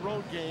first ever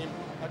road game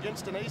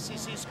against an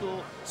ACC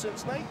school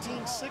since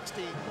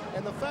 1960,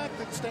 and the fact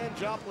that Stan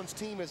Joplin's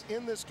team is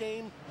in this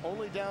game,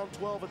 only down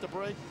 12 at the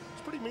break,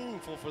 it's pretty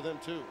meaningful for them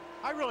too.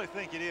 I really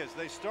think it is.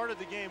 They started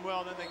the game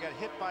well, then they got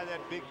hit by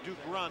that big Duke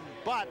run,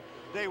 but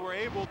they were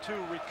able to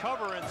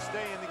recover and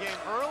stay in the game.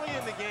 Early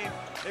in the game,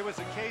 it was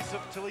a case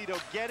of Toledo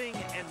getting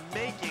and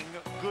making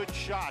good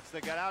shots. They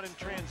got out in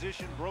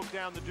transition, broke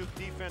down the Duke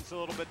defense a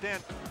little bit. Then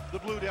the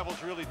Blue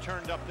Devils really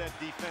turned up that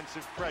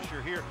defensive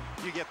pressure. Here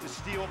you get the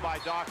steal by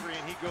Dockery,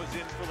 and he goes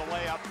in for the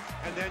layup.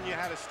 And then you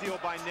had a steal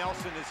by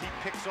Nelson as he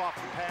picks off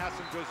the pass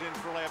and goes in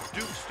for a layup.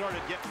 Duke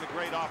started getting the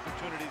great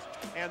opportunities,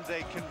 and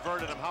they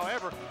converted them.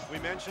 However, we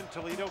mentioned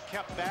Toledo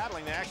kept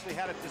battling. They actually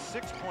had it to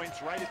 6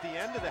 points right at the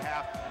end of the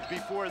half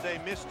before they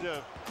missed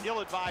a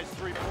ill-advised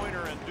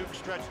three-pointer, and Duke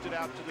stretched it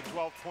out to the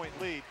 12-point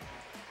lead.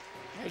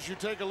 As you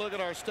take a look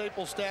at our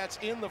staple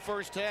stats in the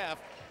first half,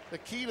 the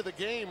key to the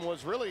game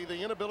was really the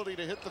inability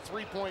to hit the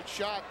three-point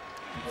shot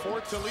for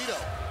Toledo.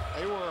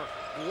 They were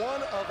 1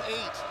 of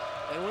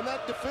 8. And when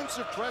that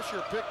defensive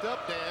pressure picked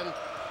up, Dan,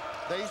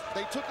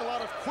 they took a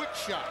lot of quick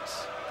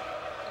shots.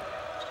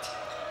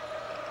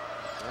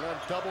 And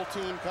a double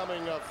team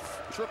coming of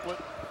Triplett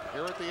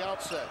here at the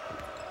outset.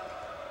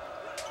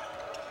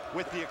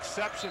 With the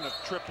exception of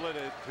Triplett,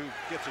 who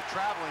gets a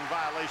traveling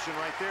violation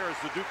right there as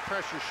the Duke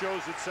pressure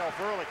shows itself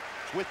early.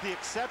 With the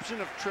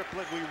exception of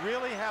Triplett, we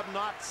really have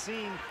not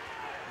seen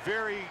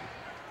very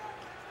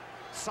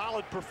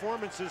solid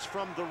performances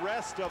from the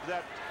rest of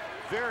that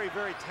very,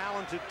 very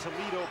talented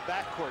Toledo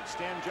backcourt.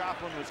 Stan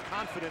Joplin was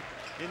confident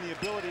in the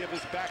ability of his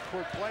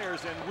backcourt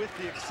players, and with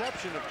the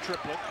exception of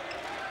Triplett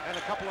and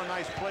a couple of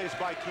nice plays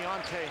by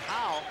Keontae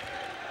Howe,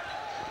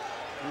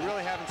 we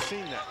really haven't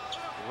seen that.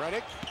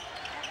 Reddick,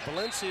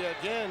 Valencia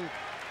again,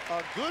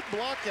 a good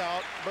block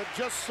out, but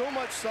just so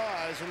much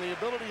size and the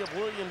ability of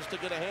Williams to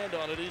get a hand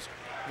on it. He's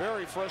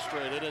very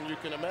frustrated, and you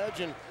can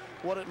imagine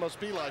what it must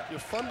be like. You're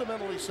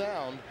fundamentally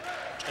sound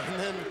and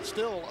then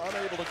still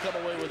unable to come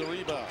away with a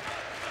rebound.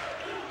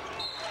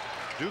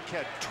 Duke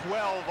had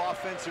 12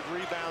 offensive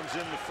rebounds in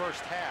the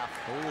first half.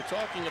 Well, we were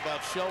talking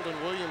about Sheldon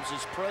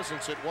Williams'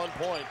 presence at one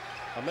point.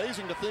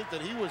 Amazing to think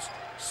that he was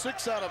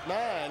 6 out of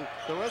 9.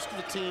 The rest of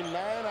the team 9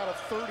 out of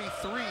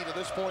 33 to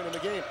this point in the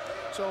game.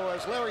 So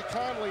as Larry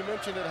Conley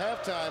mentioned at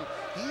halftime,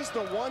 he's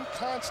the one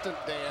constant,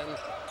 Dan,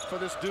 for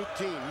this Duke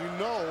team. You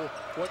know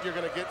what you're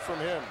going to get from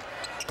him.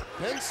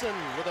 Benson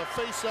with a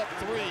face-up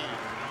three.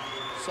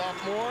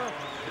 Sophomore,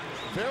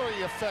 very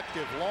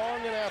effective, long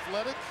and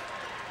athletic.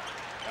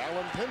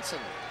 Alan Pinson.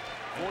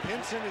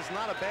 Pinson is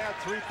not a bad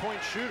three-point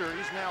shooter.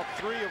 He's now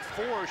 3 of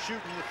 4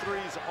 shooting the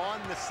threes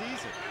on the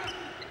season.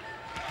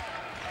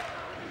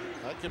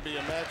 That can be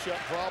a matchup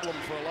problem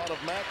for a lot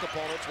of MAC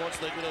opponents once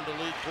they get into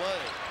league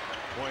play.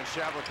 Boy, and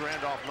Shavlik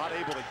Randolph not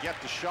able to get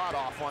the shot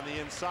off on the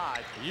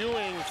inside.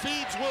 Ewing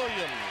feeds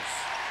Williams.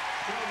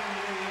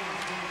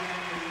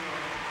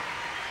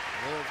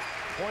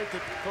 The point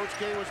that Coach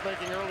K was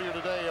making earlier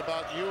today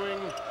about Ewing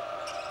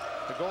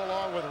to go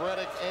along with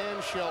Reddick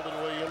and Sheldon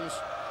Williams.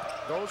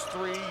 Those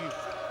three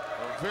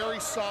are very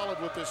solid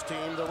with this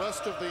team. The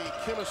rest of the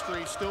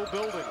chemistry still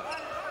building.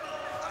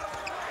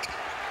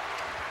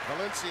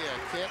 Valencia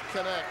can't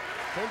connect.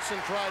 Pinson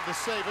tried to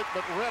save it,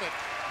 but Reddick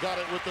got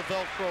it with the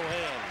Velcro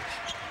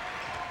hands.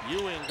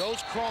 Ewing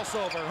goes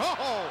crossover.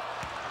 Oh!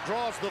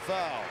 Draws the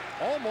foul.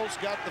 Almost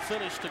got the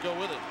finish to go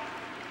with it.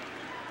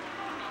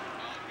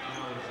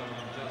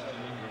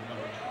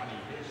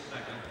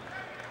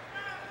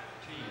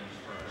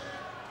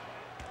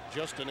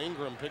 Justin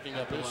Ingram picking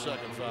up his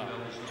second foul.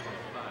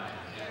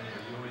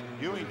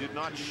 Ewing did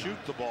not shoot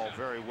the ball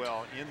very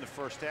well in the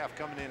first half,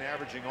 coming in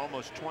averaging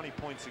almost 20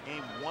 points a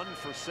game, 1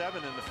 for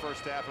 7 in the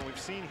first half. And we've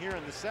seen here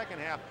in the second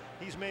half,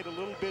 he's made a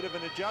little bit of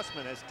an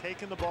adjustment, has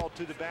taken the ball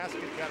to the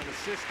basket, got an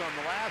assist on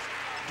the last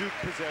Duke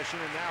possession,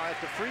 and now at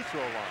the free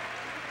throw line.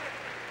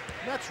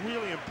 And that's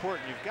really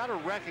important. You've got to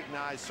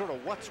recognize sort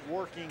of what's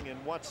working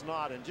and what's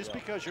not. And just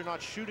because you're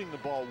not shooting the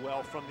ball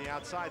well from the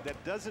outside,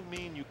 that doesn't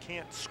mean you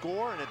can't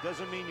score, and it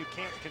doesn't mean you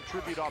can't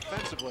contribute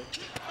offensively.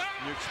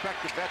 And you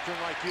expect a veteran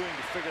like Ewing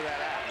to figure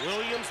that out.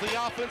 Williams, the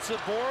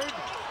offensive board.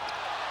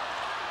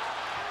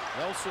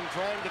 Nelson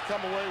trying to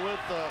come away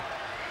with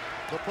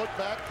the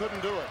putback,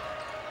 couldn't do it.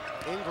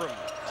 Ingram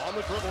on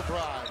the dribble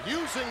drive,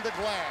 using the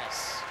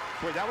glass.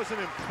 Boy, that was an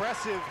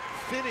impressive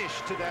finish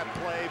to that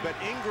play, but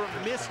Ingram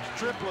missed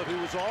Triplett, who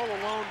was all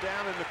alone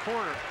down in the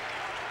corner.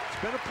 It's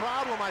been a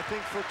problem, I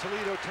think, for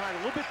Toledo tonight.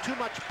 A little bit too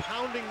much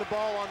pounding the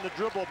ball on the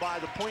dribble by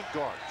the point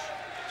guards.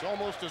 It's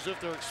almost as if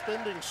they're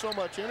expending so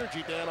much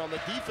energy, Dan, on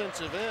the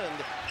defensive end.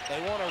 They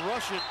want to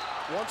rush it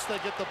once they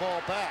get the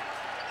ball back.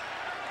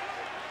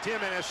 Tim,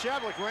 and as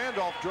Shavlik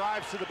Randolph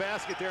drives to the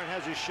basket there and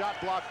has his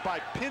shot blocked by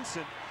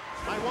Pinson,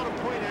 I want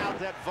to point out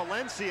that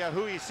Valencia,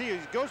 who he sees,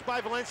 he goes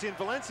by Valencia, and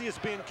Valencia's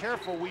being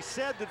careful. We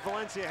said that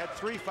Valencia had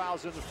 3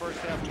 fouls in the first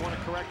half. We want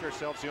to correct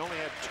ourselves. He only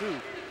had 2.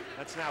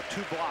 That's now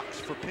 2 blocks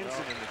for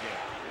Pinson in the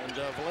game. And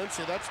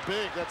Valencia, that's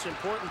big. That's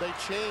important. They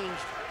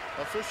changed.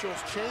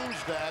 Officials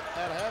changed that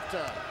at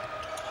halftime.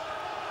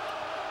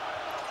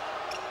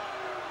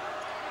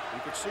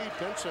 You could see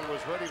Pinson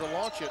was ready to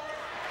launch it.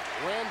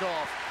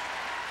 Randolph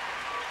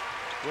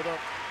with a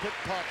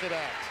pickpocket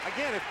act.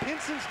 Again, if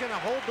Pinson's going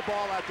to hold the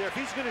ball out there, if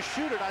he's going to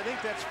shoot it, I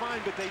think that's fine,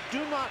 but they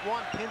do not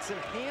want Pinson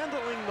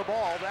handling the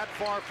ball that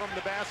far from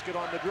the basket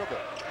on the dribble.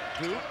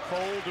 Duke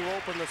cold to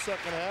open the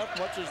second half,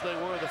 much as they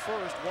were the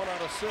first, 1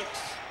 out of 6.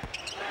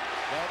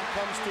 That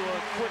comes to a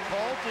quick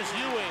halt as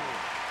Ewing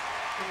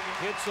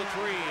hits a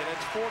 3, and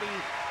it's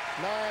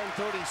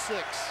 49-36.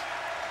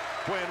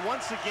 Boy, and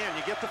once again,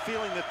 you get the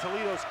feeling that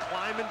Toledo's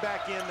climbing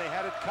back in. They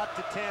had it cut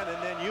to 10, and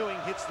then Ewing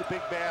hits the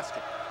big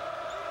basket.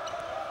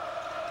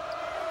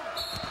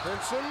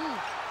 Pinson,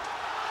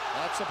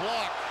 that's a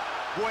block.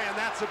 Boy, and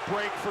that's a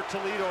break for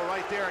Toledo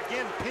right there.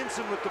 Again,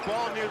 Pinson with the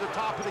ball near the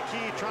top of the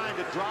key, trying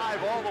to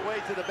drive all the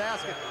way to the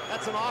basket.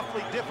 That's an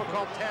awfully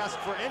difficult task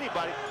for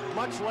anybody,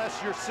 much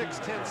less your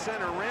 6'10"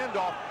 center.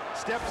 Randolph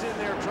steps in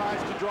there,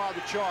 tries to draw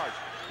the charge.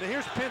 Now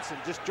here's Pinson,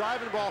 just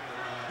driving the ball.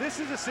 This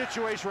is a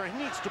situation where he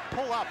needs to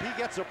pull up. He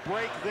gets a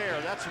break there.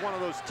 That's one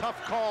of those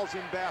tough calls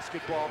in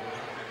basketball.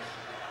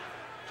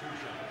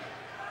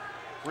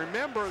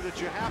 Remember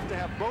that you have to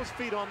have both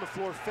feet on the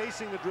floor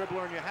facing the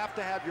dribbler, and you have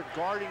to have your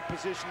guarding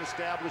position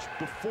established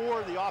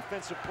before the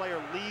offensive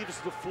player leaves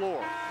the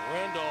floor.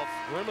 Randolph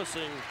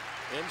grimacing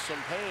in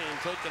some pain,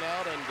 taken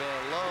out, and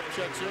Love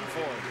checks in for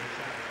him.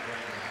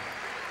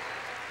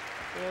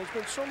 There's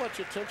been so much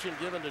attention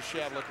given to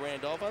Shavlik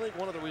Randolph. I think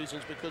one of the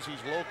reasons because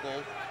he's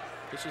local.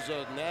 This is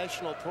a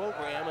national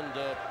program, and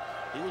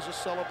He was a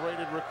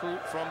celebrated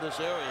recruit from this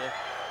area,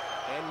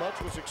 and much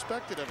was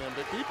expected of him.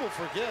 But people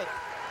forget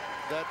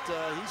that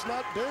he's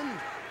not been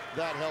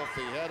that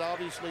healthy. He had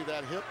obviously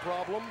that hip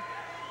problem,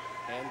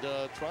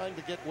 and trying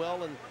to get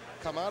well and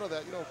come out of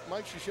that. You know,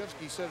 Mike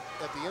Krzyzewski said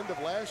at the end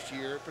of last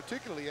year,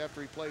 particularly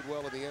after he played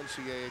well in the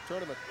NCAA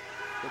tournament,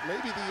 that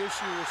maybe the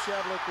issue with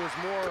Shavlik was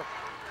more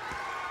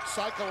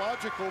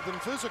psychological than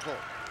physical.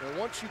 And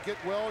once you get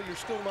well, you're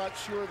still not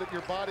sure that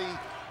your body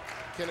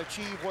can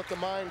achieve what the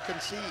mind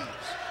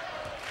conceives.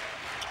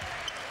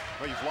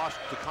 Well, you've lost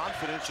the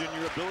confidence in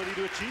your ability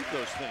to achieve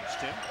those things,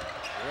 Tim.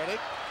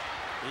 Redick,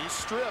 he's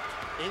stripped.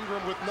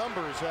 Ingram with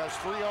numbers has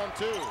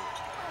 3-on-2.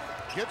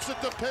 Gets it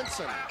to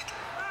Pinson.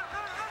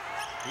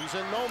 He's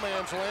in no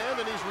man's land,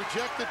 and he's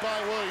rejected by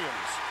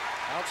Williams.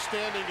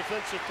 Outstanding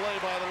defensive play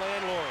by the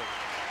landlord.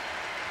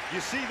 You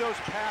see those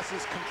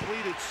passes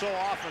completed so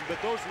often, but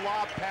those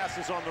lob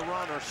passes on the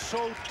run are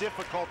so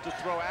difficult to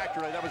throw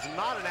accurately. That was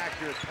not an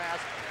accurate pass,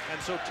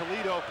 and so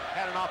Toledo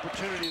had an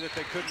opportunity that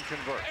they couldn't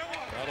convert.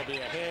 That'll be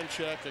a hand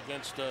check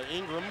against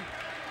Ingram.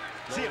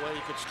 No way he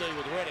could stay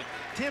with Redick.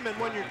 Tim, and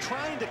when you're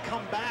trying to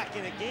come back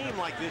in a game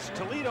like this,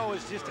 Toledo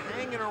is just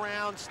hanging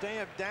around,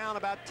 staying down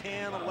about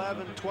 10,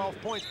 11,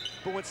 12 points.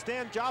 But when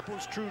Stan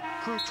Joplin's crew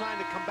trying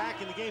to come back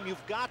in the game,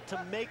 you've got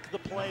to make the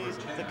plays,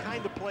 the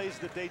kind of plays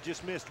that they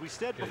just missed. We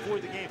said before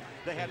the game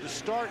they had to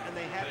start and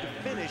they had to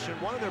finish,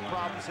 and one of their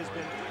problems has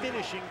been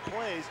finishing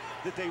plays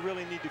that they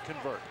really need to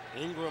convert.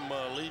 Ingram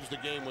leaves the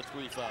game with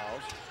 3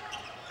 fouls.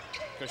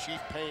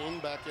 Kashif Payne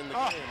back in the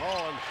game.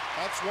 Oh, and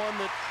that's one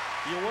that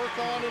you work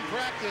on in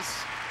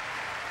practice.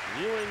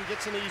 Ewing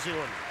gets an easy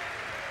one.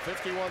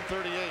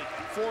 51-38.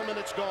 4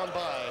 minutes gone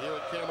by here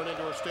at Cameron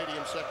Indoor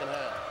Stadium, second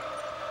half.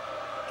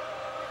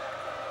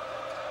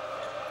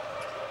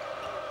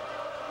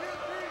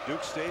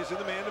 Duke stays in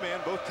the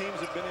man-to-man. Both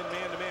teams have been in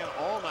man-to-man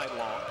all night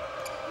long.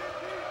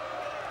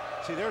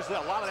 See, there's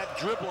a lot of that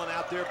dribbling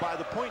out there by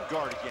the point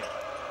guard again.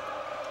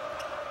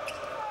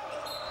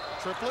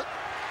 Triplett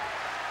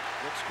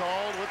gets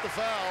called with the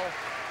foul.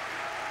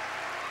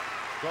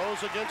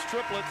 Goes against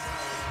Triplett.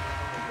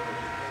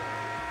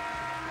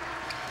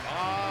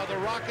 The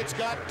Rockets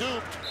got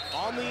duped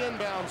on the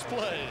inbounds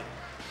play.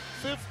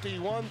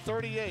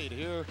 51-38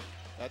 here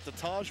at the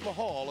Taj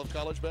Mahal of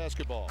college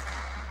basketball.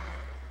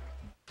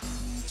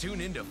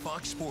 Tune into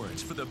Fox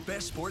Sports for the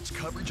best sports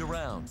coverage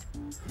around.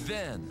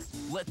 Then,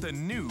 let the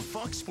new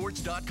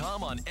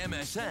FoxSports.com on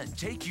MSN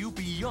take you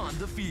beyond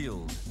the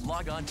field.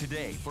 Log on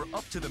today for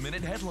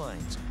up-to-the-minute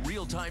headlines,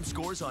 real-time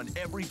scores on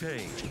every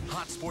page,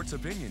 hot sports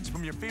opinions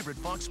from your favorite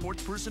Fox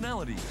Sports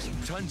personalities,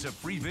 tons of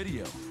free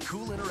video,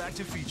 cool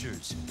interactive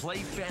features, play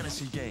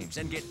fantasy games,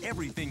 and get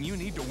everything you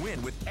need to win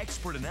with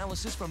expert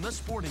analysis from the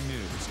sporting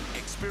news.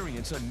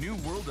 Experience a new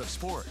world of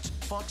sports.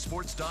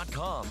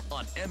 FoxSports.com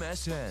on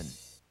MSN.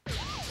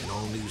 An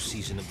all-new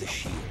season of The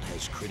Shield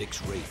has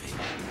critics raving.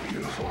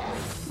 Beautiful.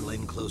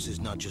 Glenn Close is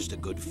not just a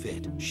good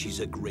fit,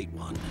 she's a great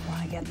one.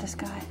 Want to get this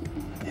guy?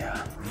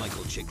 Yeah.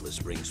 Michael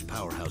Chiklis brings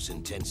powerhouse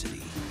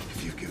intensity.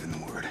 If you've given the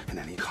word and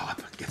any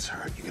cop gets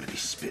hurt, you're gonna be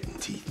spitting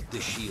teeth.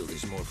 The Shield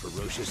is more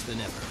ferocious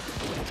than ever.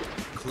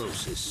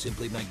 Close is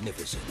simply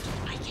magnificent.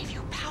 I gave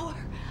you power.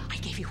 I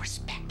gave you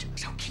respect.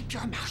 So keep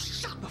your mouth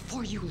shut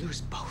before you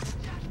lose both.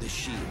 The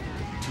Shield,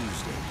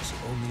 Tuesdays,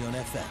 only on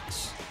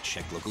FX.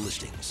 Check local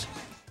listings.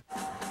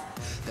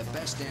 The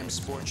best damn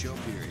sports show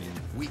period.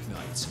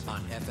 Weeknights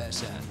on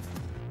FSN.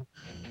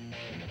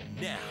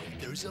 Now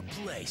there's a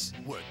place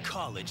where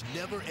college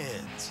never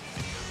ends.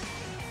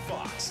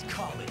 Fox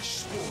College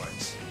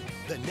Sports.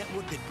 The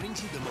network that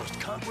brings you the most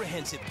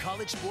comprehensive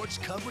college sports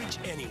coverage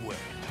anywhere.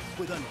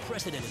 With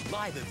unprecedented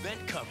live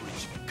event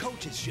coverage,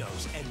 coaches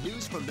shows, and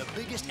news from the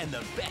biggest and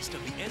the best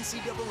of the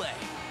NCAA.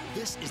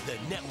 This is the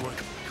network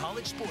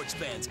college sports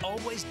fans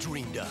always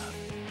dreamed of.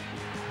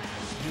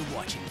 You're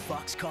watching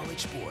Fox College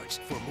Sports.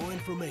 For more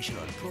information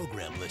on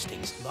program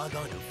listings, log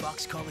on to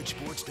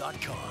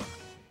foxcollegesports.com.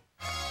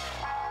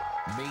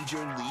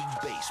 Major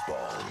League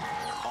Baseball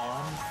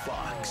on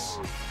Fox.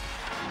 And he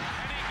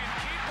can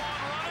keep on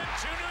running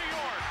to New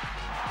York.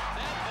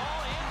 That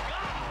ball is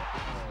gone.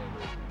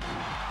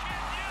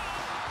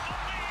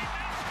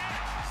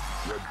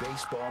 Where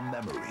baseball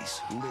memories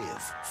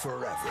live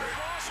forever.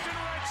 Boston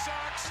Red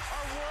Sox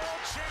are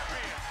world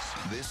champions.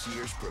 This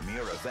year's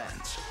premier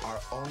events are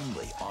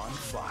only on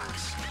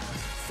Fox.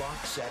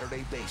 Fox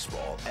Saturday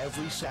Baseball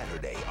every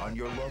Saturday on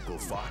your local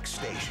Fox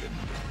station.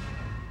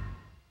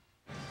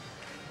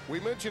 We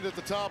mentioned at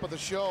the top of the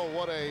show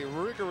what a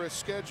rigorous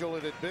schedule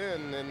it had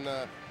been in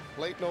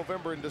late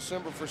November and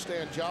December for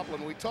Stan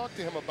Joplin. We talked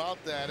to him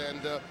about that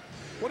and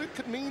what it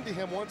could mean to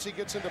him once he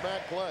gets into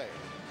MAC play.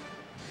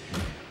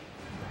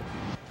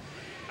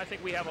 I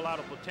think we have a lot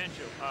of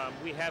potential.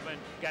 We haven't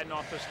gotten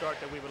off the start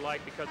that we would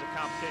like because the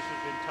competition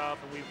has been tough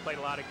and we've played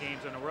a lot of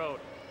games on the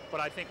road. But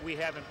I think we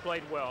haven't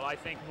played well. I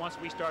think once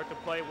we start to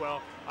play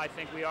well, I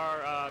think we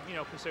are,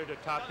 considered the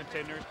top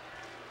contenders.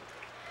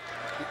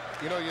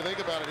 You know, you think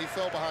about it, he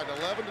fell behind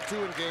 11-2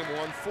 in game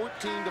 1,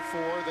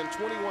 14-4, then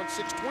 21-6,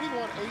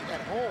 21-8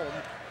 at home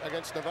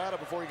against Nevada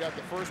before he got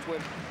the first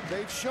win.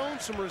 They've shown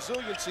some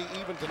resiliency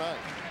even tonight.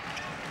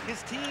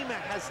 His team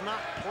has not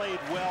played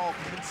well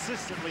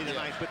consistently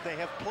tonight, but they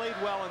have played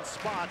well in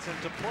spots,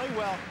 and to play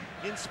well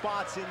in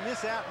spots in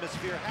this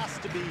atmosphere has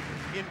to be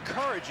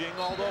encouraging,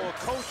 although a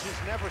coach is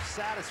never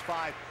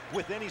satisfied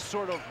with any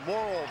sort of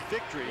moral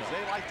victories.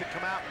 They like to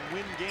come out and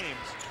win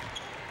games.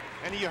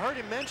 And you heard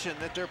him mention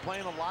that they're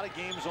playing a lot of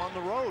games on the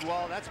road.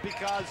 Well, that's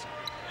because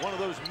one of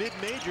those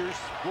mid-majors,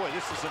 boy,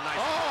 this is a nice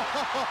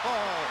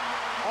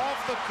off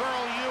the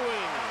curl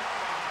Ewing.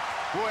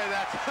 Boy,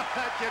 that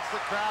gets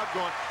the crowd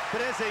going.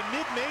 But as a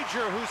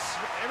mid-major who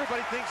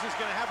everybody thinks is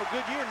going to have a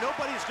good year,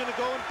 nobody's going to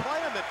go and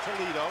play him at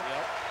Toledo.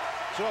 Yep.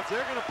 So if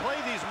they're going to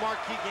play these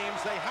marquee games,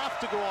 they have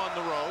to go on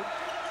the road.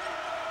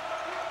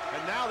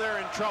 And now they're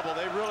in trouble.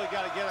 They really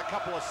got to get a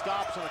couple of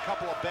stops and a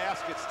couple of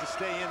baskets to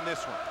stay in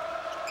this one.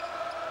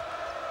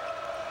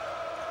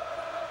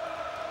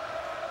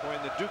 Boy,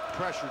 and the Duke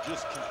pressure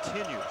just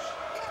continues.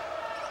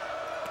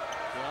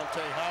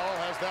 Deontay Howell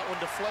has that one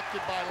deflected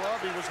by Love.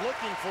 He was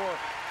looking for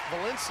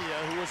Valencia,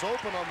 who was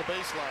open on the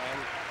baseline.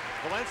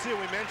 Valencia,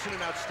 we mentioned,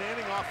 an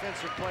outstanding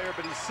offensive player,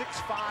 but he's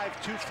 6'5",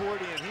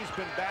 240, and he's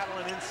been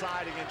battling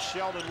inside against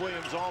Sheldon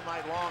Williams all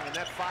night long, and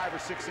that 5 or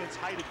 6 inch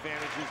height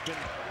advantage has been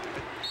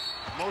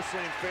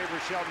mostly in favor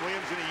of Sheldon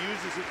Williams, and he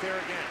uses it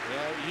there again.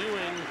 Yeah,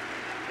 Ewing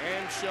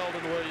and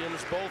Sheldon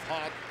Williams both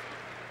hot,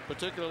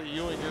 particularly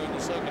Ewing here in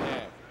the second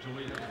half.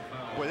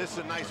 Boy, this is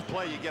a nice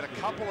play. You get a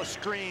couple of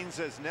screens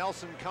as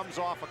Nelson comes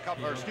off a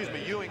couple, or excuse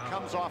me, Ewing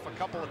comes off a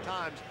couple of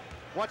times.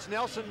 Watch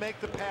Nelson make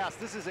the pass.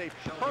 This is a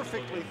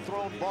perfectly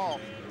thrown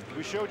ball.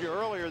 We showed you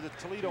earlier that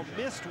Toledo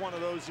missed one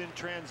of those in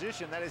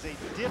transition. That is a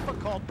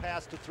difficult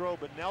pass to throw,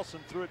 but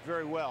Nelson threw it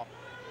very well.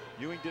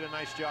 Ewing did a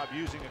nice job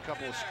using a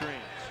couple of screens.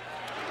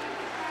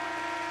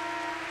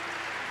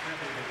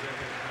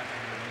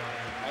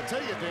 I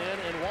tell you, Dan,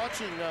 and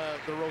watching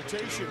the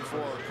rotation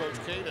for Coach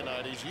K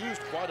tonight, he's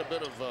used quite a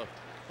bit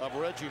of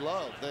Reggie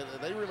Love.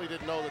 They really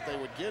didn't know that they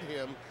would get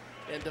him.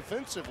 And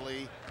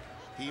defensively,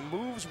 he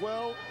moves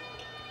well,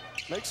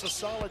 makes a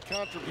solid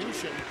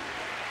contribution.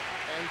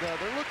 And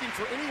they're looking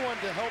for anyone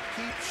to help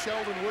keep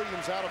Sheldon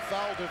Williams out of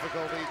foul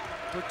difficulty,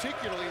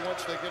 particularly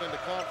once they get into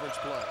conference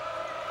play.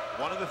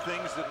 One of the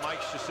things that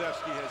Mike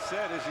Krzyzewski has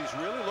said is he's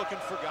really looking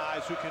for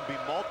guys who can be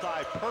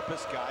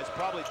multi-purpose guys.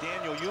 Probably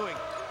Daniel Ewing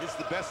is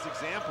the best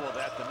example of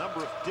that, the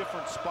number of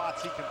different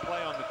spots he can play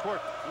on the court.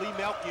 Lee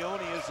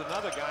Melchione is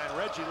another guy, and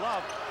Reggie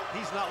Love,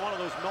 he's not one of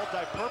those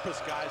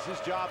multi-purpose guys.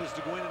 His job is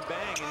to go in and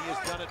bang, and he has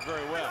done it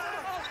very well.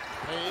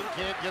 Payne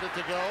can't get it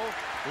to go.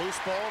 Loose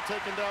ball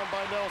taken down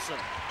by Nelson.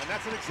 And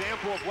that's an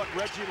example of what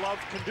Reggie Love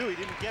can do. He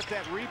didn't get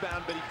that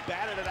rebound, but he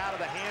batted it out of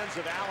the hands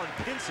of Alan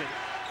Pinson.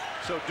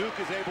 So Duke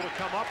is able to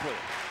come up with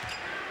it.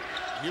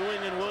 Ewing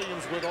and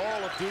Williams with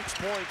all of Duke's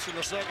points in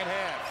the second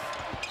half.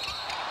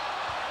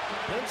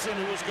 Pinson,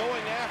 who was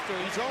going after,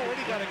 he's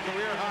already got a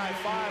career-high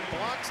 5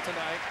 blocks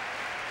tonight.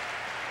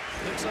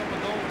 Picks up a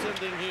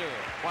goaltending here.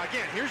 Well,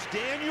 again, here's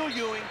Daniel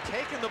Ewing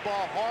taking the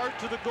ball hard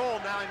to the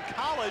goal. Now in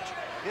college,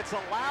 it's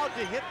allowed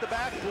to hit the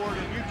backboard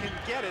and you can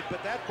get it,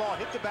 but that ball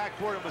hit the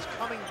backboard and was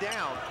coming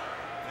down.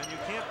 And you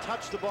can't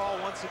touch the ball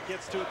once it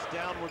gets to its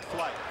downward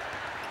flight.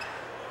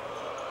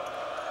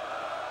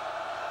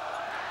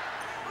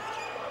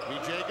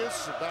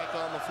 Vijegas back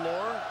on the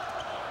floor.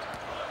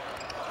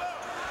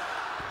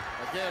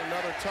 Again,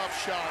 another tough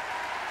shot.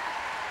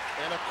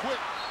 And a quick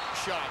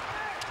shot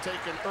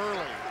taken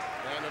early.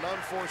 And an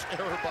unforced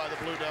error by the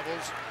Blue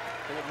Devils.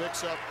 A little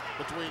mix-up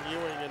between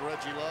Ewing and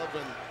Reggie Love,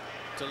 and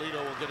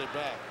Toledo will get it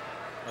back.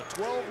 A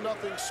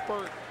 12-0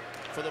 spurt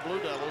for the Blue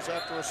Devils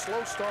after a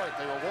slow start.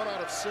 They were 1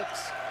 out of 6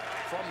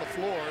 from the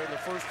floor in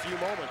the first few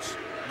moments.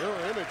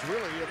 Mirror image,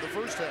 really, of the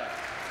first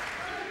half.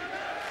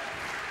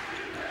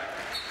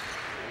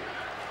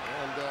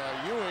 And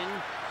Ewing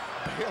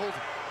bailed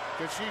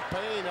Kashif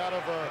Payne out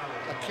of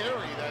a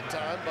carry that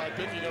time by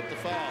picking up the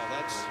foul.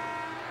 That's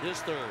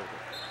his third.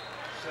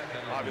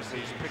 Obviously,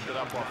 he's picked it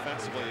up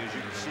offensively, as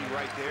you can see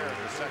right there in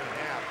the second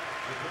half.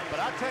 But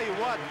I'll tell you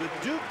what, the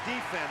Duke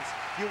defense,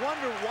 you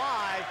wonder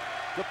why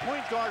the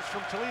point guards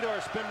from Toledo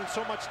are spending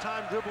so much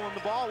time dribbling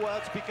the ball. Well,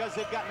 it's because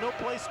they've got no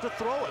place to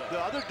throw it. The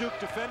other Duke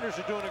defenders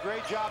are doing a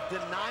great job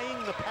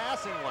denying the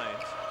passing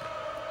lanes.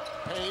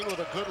 Payne with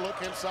a good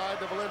look inside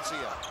to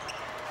Valencia.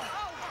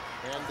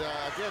 And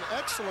again,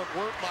 excellent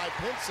work by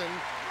Pinson,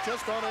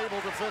 just unable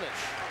to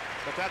finish.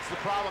 But that's the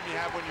problem you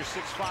have when you're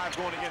 6'5"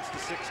 going against the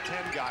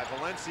 6'10" guy.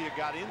 Valencia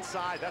got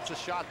inside. That's a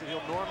shot that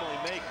he'll normally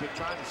make, but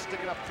trying to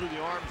stick it up through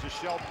the arms of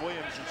Sheldon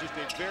Williams is just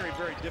a very,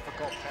 very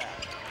difficult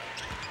task.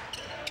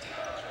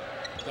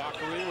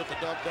 Dockery with the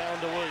dump down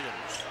to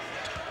Williams.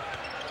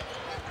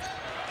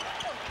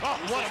 Oh,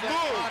 what a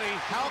move! Body.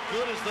 How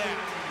good is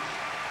that?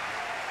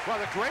 Well,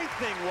 the great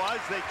thing was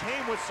they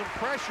came with some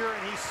pressure,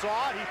 and he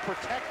saw it. He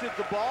protected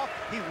the ball.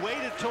 He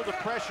waited till the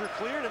pressure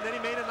cleared, and then he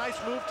made a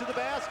nice move to the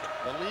basket.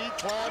 The lead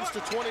climbs to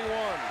 21.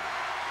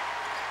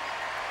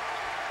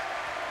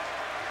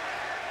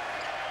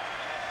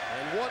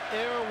 And what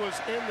air was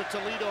in the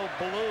Toledo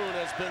balloon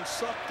has been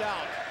sucked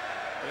out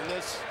in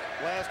this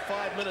last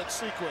 5-minute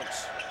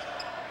sequence.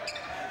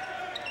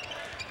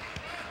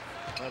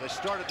 Well, they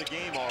started the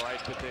game all right,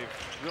 but they've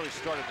really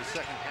started the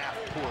second half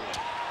poorly.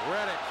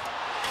 Reddick,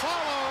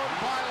 followed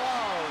by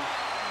Love.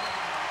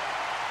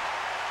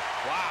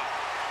 Wow.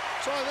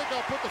 So I think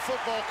I'll put the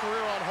football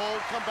career on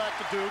hold, come back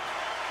to Duke,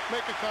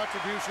 make a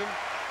contribution.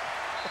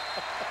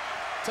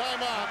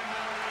 Timeout.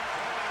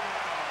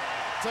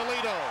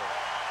 Toledo.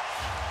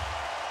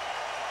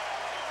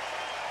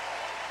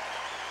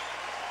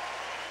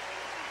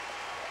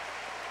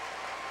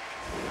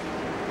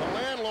 The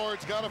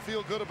landlord's got to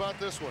feel good about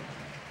this one.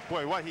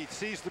 Boy, what, he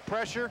sees the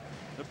pressure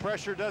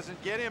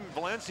doesn't get him.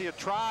 Valencia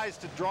tries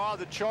to draw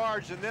the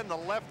charge, and then the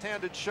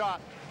left-handed shot.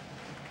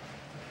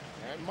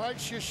 And Mike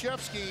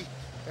Krzyzewski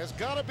has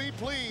got to be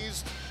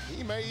pleased.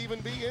 He may even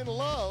be in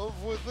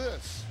love with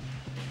this.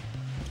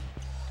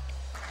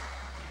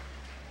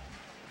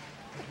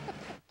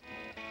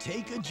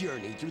 Take a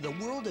journey through the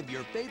world of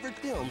your favorite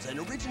films and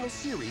original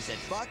series at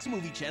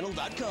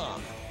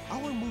FoxMovieChannel.com.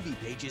 Our movie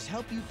pages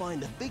help you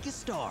find the biggest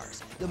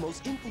stars, the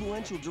most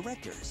influential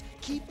directors,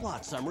 key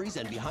plot summaries,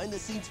 and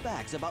behind-the-scenes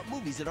facts about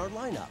movies in our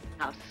lineup.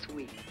 How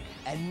sweet.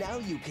 And now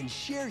you can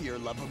share your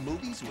love of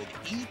movies with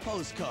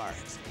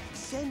e-postcards.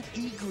 Send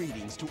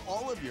e-greetings to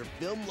all of your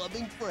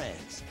film-loving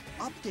friends.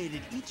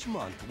 Updated each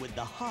month with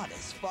the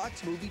hottest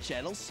Fox Movie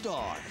Channel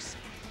stars.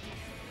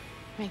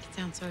 Make it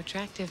sound so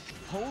attractive.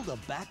 Hold a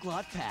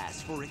backlot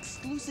pass for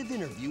exclusive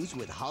interviews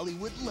with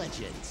Hollywood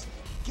legends.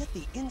 Get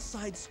the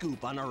inside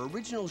scoop on our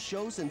original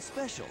shows and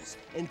specials,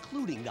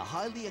 including the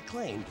highly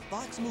acclaimed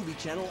Fox Movie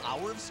Channel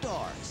Hour of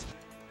Stars.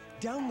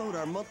 Download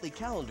our monthly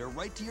calendar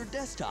right to your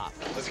desktop.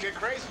 Let's get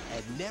crazy.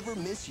 And never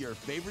miss your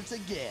favorites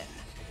again.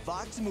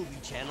 Fox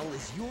Movie Channel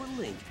is your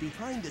link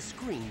behind the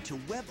screen to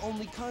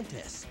web-only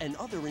contests and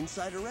other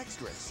insider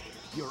extras.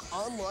 Your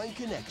online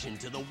connection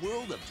to the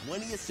world of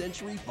 20th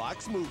century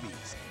Fox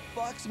movies.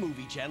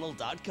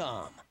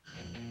 FoxMovieChannel.com.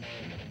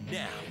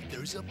 Now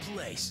there's a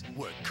place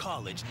where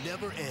college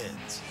never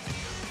ends.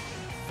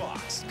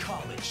 Fox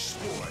College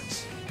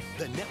Sports.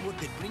 The network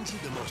that brings you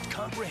the most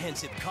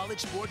comprehensive college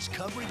sports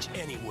coverage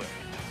anywhere.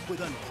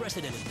 With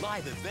unprecedented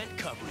live event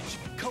coverage,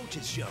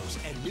 coaches shows,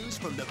 and news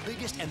from the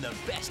biggest and the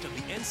best of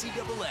the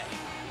NCAA.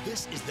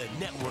 This is the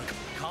network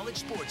college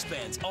sports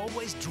fans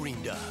always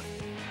dreamed of.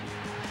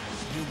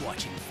 You're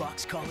watching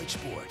Fox College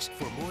Sports.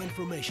 For more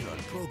information on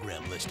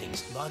program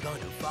listings, log on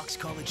to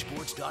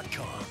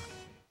foxcollegesports.com.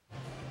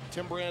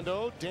 Tim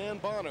Brando, Dan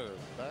Bonner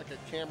back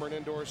at Cameron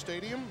Indoor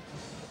Stadium.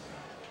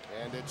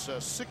 And it's a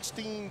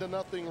 16-0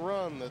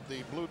 run that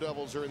the Blue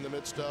Devils are in the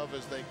midst of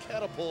as they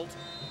catapult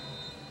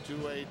to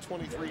a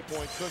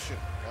 23-point cushion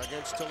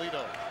against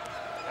Toledo.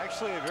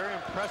 Actually, a very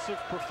impressive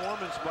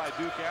performance by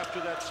Duke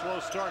after that slow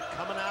start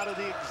coming out of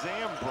the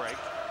exam break.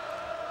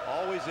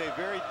 Always a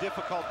very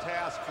difficult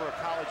task for a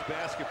college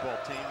basketball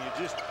team.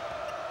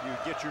 You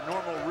get your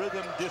normal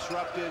rhythm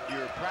disrupted.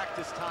 Your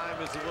practice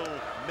time is a little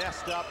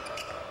messed up.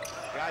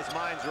 Guys'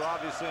 minds are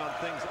obviously on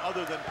things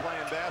other than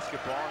playing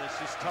basketball, and it's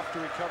just tough to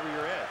recover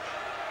your edge.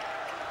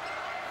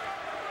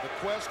 The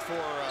quest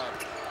for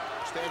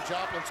Stan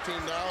Joplin's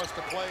team now is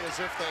to play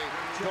as if they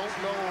don't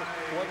know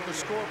what the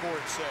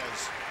scoreboard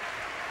says.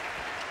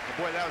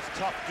 Boy, that was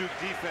tough Duke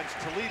defense.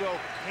 Toledo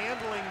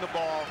handling the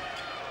ball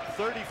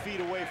 30 feet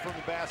away from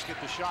the basket,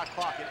 the shot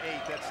clock at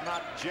 8. That's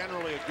not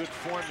generally a good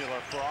formula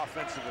for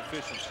offensive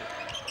efficiency.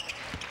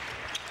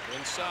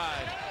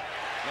 Inside.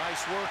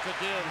 Nice work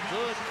again.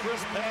 Good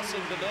crisp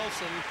passing to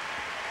Nelson.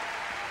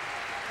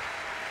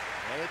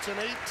 And it's an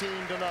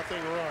 18-0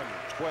 run.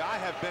 Boy, I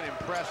have been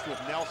impressed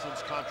with Nelson's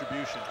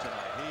contribution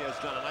tonight. He has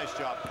done a nice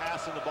job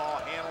passing the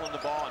ball, handling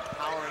the ball, and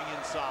powering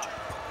inside.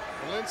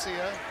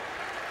 Valencia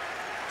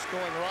is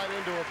going right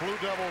into a Blue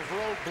Devils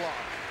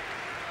roadblock.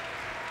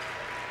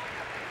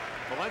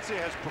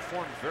 Valencia has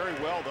performed very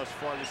well thus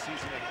far this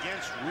season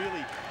against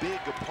really big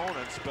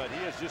opponents, but he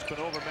has just been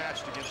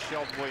overmatched against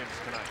Sheldon Williams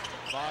tonight.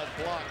 5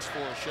 blocks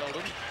for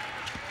Sheldon.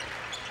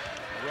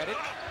 Reddick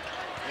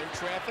in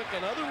traffic.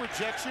 Another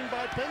rejection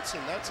by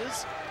Pinson. That's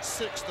his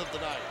 6th of the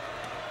night.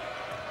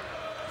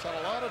 He's had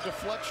a lot of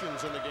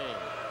deflections in the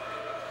game.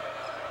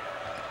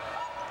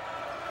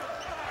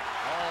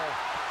 Oh,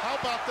 how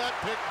about that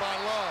pick by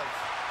Love?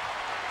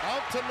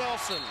 Out to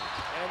Nelson,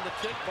 and the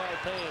kick by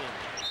Payne.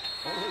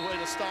 Only way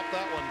to stop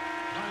that one.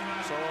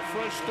 So a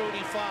fresh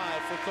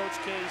 35 for Coach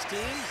K's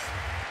team.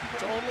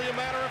 It's only a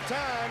matter of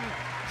time.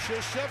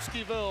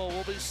 Krzyzewskiville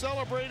will be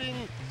celebrating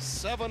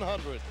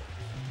 700.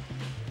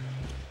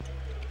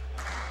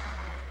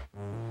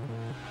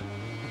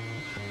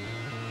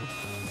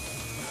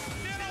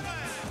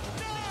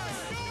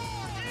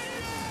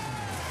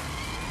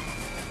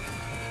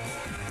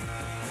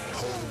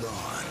 Hold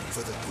on for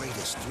the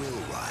greatest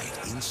thrill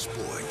ride in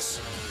sports.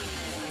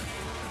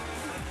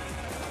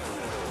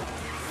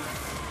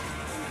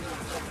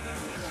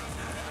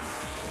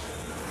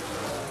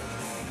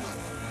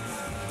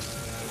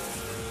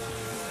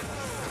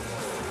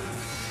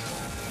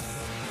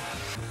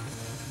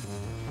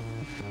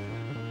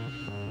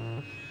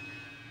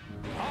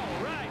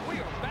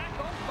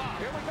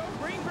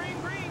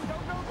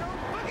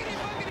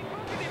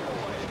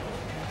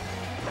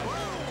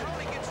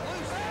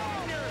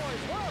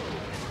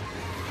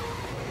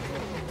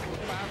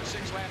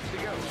 6 laps to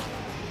go. 1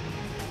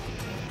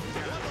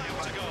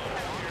 lap to go.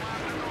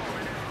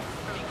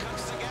 He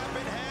cuts the gap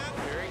in half.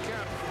 Here he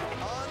comes.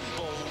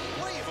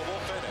 Unbelievable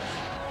finish.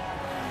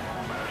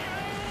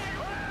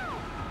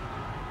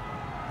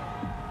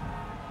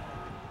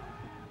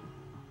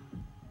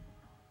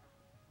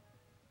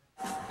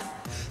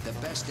 The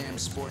best damn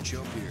sports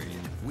show period.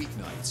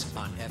 Weeknights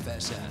on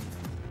FSN.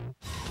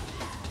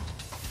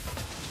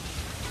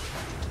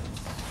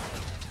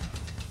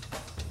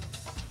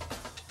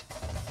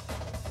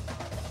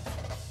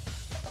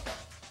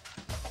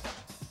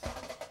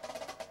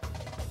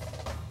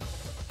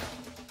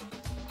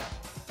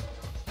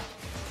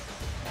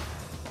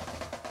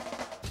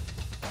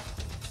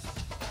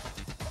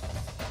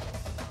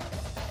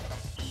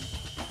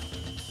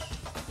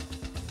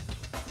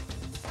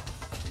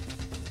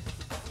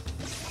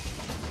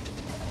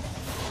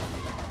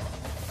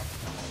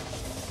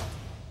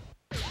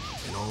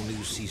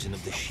 All-new season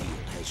of The Shield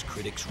has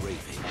critics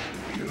raving.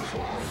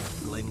 Beautiful.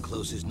 Glenn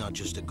Close is not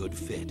just a good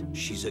fit,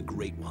 she's a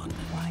great one.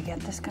 Want to get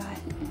this guy?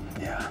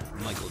 Yeah.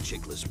 Michael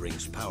Chiklis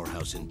brings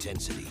powerhouse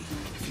intensity.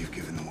 If you've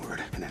given the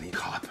word and any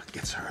cop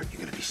gets hurt, you're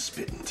gonna be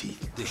spitting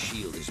teeth. The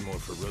Shield is more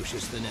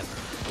ferocious than ever.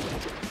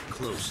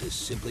 Close is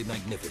simply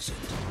magnificent.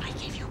 I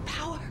gave you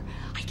power.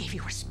 I gave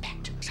you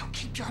respect. So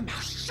keep your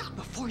mouth shut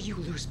before you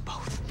lose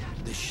both.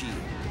 The Shield,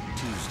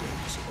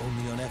 Tuesdays,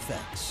 only on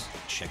FX.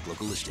 Check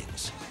local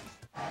listings.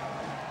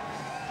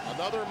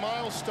 Another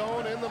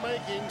milestone in the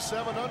making,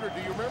 700.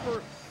 Do you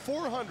remember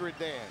 400,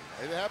 Dan?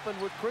 It happened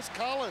with Chris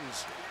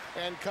Collins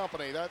and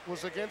company. That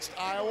was against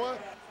Iowa,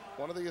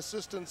 one of the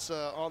assistants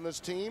on this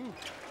team.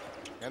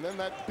 And then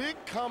that big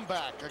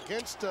comeback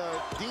against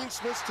Dean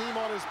Smith's team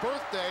on his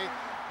birthday.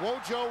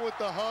 Wojo with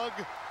the hug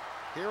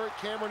here at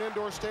Cameron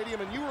Indoor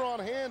Stadium. And you were on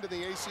hand in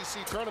the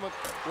ACC tournament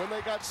when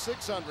they got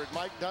 600.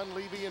 Mike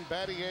Dunleavy and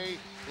Battier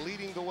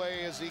leading the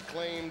way as he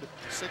claimed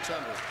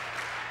 600.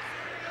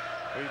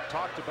 We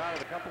talked about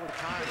it a couple of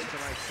times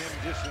tonight, Tim.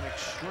 Just an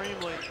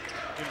extremely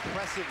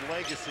impressive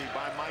legacy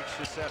by Mike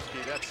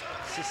Krzyzewski. That's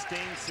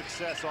sustained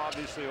success,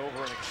 obviously,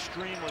 over an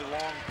extremely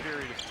long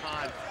period of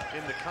time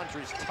in the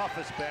country's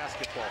toughest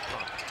basketball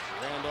conference.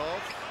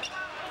 Randolph.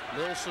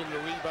 Wilson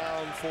the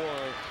rebound for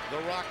the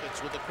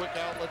Rockets with a quick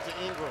outlet to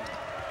Ingram.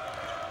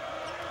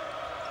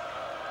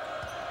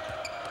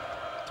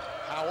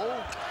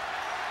 Howell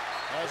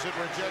has it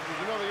rejected.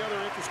 You know the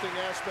other interesting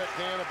aspect,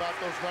 Dan, about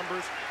those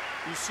numbers?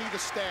 You see the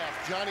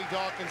staff. Johnny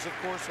Dawkins, of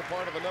course, a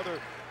part of another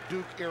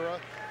Duke era.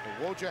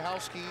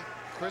 Wojciechowski,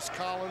 Chris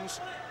Collins.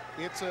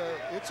 It's a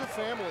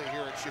family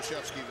here at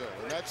Krzyzewskiville,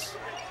 and that's,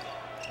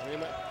 I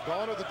mean,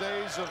 gone are the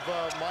days of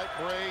Mike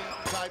Bray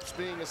types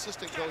being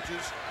assistant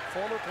coaches.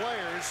 Former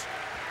players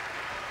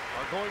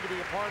are going to be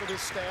a part of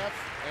this staff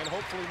and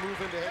hopefully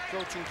move into head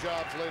coaching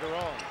jobs later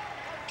on.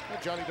 Well,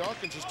 Johnny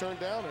Dawkins has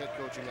turned down a head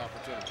coaching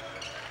opportunity.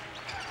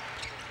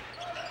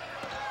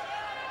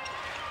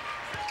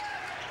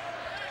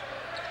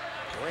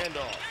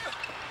 Randolph.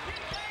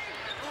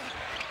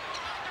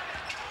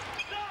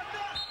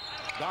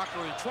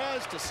 Dockery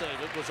tries to save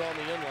it, was on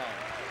the inline.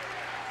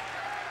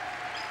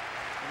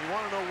 You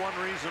want to know one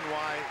reason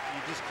why you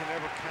just can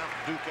never count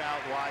Duke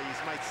out, why you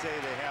might say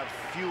they have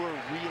fewer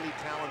really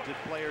talented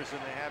players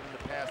than they have in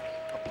the past.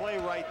 A play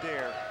right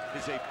there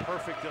is a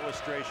perfect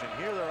illustration.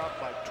 Here they're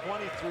up by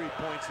 23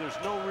 points. There's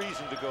no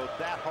reason to go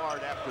that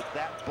hard after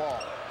that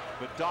ball,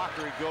 but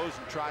Dockery goes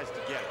and tries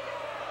to get it.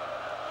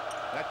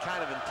 That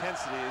kind of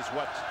intensity is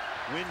what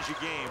wins you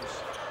games.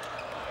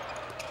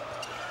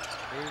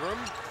 Ingram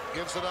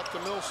gives it up to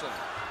Milson.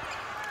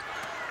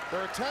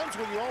 There are times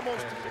when you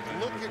almost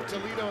look at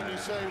Toledo and you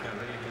say,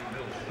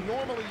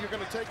 normally you're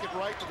going to take it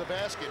right to the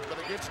basket,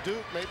 but against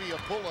Duke, maybe a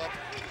pull-up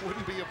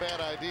wouldn't be a bad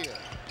idea.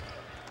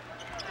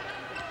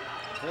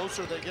 The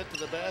closer they get to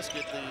the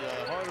basket,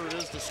 the harder it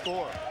is to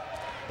score.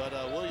 But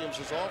Williams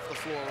is off the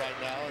floor right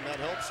now, and that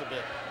helps a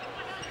bit.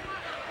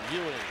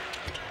 Ewing.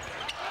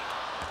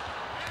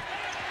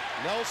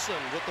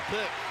 Nelson with the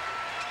pick.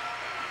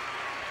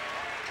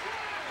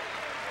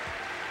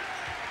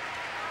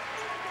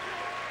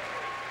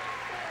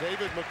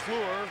 David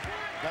McClure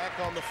back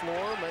on the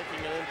floor,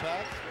 making an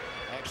impact.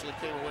 Actually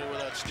came away with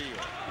that steal.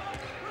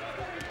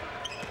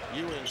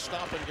 Ewing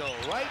stop and go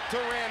right to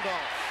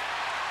Randolph.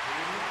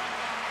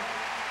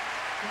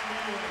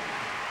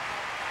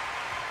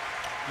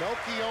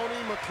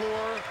 Melchione,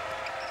 McClure,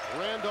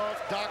 Randolph,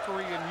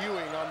 Dockery, and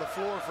Ewing on the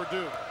floor for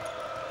Duke.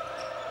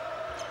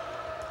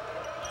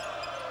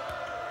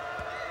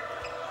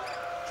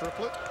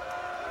 Triplet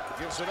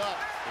gives it up.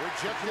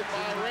 Rejected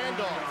by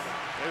Randolph.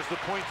 There's the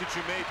point that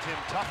you made, Tim.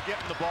 Tough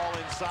getting the ball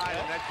inside,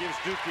 and that gives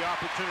Duke the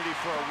opportunity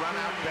for a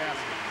run-out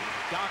basket.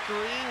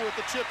 Dockery with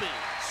the chippy,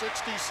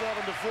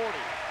 67-40.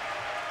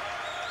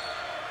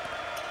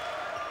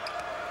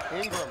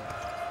 Ingram.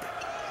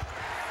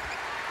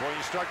 Boy,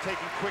 you start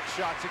taking quick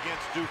shots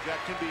against Duke,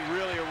 that can be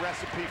really a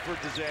recipe for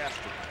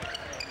disaster.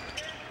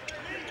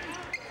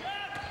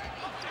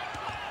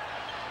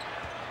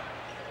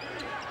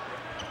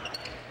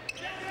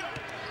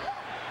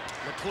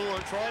 McClure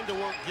trying to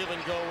work give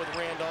and go with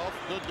Randolph.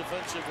 Good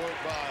defensive work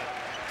by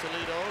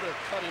Toledo to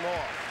cut him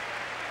off.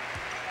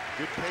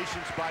 Good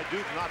patience by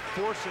Duke, not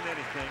forcing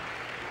anything.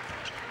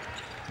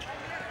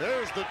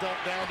 There's the dump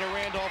down to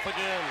Randolph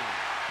again.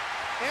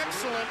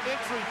 Excellent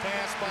entry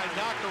pass by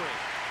Dockery.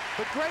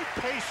 But great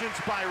patience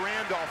by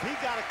Randolph. He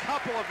got a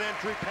couple of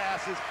entry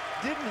passes,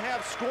 didn't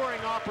have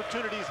scoring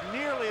opportunities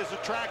nearly as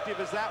attractive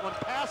as that one.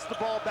 Passed the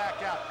ball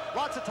back out.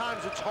 Lots of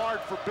times it's hard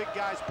for big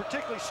guys,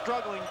 particularly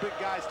struggling big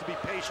guys, to be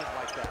patient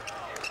like that.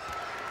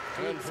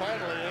 And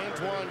finally,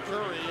 Antoine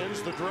Curry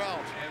ends the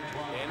drought.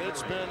 And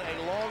it's been a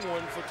long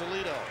one for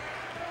Toledo.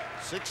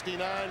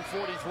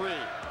 69-43.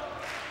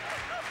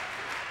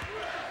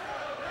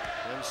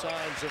 And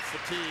signs of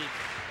fatigue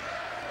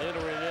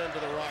entering into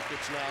the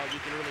Rockets now. You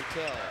can really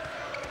tell.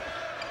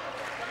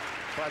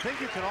 But I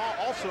think you can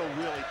also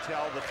really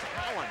tell the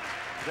talent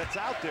that's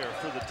out there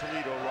for the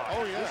Toledo Rockets.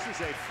 Oh, yeah. This is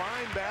a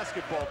fine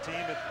basketball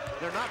team, and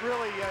they're not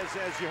really, as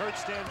you heard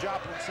Stan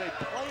Joplin say,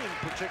 playing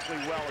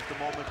particularly well at the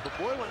moment. But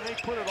boy, when they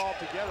put it all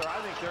together, I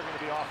think they're going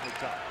to be awfully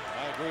tough.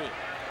 I agree.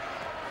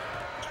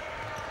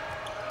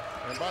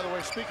 And by the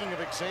way, speaking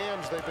of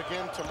exams, they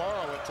begin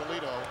tomorrow at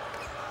Toledo.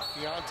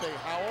 Keontae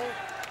Howell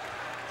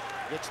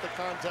gets the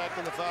contact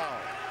and the foul.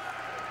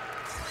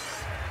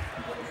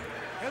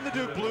 And the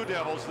Duke Blue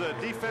Devils, the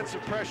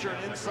defensive pressure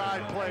and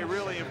inside play,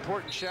 really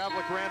important.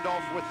 Shavlik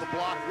Randolph with the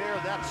block there.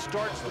 That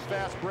starts the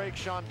fast break.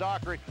 Sean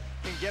Dockery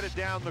can get it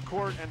down the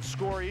court and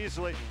score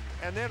easily.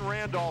 And then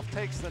Randolph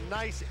takes the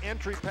nice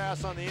entry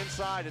pass on the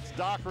inside. It's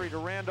Dockery to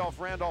Randolph.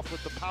 Randolph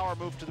with the power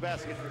move to the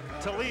basket.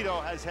 Toledo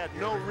has had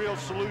no real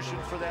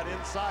solution for that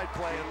inside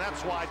play, and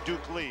that's why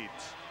Duke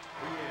leads.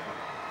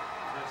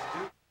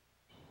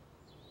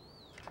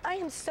 I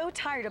am so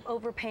tired of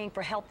overpaying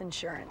for health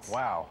insurance.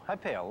 Wow, I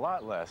pay a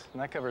lot less,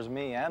 and that covers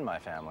me and my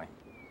family.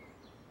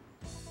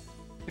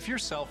 If you're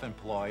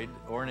self-employed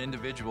or an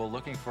individual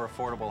looking for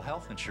affordable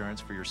health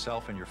insurance for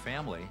yourself and your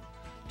family,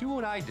 do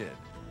what I did.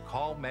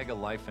 Call Mega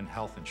Life and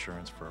Health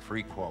Insurance for a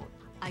free quote.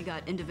 I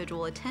got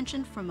individual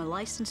attention from a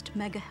licensed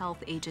Mega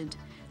Health agent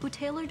who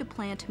tailored a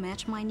plan to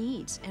match my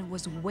needs and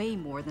was way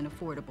more than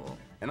affordable.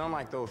 And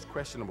unlike those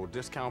questionable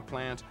discount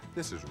plans,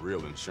 this is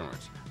real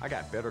insurance. I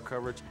got better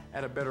coverage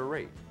at a better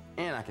rate,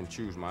 and I can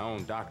choose my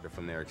own doctor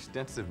from their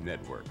extensive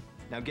network.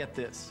 Now get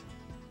this,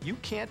 you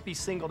can't be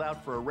singled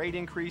out for a rate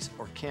increase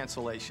or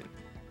cancellation.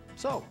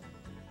 So,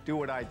 do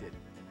what I did.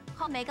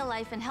 Call Mega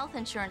Life and Health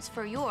Insurance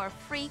for your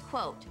free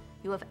quote.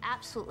 You have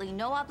absolutely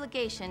no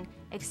obligation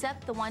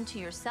except the one to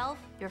yourself,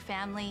 your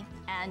family,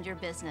 and your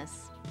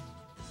business.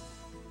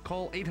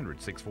 Call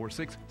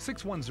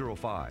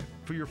 800-646-6105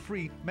 for your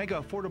free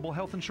Mega Affordable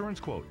Health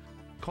Insurance quote.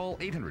 Call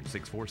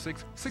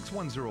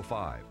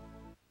 800-646-6105.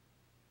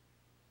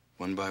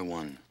 One by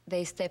one.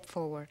 They step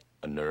forward.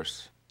 A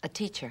nurse. A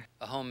teacher.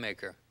 A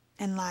homemaker.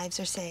 And lives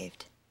are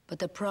saved. But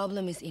the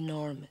problem is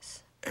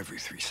enormous. Every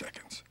 3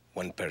 seconds,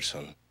 one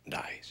person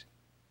dies.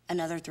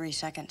 Another 3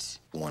 seconds.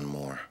 One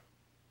more.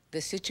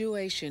 The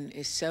situation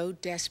is so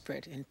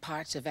desperate in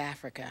parts of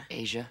Africa,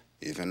 Asia,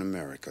 even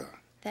America,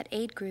 that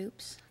aid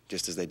groups,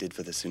 just as they did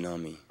for the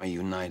tsunami, are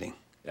uniting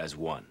as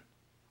one.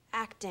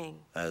 Acting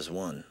as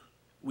one.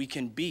 We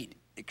can beat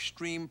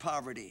extreme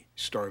poverty,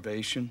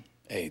 starvation,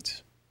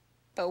 AIDS.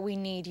 But we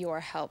need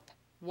your help.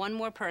 One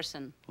more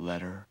person.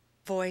 Letter.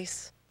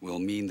 Voice. Will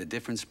mean the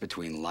difference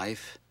between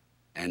life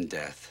and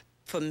death.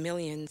 For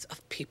millions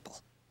of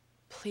people.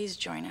 Please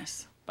join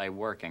us. By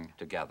working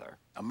together.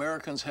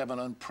 Americans have an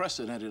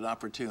unprecedented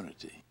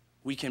opportunity.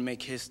 We can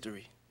make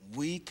history.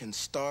 We can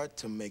start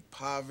to make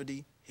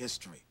poverty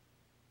history.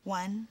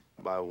 One.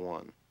 By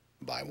one.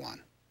 By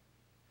one.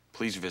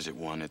 Please visit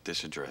one at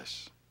this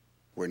address.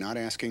 We're not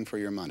asking for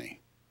your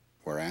money.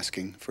 We're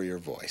asking for your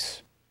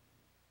voice.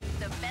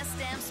 The best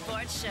damn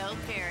sports show,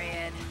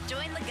 period.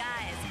 Join the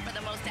guys for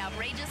the most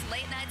outrageous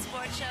late-night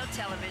sports show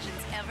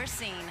television's ever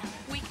seen.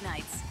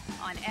 Weeknights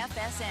on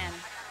FSN.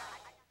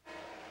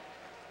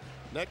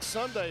 Next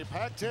Sunday,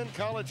 Pac-10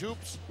 College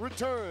Hoops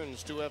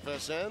returns to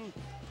FSN.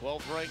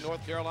 12th-ranked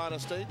North Carolina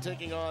State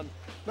taking on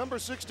number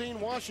 16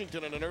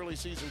 Washington in an early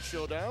season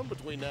showdown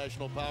between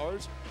national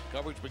powers.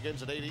 Coverage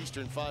begins at 8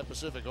 Eastern, 5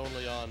 Pacific,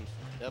 only on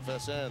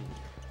FSN.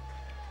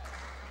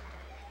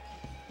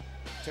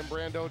 Tim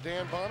Brando,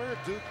 Dan Bonner,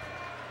 Duke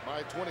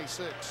by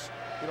 26.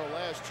 You know,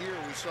 last year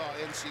we saw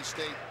NC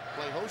State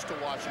play host to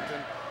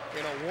Washington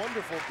in a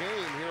wonderful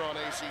game here on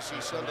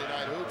ACC Sunday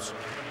Night Hoops.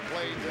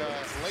 Played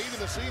late in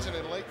the season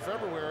in late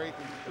February.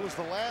 It was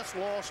the last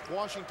loss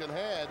Washington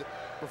had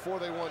before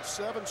they won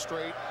 7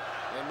 straight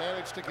and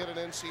managed to get an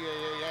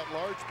NCAA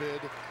at-large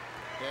bid.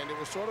 And it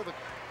was sort of the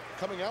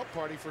coming out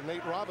party for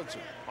Nate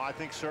Robinson. Well, I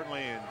think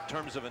certainly in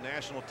terms of a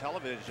national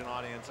television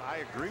audience, I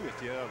agree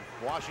with you.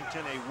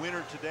 Washington a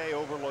winner today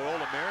over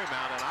Loyola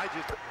Marymount, and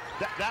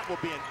that will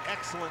be an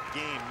excellent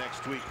game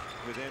next week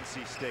with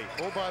NC State.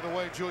 Oh, by the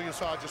way, Julius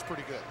Hodge is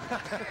pretty good.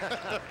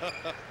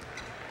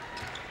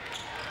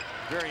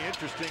 Very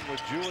interesting with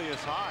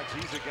Julius Hodge.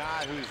 He's a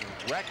guy who's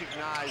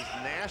recognized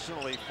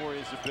nationally for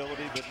his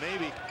ability, but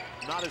maybe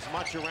not as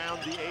much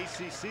around the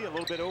ACC, a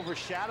little bit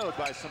overshadowed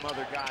by some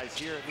other guys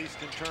here, at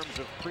least in terms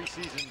of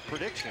preseason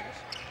predictions.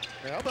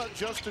 How about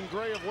Justin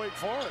Gray of Wake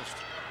Forest?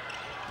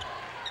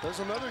 There's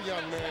another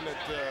young man that,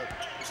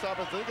 stop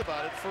and think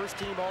about it, first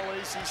team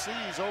All-ACC.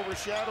 He's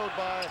overshadowed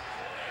by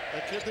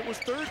a kid that was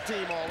third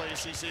team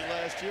All-ACC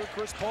last year,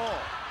 Chris Paul.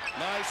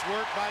 Nice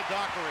work by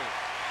Dockery.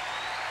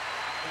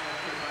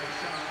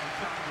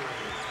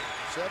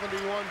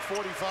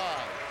 71-45.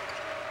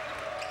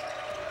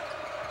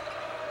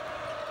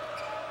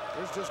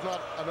 There's just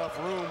not enough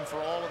room for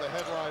all of the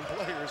headline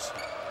players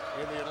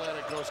in the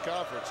Atlantic Coast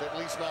Conference, at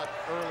least not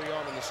early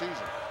on in the season.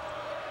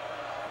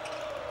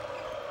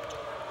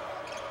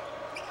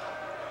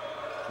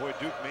 Boy,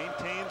 Duke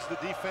maintains the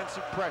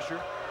defensive pressure.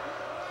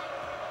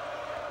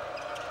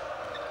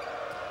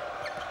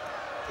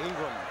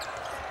 Ingram.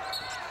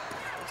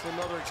 That's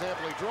another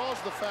example. He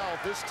draws the foul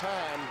this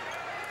time.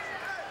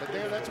 But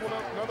Dan, that's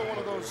another one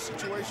of those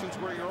situations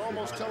where you're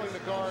almost telling the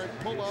guard,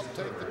 pull up,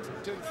 take the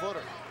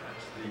 10-footer.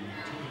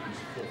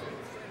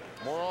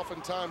 More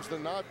oftentimes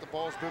than not, the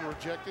ball's been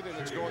rejected and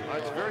it's going.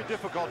 It's very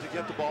difficult to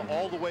get the ball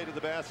all the way to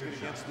the basket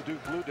against the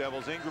Duke Blue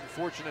Devils. Ingram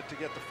fortunate to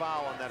get the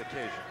foul on that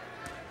occasion.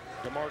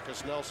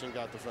 DeMarcus Nelson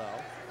got the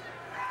foul.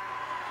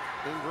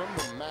 Ingram,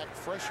 the MAC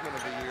freshman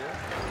of the year.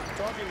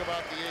 Talking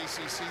about the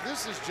ACC,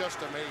 this is just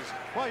amazing.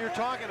 Well, you're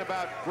talking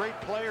about great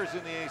players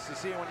in the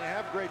ACC, and when you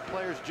have great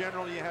players,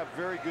 generally you have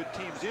very good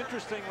teams.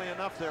 Interestingly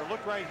enough there,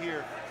 look right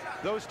here,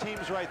 those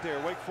teams right there,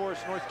 Wake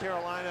Forest, North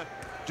Carolina,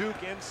 Duke,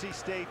 NC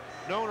State,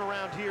 known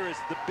around here as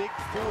the Big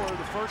Four,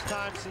 the first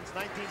time since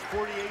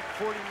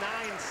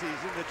 1948-49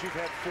 season that you've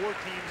had 4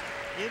 teams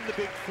in the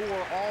Big Four,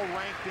 all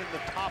ranked in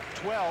the top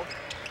 12.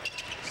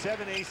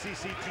 7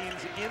 ACC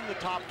teams in the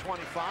top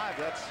 25.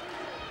 That's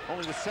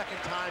only the second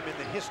time in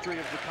the history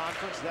of the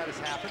conference that has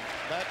happened.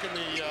 Back in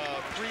the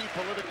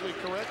pre-politically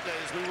correct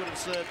days, we would have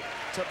said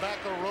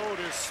Tobacco Road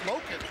is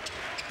smoking.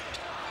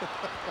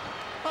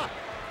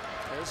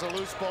 There's a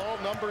loose ball.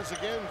 Numbers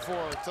again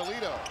for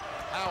Toledo.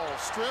 Howell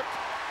stripped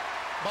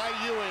by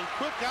Ewing.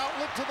 Quick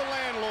outlet to the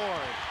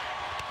landlord.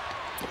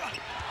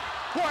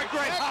 Boy,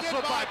 great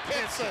hustle by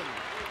Pinson.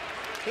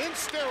 In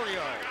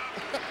stereo.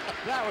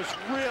 That was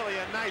really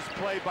a nice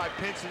play by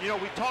Pinson. You know,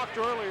 we talked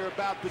earlier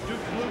about the Duke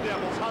Blue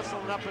Devils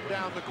hustling up and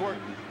down the court.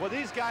 Well,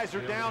 these guys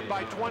are down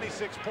by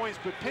 26 points,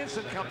 but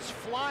Pinson comes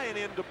flying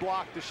in to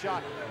block the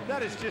shot.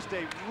 That is just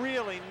a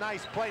really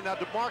nice play. Now,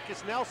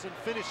 DeMarcus Nelson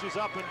finishes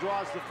up and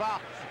draws the foul,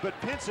 but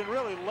Pinson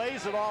really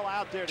lays it all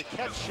out there to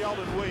catch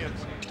Sheldon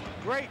Williams.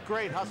 Great,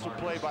 great hustle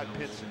play by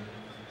Pinson.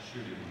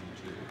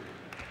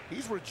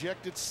 He's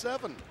rejected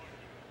 7.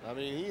 I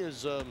mean, he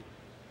is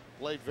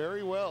played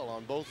very well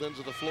on both ends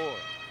of the floor.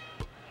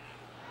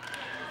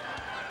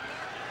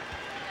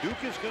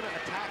 Duke is going to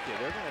attack it.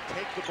 They're going to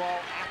take the ball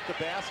at the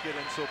basket,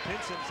 and so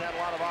Pinson's had a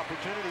lot of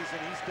opportunities,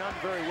 and he's done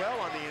very well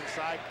on the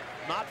inside,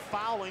 not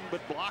fouling,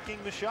 but blocking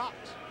the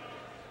shots.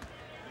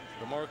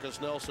 DeMarcus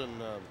Nelson,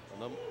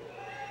 another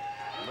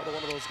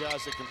one of those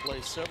guys that can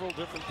play several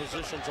different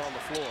positions on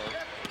the floor.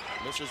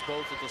 Misses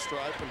both at the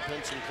stripe, and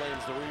Pinson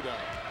claims the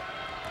rebound.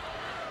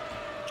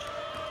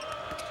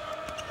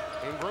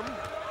 Ingram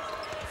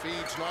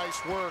feeds,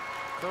 nice work.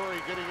 Curry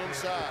getting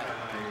inside.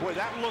 Boy,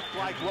 that looked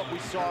like what we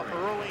saw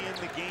early in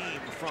the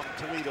game from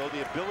Toledo,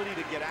 the ability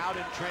to get out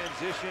in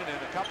transition,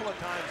 and a couple of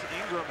times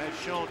Ingram has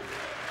shown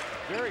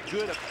very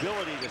good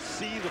ability to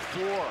see the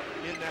floor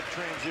in that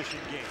transition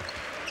game.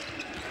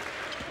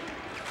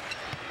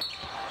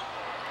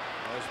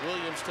 As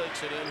Williams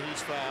takes it in,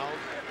 he's fouled.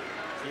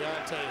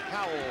 Deontay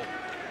Howell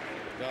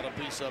got a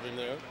piece of him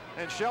there.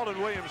 And Sheldon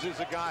Williams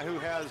is a guy who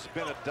has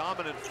been a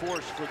dominant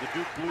force for the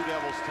Duke Blue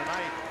Devils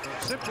tonight.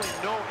 Simply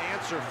no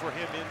answer for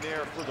him in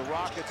there for the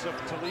Rockets of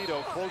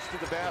Toledo. Close to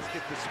the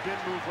basket, the spin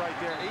move right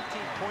there. 18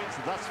 points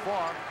thus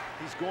far.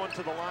 He's going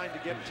to the line to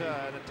get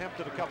an attempt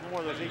at a couple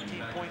more of those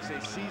 18 points, a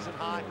season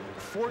high.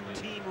 14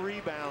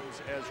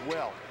 rebounds as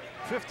well.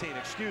 15,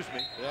 excuse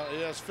me. Yeah,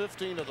 he has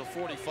 15 of the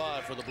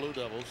 45 for the Blue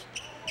Devils.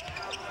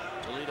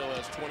 Toledo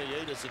has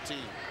 28 as a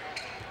team.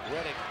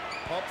 Redick,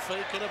 pump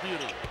fake and a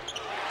beauty.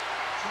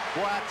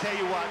 Boy, I tell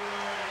you what,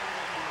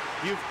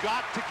 you've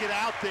got to get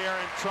out there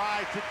and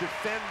try to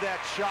defend that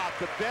shot.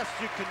 The best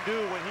you can do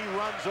when he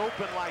runs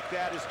open like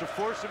that is to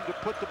force him to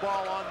put the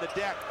ball on the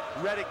deck.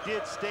 Redick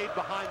stayed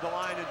behind the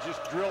line and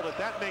just drilled it.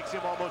 That makes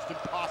him almost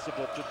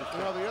impossible to defend.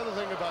 You know, the other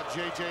thing about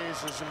JJ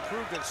is he's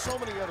improved in so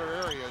many other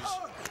areas.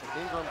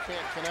 Ingram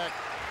can't connect.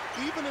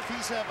 Even if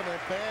he's having a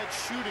bad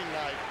shooting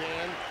night,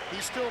 Dan, he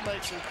still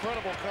makes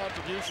incredible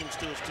contributions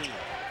to his team.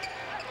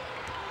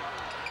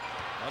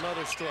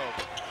 Another stroke.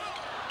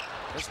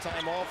 This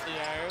time off the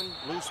iron.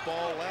 Loose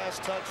ball,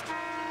 last touched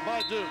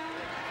by Duke.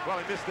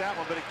 Well, he missed that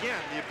one, but again,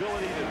 the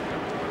ability to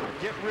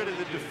get rid of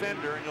the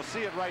defender, and you'll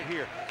see it right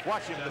here.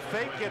 Watch him. The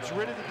fake gets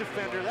rid of the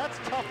defender. That's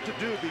tough to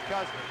do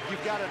because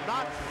you've got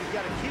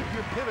to keep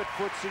your pivot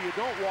foot so you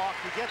don't walk.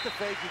 You get the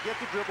fake, you get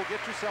the dribble,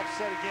 get yourself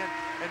set again,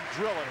 and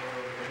drill it.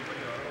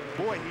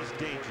 Boy, he's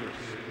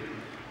dangerous.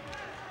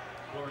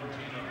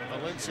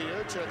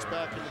 Valencia checks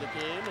back into the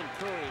game, and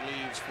Curry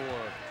leaves for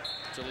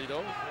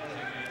Toledo.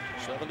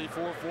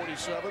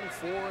 74-47,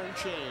 4 and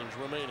change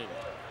remaining.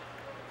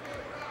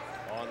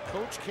 On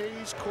Coach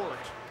K's court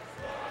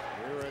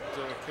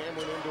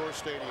Cameron Indoor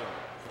Stadium.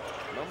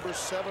 Number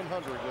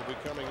 700 will be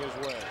coming his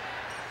way.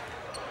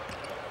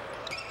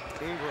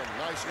 Ingram,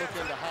 nice look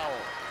into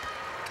Howell.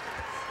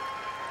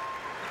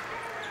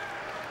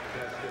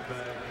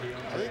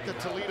 I think the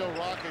Toledo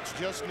Rockets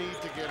just need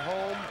to get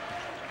home.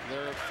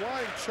 They're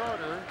flying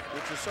charter,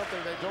 which is something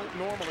they don't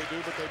normally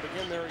do, but they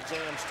begin their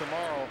exams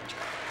tomorrow.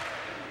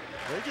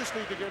 They just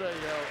need to get a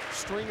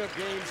string of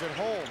games at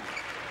home.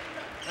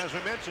 As we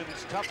mentioned,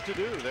 it's tough to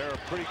do. They're a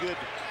pretty good.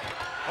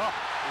 Oh,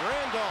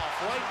 Randolph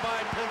right by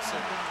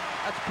Pinson.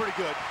 That's pretty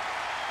good.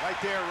 Right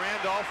there,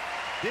 Randolph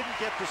didn't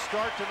get the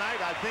start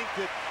tonight. I think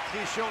that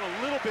he's shown a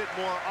little bit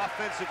more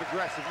offensive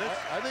aggressiveness.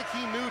 I think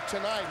he knew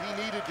tonight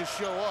he needed to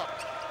show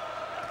up,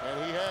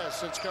 and he has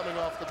since coming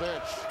off the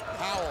bench.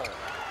 Howell.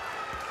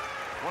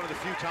 One of the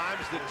few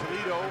times that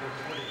Toledo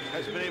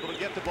has been able to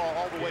get the ball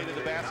all the way to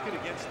the basket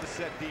against the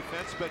set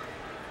defense. But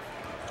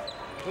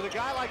with a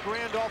guy like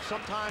Randolph,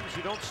 sometimes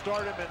you don't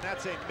start him, and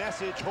that's a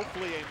message,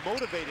 hopefully a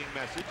motivating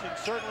message. And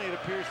certainly it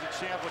appears that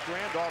Chandler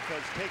Randolph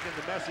has taken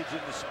the message in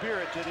the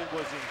spirit that it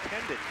was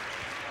intended.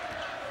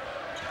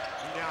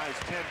 He now has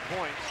 10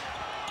 points.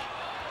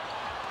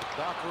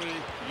 Dockery,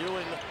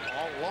 Ewing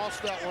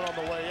lost that one on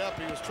the way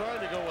up. He was trying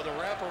to go with a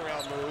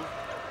wraparound move.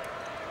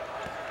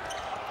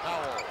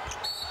 Howell.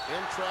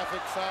 In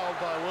traffic, fouled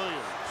by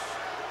Williams.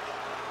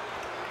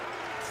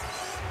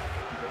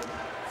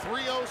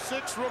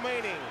 3:06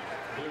 remaining.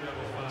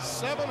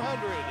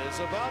 700 is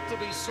about to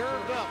be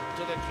served up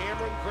to the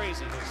Cameron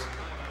Crazies.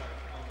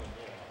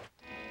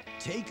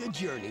 Take a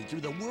journey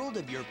through the world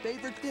of your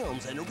favorite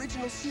films and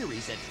original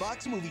series at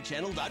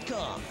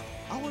FoxMovieChannel.com.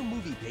 Our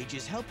movie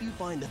pages help you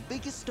find the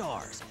biggest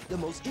stars, the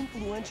most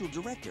influential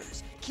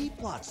directors, key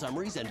plot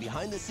summaries, and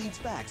behind-the-scenes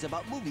facts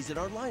about movies in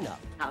our lineup.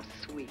 How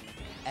sweet.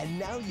 And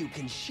now you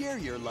can share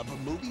your love of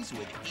movies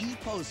with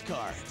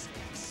e-postcards.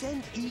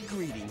 Send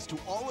e-greetings to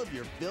all of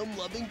your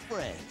film-loving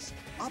friends.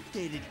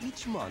 Updated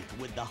each month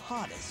with the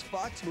hottest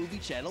Fox Movie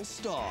Channel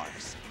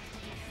stars.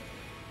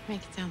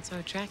 Make it sound so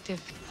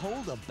attractive.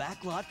 Hold a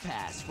backlot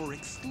pass for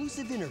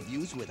exclusive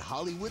interviews with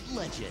Hollywood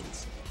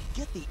legends.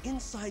 Get the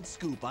inside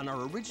scoop on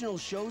our original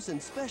shows and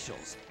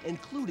specials,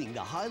 including the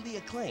highly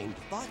acclaimed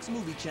Fox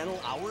Movie Channel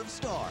Hour of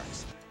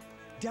Stars.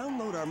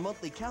 Download our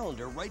monthly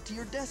calendar right to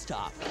your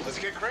desktop. Let's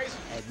get crazy.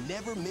 And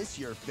never miss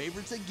your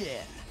favorites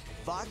again.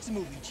 Fox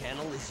Movie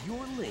Channel is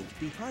your link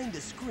behind the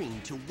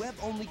screen to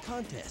web-only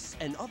contests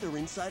and other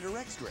insider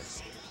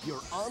extras. Your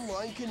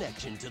online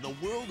connection to the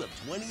world of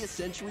 20th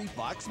century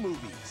Fox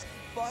movies.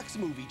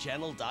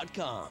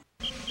 FoxMovieChannel.com.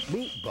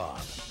 Meet Bob.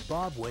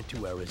 Bob went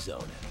to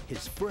Arizona.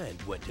 His friend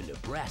went to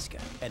Nebraska.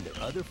 And their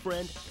other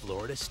friend,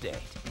 Florida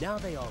State. Now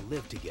they all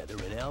live together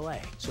in LA.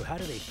 So how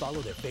do they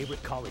follow their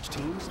favorite college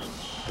teams?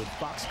 With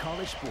Fox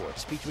College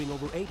Sports, featuring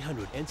over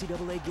 800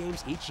 NCAA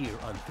games each year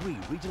on 3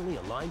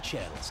 regionally aligned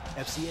channels.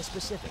 FCS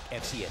Pacific,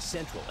 FCS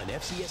Central, and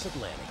FCS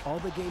Atlantic. All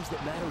the games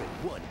that matter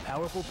in one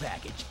powerful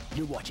package.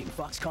 You're watching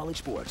Fox College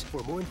Sports.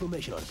 For more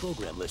information on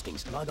program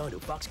listings, log on to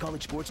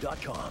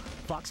foxcollegesports.com.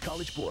 Fox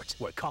College Sports,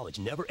 where college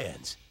never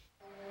ends.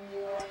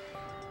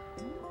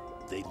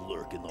 They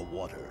lurk in the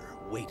water,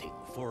 waiting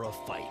for a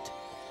fight.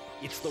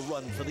 It's the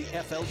run for the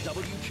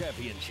FLW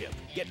Championship.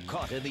 Get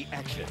caught in the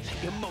action,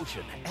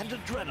 emotion, and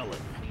adrenaline.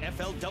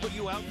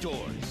 FLW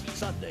Outdoors,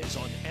 Sundays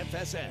on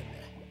FSN.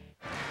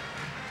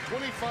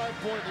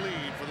 25-point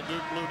lead for the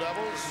Duke Blue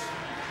Devils.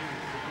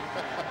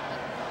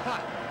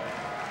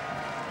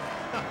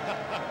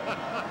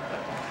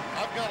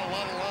 I've got a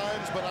lot of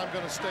lines, but I'm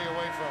going to stay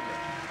away from them.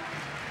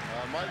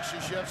 Mike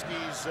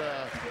Krzyzewski's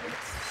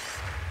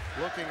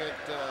looking at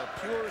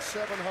pure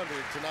 700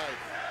 tonight.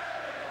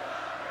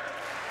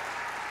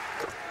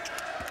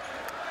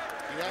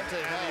 And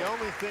the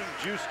only thing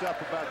juiced up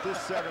about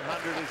this 700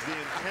 is the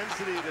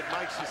intensity that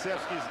Mike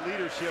Krzyzewski's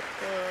leadership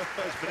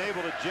has been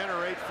able to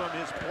generate from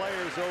his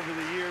players over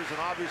the years. And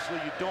obviously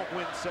you don't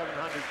win 700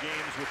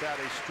 games without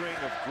a string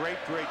of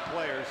great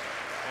players.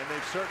 And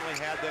they've certainly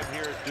had them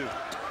here at Duke.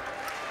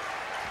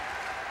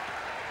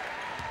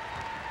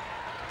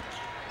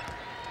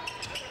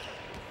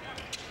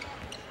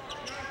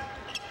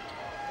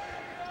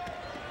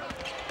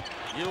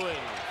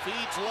 Ewing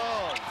feeds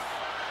love.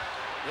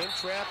 In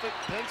traffic,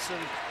 Pinson.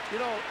 You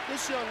know,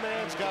 this young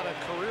man's got a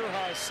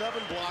career-high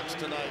 7 blocks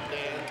tonight,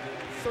 Dan.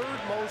 3rd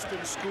most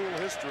in school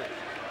history.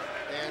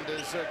 And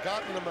has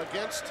gotten them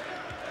against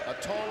a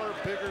taller,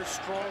 bigger,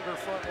 stronger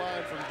front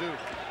line from Duke.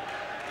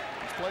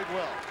 He's played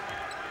well.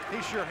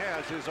 He sure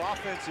has. His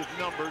offensive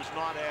numbers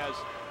not as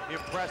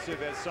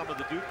impressive as some of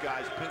the Duke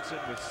guys. Pinson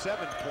with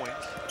 7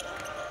 points.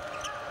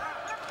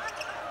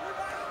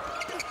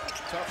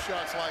 Tough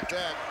shots like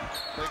that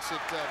makes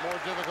it more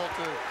difficult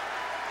to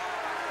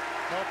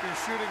help your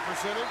shooting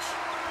percentage.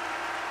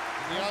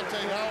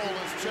 Deontay Howell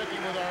is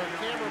checking with our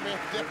cameraman.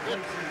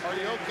 Are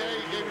you okay?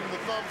 He gave him the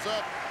thumbs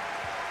up.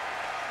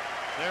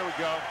 There we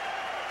go.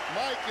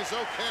 Mike is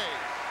okay.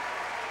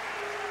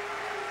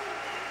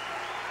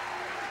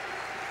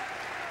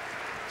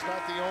 It's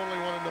not the only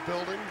one in the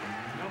building.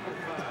 Number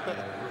 5,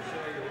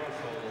 Rashay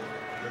Russell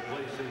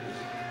replaces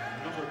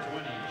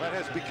That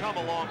has become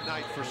a long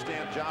night for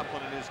Stan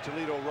Joplin and his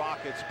Toledo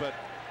Rockets, but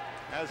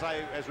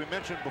as we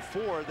mentioned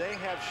before, they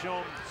have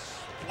shown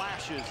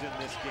flashes in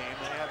this game.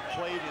 They have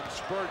played in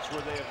spurts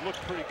where they have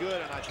looked pretty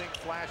good, and I think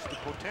flashed the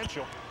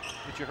potential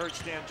that you heard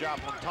Stan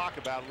Joplin talk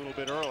about a little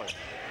bit earlier.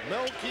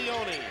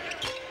 Melchione.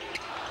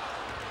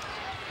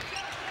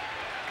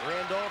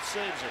 Randolph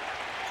saves it.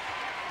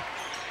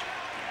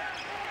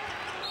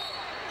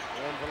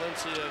 And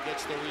Valencia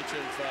gets the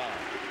reach-in foul.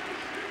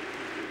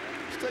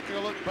 Let's take a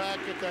look back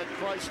at that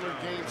Chrysler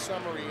game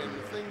summary and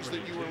the things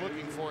that you were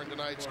looking for in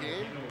tonight's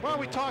game. Well,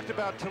 we talked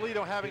about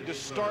Toledo having to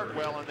start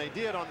well, and they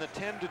did on the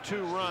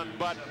 10-2 run,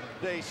 but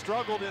they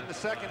struggled in the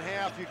second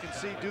half. You can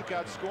see Duke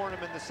outscoring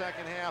them in the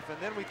second half, and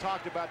then we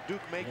talked about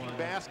Duke making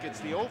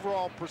baskets. The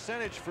overall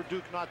percentage for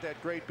Duke not that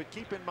great, but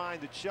keep in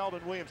mind that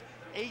Sheldon Williams,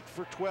 8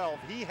 for 12.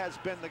 He has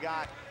been the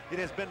guy. It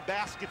has been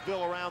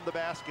Basketville around the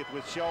basket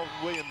with Sheldon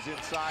Williams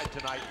inside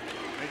tonight.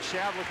 And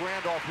Shavlik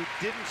Randolph, who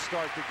didn't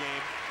start the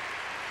game,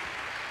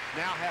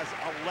 now has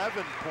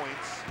 11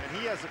 points, and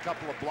he has a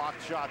couple of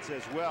blocked shots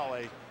as well.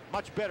 A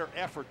much better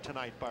effort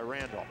tonight by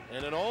Randolph.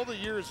 And in all the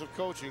years of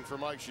coaching for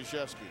Mike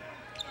Krzyzewski,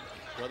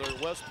 whether at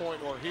West Point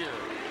or here,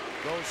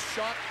 those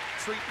shot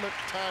treatment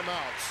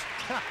timeouts,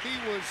 he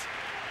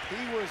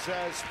was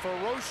as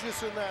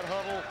ferocious in that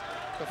huddle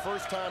the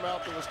first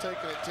timeout that was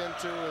taken at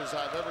 10-2 as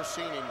I've ever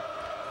seen him.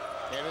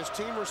 And his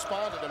team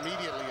responded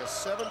immediately, a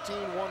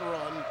 17-1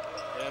 run,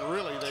 and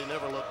really they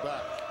never looked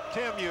back.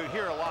 Tim, you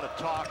hear a lot of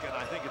talk, and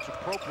I think it's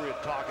appropriate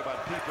talk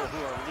about people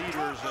who are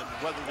leaders and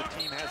whether the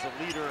team has a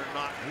leader or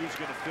not, who's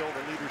going to fill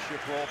the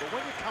leadership role. But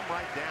when you come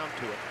right down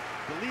to it,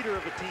 the leader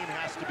of a team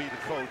has to be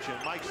the coach.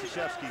 And Mike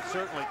Krzyzewski,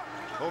 certainly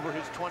over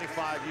his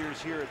 25 years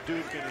here at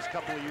Duke and his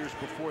couple of years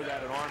before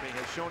that at Army,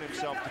 has shown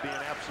himself to be an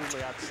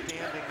absolutely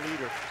outstanding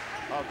leader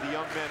of the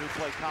young men who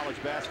play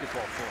college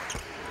basketball for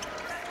him.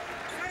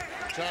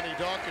 Johnny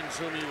Dawkins,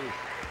 whom you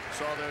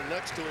saw there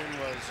next to him,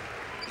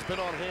 has been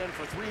on hand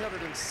for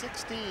 316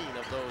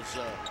 of those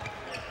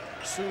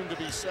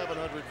soon-to-be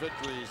 700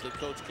 victories that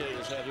Coach K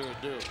has had here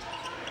at Duke.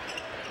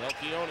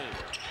 Melchione.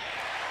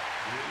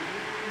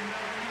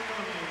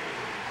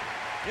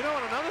 You know,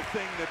 and another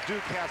thing that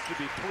Duke has to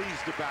be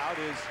pleased about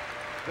is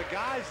the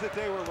guys that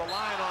they were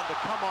relying on to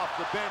come off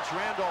the bench.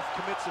 Randolph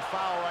commits a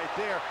foul right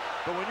there.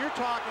 But when you're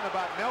talking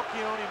about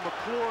Melchione,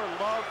 McClure,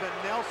 Love, and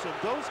Nelson,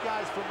 those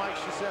guys for Mike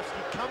Krzyzewski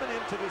coming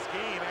into this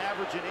game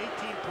averaging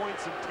 18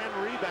 points and 10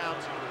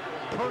 rebounds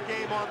per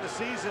game on the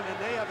season, and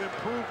they have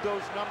improved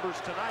those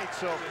numbers tonight.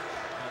 So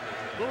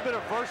a little bit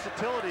of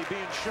versatility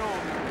being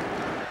shown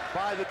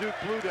by the Duke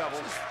Blue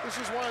Devils.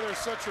 This is why there's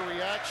such a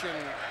reaction.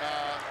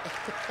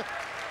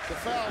 The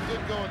foul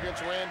did go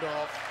against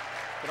Randolph,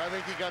 but I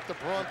think he got the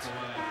brunt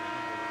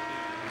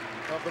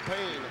of the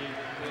pain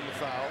in the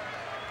foul.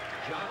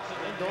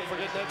 And don't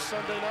forget next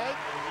Sunday night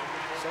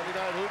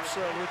Hoops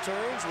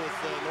returns with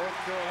North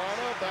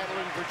Carolina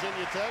battling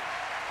Virginia Tech.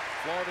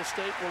 Florida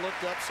State will look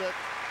to upset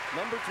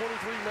number 23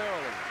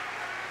 Maryland.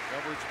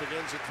 Coverage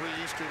begins at 3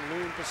 Eastern,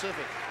 noon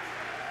Pacific.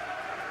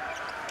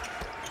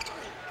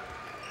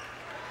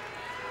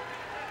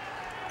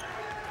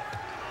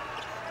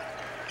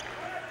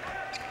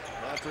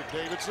 Patrick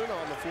Davidson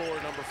on the floor,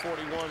 number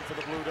 41 for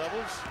the Blue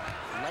Devils.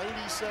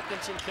 90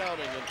 seconds and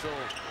counting until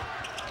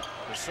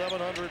the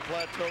 700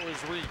 plateau is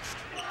reached.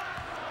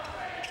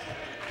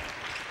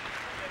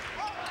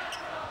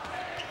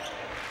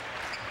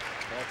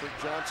 Patrick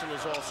Johnson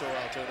is also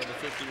out there, number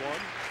 51.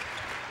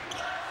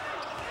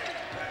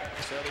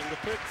 Setting the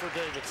pick for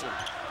Davidson.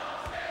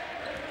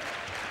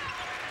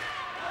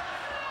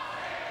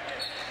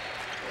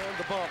 And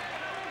the bump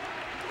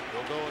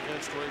will go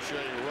against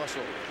Rashay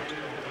Russell.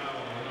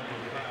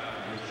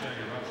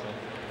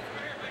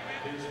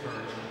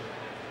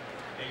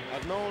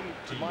 I've known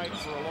Mike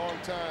for a long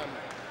time,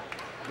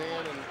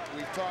 Dan, and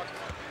we've talked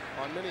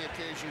on many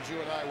occasions, you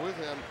and I, with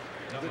him.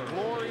 The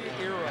glory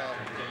era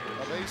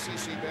of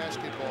ACC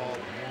basketball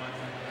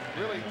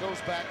really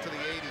goes back to the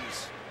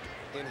 80s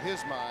in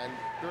his mind,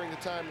 during the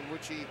time in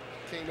which he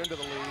came into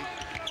the league.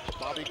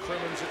 Bobby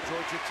Crimmins at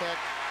Georgia Tech,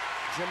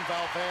 Jim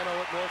Valvano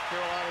at North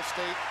Carolina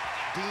State,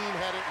 Dean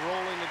had it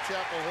rolling in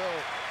Chapel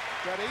Hill.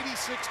 That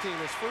 86 team,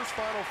 his first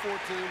Final Four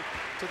team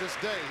to this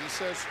day, he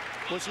says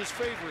was his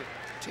favorite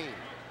team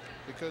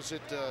because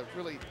it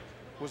really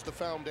was the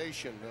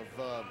foundation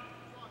of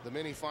the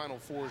many Final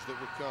Fours that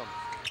would come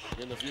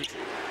in the future.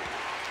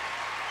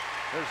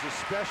 There's a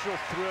special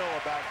thrill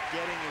about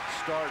getting it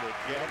started,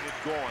 getting it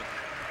going.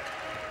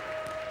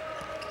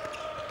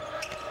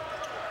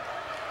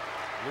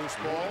 Loose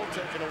ball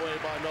taken away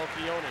by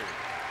Melchione.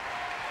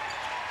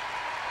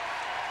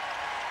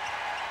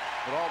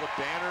 But all the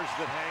banners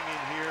that hang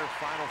in here,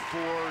 Final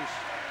Fours,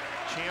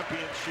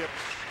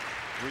 championships,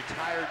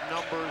 retired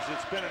numbers,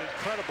 it's been an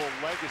incredible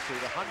legacy.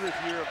 The 100th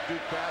year of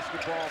Duke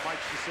basketball,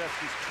 Mike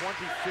Krzyzewski's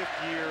 25th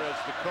year as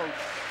the coach.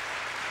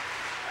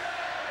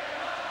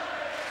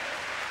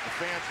 The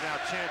fans now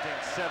chanting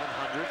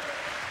 700.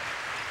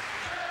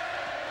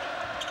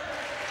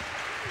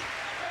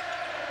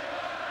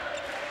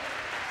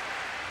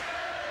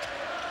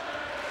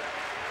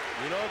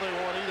 know they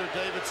want either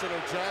Davidson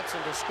or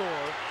Johnson to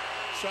score.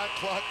 Shot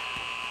clock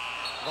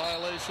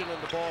violation, and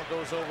the ball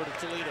goes over to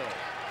Toledo.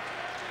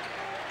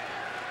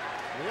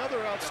 The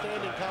other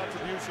outstanding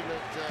contribution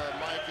that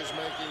Mike is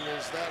making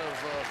is that of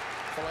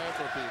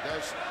philanthropy.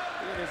 Does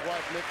he and his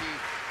wife Nikki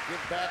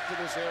give back to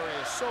this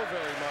area so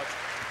very much?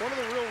 One of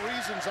the real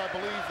reasons I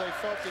believe they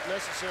felt it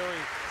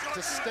necessary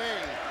to stay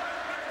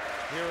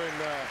here in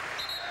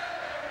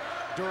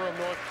Durham,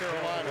 North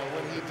Carolina,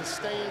 when he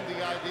disdained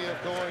the idea of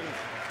going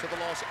to the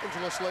Los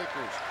Angeles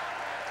Lakers.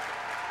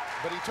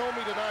 But he told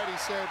me tonight, he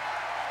said,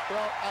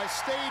 well, I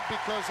stayed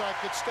because I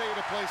could stay at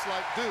a place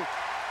like Duke.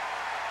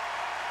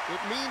 It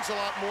means a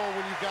lot more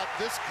when you've got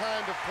this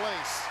kind of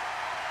place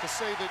to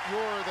say that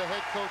you're the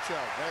head coach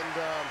of, and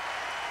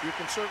you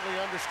can certainly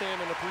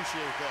understand and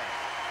appreciate that.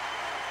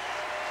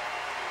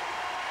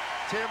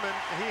 Tim, and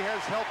he has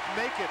helped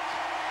make it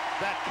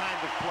that kind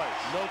of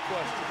place. No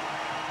question.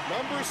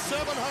 Number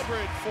 700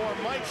 for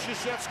Mike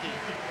Krzyzewski.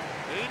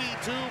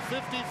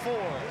 82-54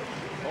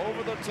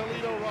 over the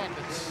Toledo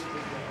Rockets.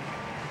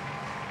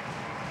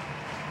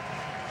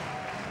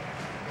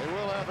 They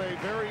will have a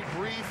very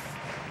brief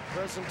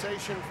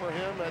presentation for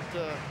him at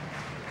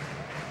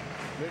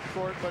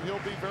midcourt, but he'll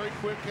be very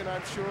quick and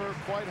I'm sure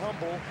quite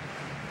humble.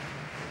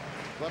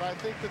 But I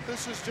think that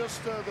this is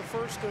just the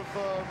first of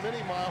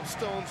many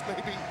milestones,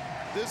 maybe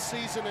this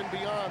season and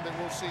beyond, that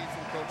we'll see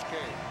from Coach K.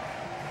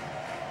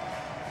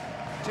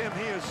 Tim,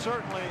 he is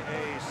certainly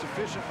a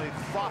sufficiently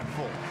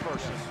thoughtful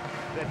person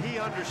that he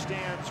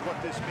understands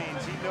what this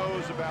means. He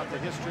knows about the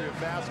history of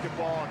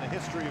basketball and the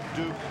history of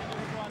Duke,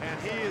 and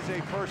he is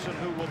a person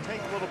who will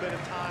take a little bit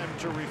of time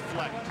to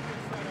reflect.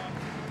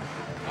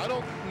 I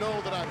don't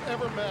know that I've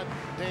ever met,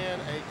 Dan,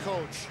 a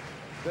coach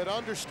that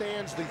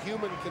understands the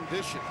human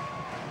condition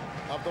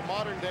of the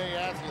modern-day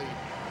athlete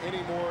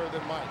any more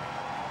than Mike.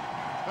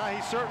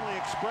 He certainly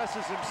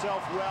expresses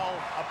himself well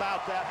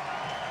about that.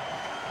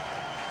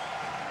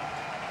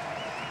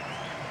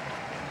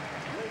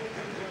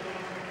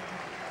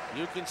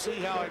 You can see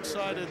how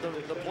excited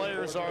the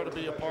players are to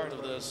be a part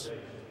of this.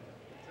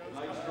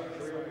 Other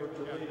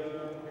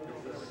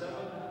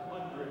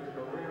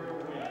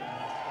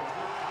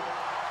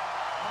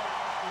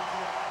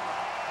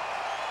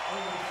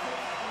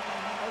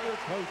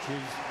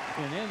coaches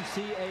in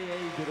NCAA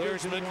Division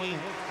There's Mickey,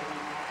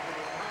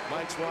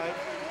 Mike's wife.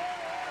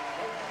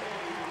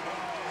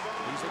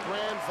 He's a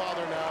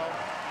grandfather now.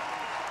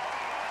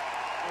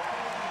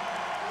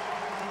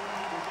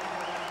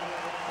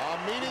 A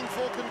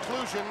meaningful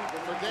conclusion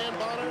for Dan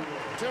Bonner.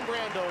 Tim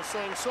Brando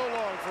saying so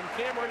long from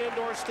Cameron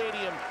Indoor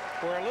Stadium,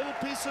 where a little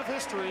piece of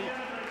history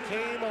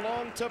came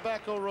along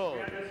Tobacco Road.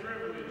 The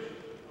privilege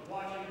of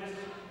watching this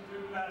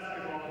Duke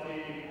basketball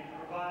team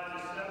provide a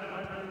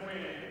 700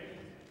 win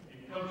in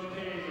Coach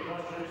K's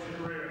illustrious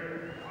career.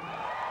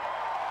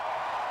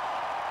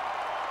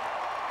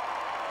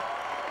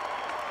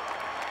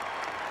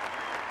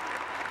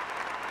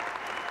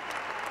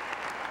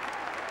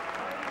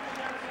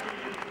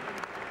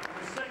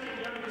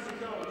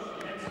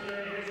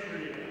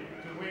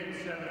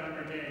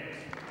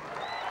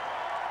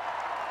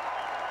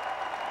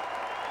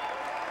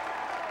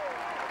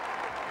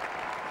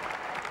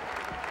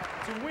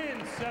 To win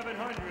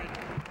 700,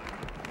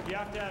 you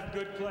have to have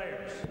good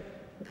players,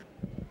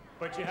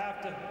 but you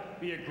have to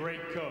be a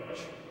great coach.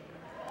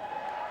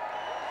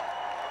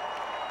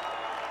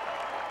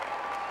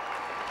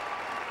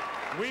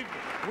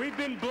 We've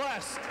been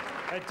blessed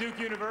at Duke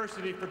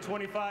University for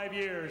 25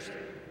 years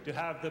to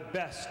have the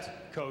best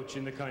coach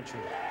in the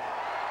country.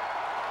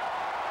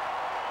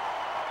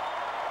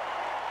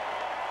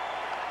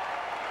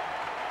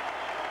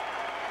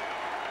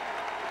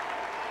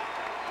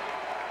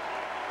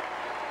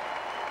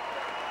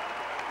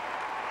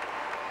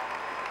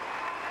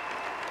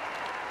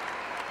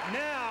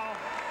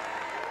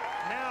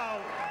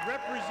 Now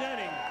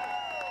representing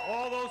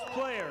all those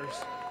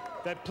players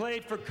that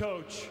played for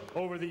Coach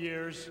over the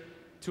years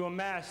to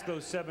amass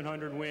those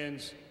 700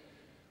 wins,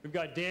 we've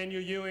got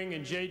Daniel Ewing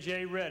and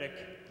J.J. Redick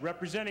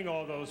representing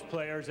all those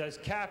players as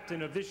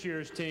captain of this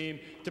year's team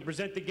to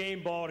present the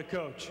game ball to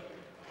Coach.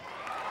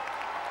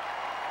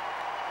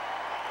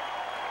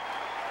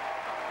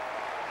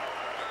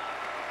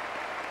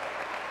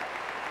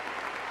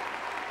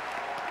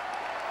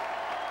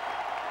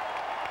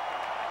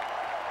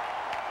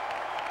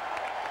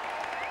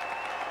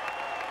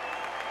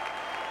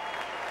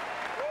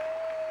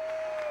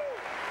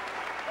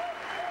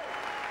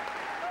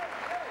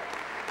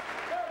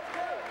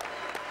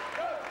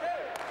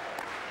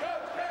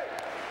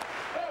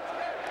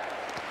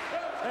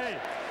 Hey.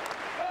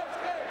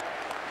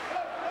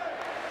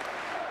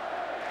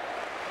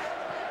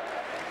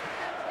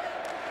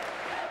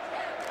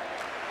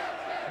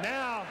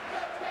 Now,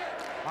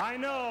 I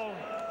know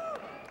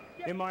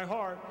in my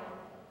heart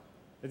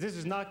that this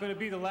is not going to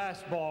be the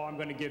last ball I'm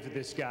going to give to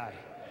this guy.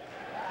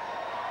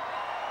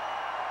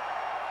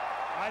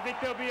 I think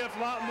there'll be a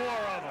lot more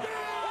of them.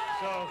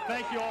 So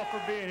thank you all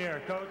for being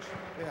here, Coach.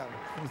 Yeah,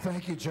 well,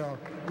 thank you, Joe.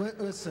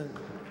 Listen,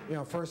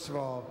 first of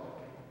all,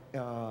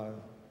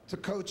 to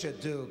coach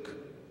at Duke,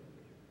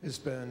 has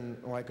been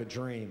like a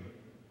dream.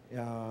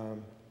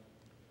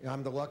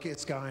 I'm the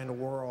luckiest guy in the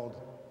world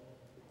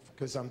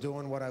because I'm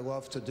doing what I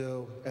love to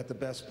do at the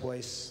best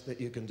place that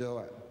you can do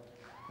it.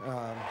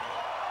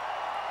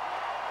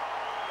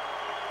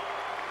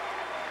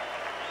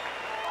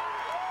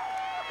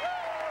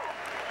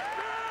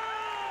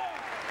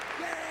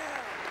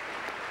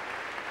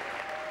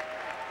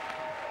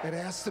 It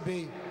has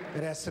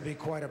to be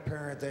quite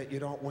apparent that you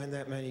don't win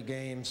that many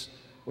games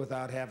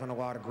without having a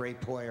lot of great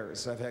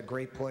players. I've had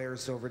great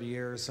players over the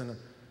years, and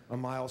a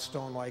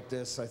milestone like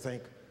this, I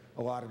think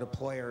a lot of the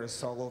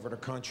players all over the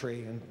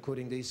country,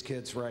 including these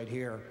kids right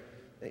here,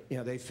 you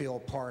know, they feel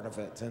part of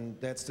it. And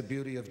that's the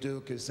beauty of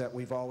Duke, is that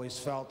we've always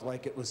felt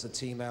like it was a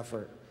team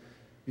effort.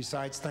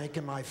 Besides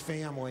thanking my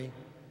family,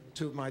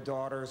 2 of my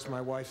daughters,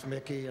 my wife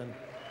Mickey, and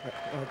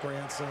our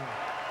grandson.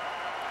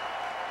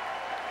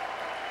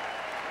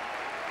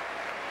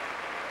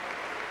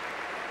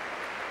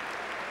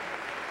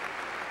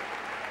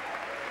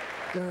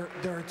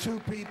 There are 2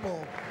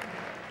 people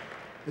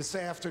this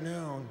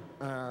afternoon.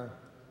 I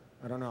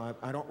don't know,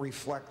 I don't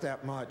reflect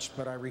that much,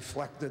 but I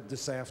reflected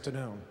this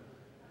afternoon.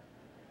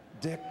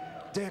 Dick,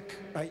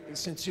 I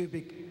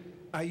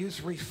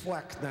use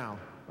reflect now,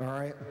 all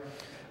right?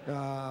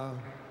 I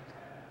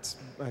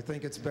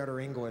think it's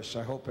better English,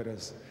 I hope it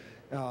is.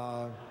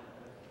 The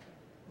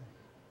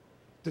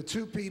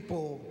 2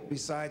 people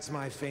besides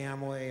my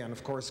family, and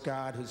of course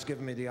God, who's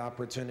given me the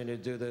opportunity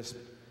to do this,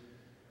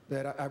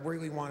 that I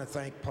really want to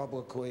thank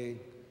publicly.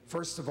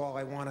 First of all,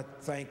 I want to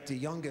thank the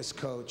youngest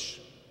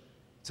coach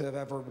to have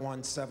ever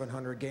won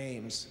 700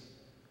 games,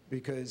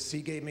 because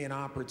he gave me an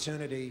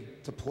opportunity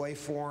to play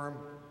for him,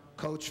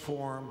 coach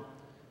for him,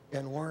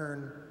 and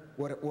learn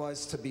what it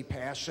was to be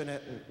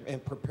passionate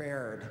and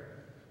prepared.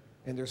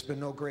 And there's been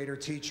no greater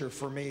teacher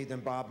for me than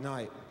Bob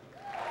Knight.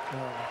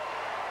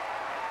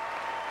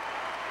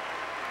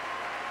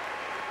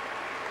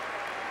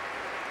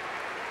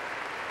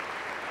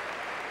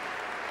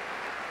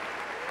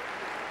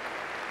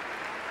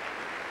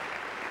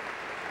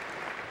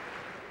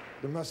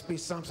 There must be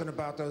something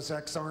about those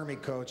ex-Army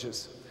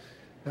coaches.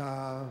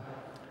 The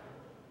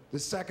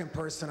second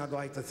person I'd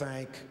like to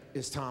thank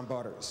is Tom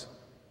Butters.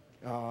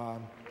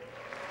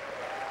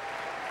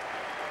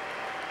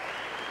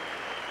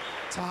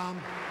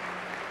 Tom,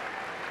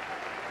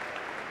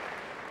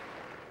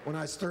 when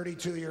I was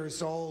 32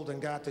 years old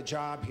and got the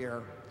job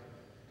here,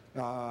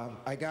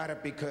 I got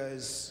it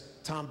because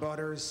Tom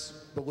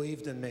Butters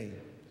believed in me.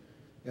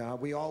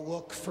 We all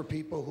look for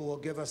people who will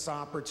give us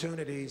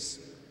opportunities,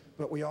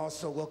 but we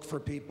also look for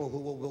people who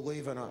will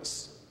believe in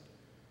us.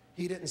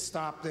 He didn't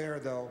stop there,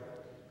 though.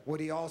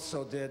 What he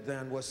also did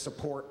then was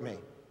support me.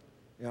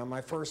 My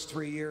first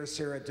 3 years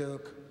here at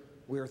Duke,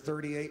 we were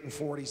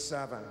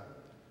 38-47.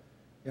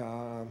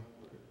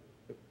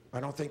 I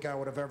don't think I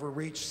would have ever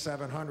reached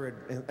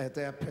 700 at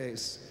that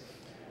pace.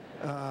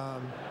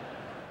 Or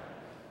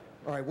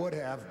I would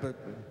have, but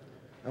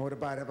I would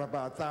have had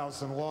about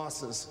 1,000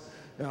 losses.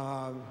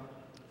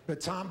 But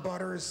Tom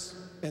Butters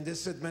and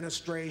this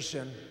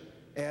administration,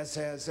 as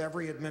has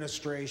every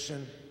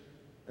administration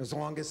as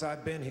long as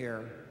I've been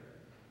here,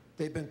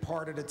 they've been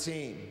part of the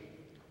team.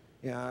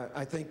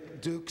 I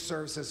think Duke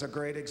serves as a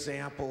great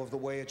example of the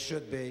way it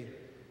should be,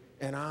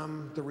 and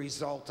I'm the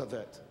result of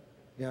it.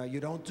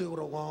 You don't do it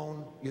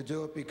alone, you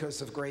do it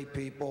because of great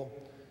people,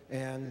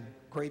 and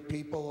great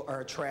people are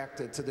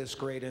attracted to this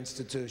great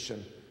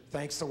institution.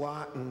 Thanks a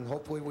lot, and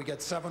hopefully we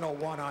get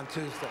 701 on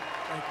Tuesday.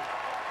 Thank you.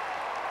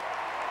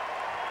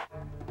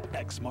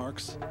 X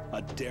marks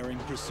a daring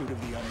pursuit of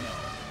the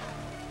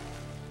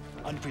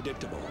unknown.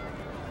 Unpredictable.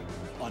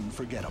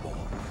 Unforgettable.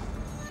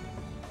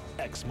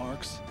 X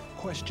marks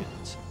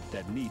questions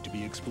that need to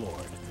be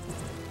explored.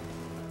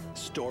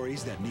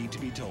 Stories that need to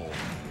be told.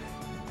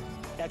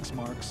 X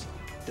marks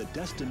the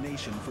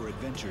destination for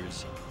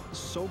adventures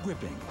so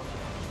gripping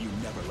you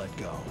never let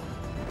go.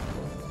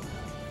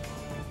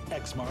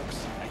 X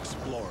marks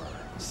Explorer.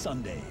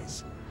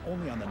 Sundays.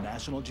 Only on the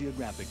National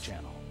Geographic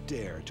Channel.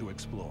 Dare to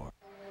explore.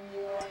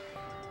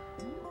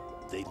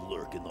 They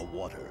lurk in the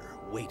water,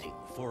 waiting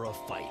for a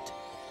fight.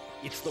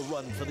 It's the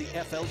run for the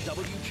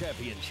FLW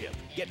Championship.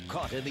 Get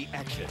caught in the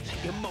action,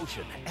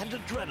 emotion, and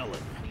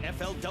adrenaline.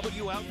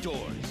 FLW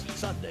Outdoors,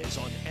 Sundays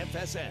on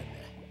FSN.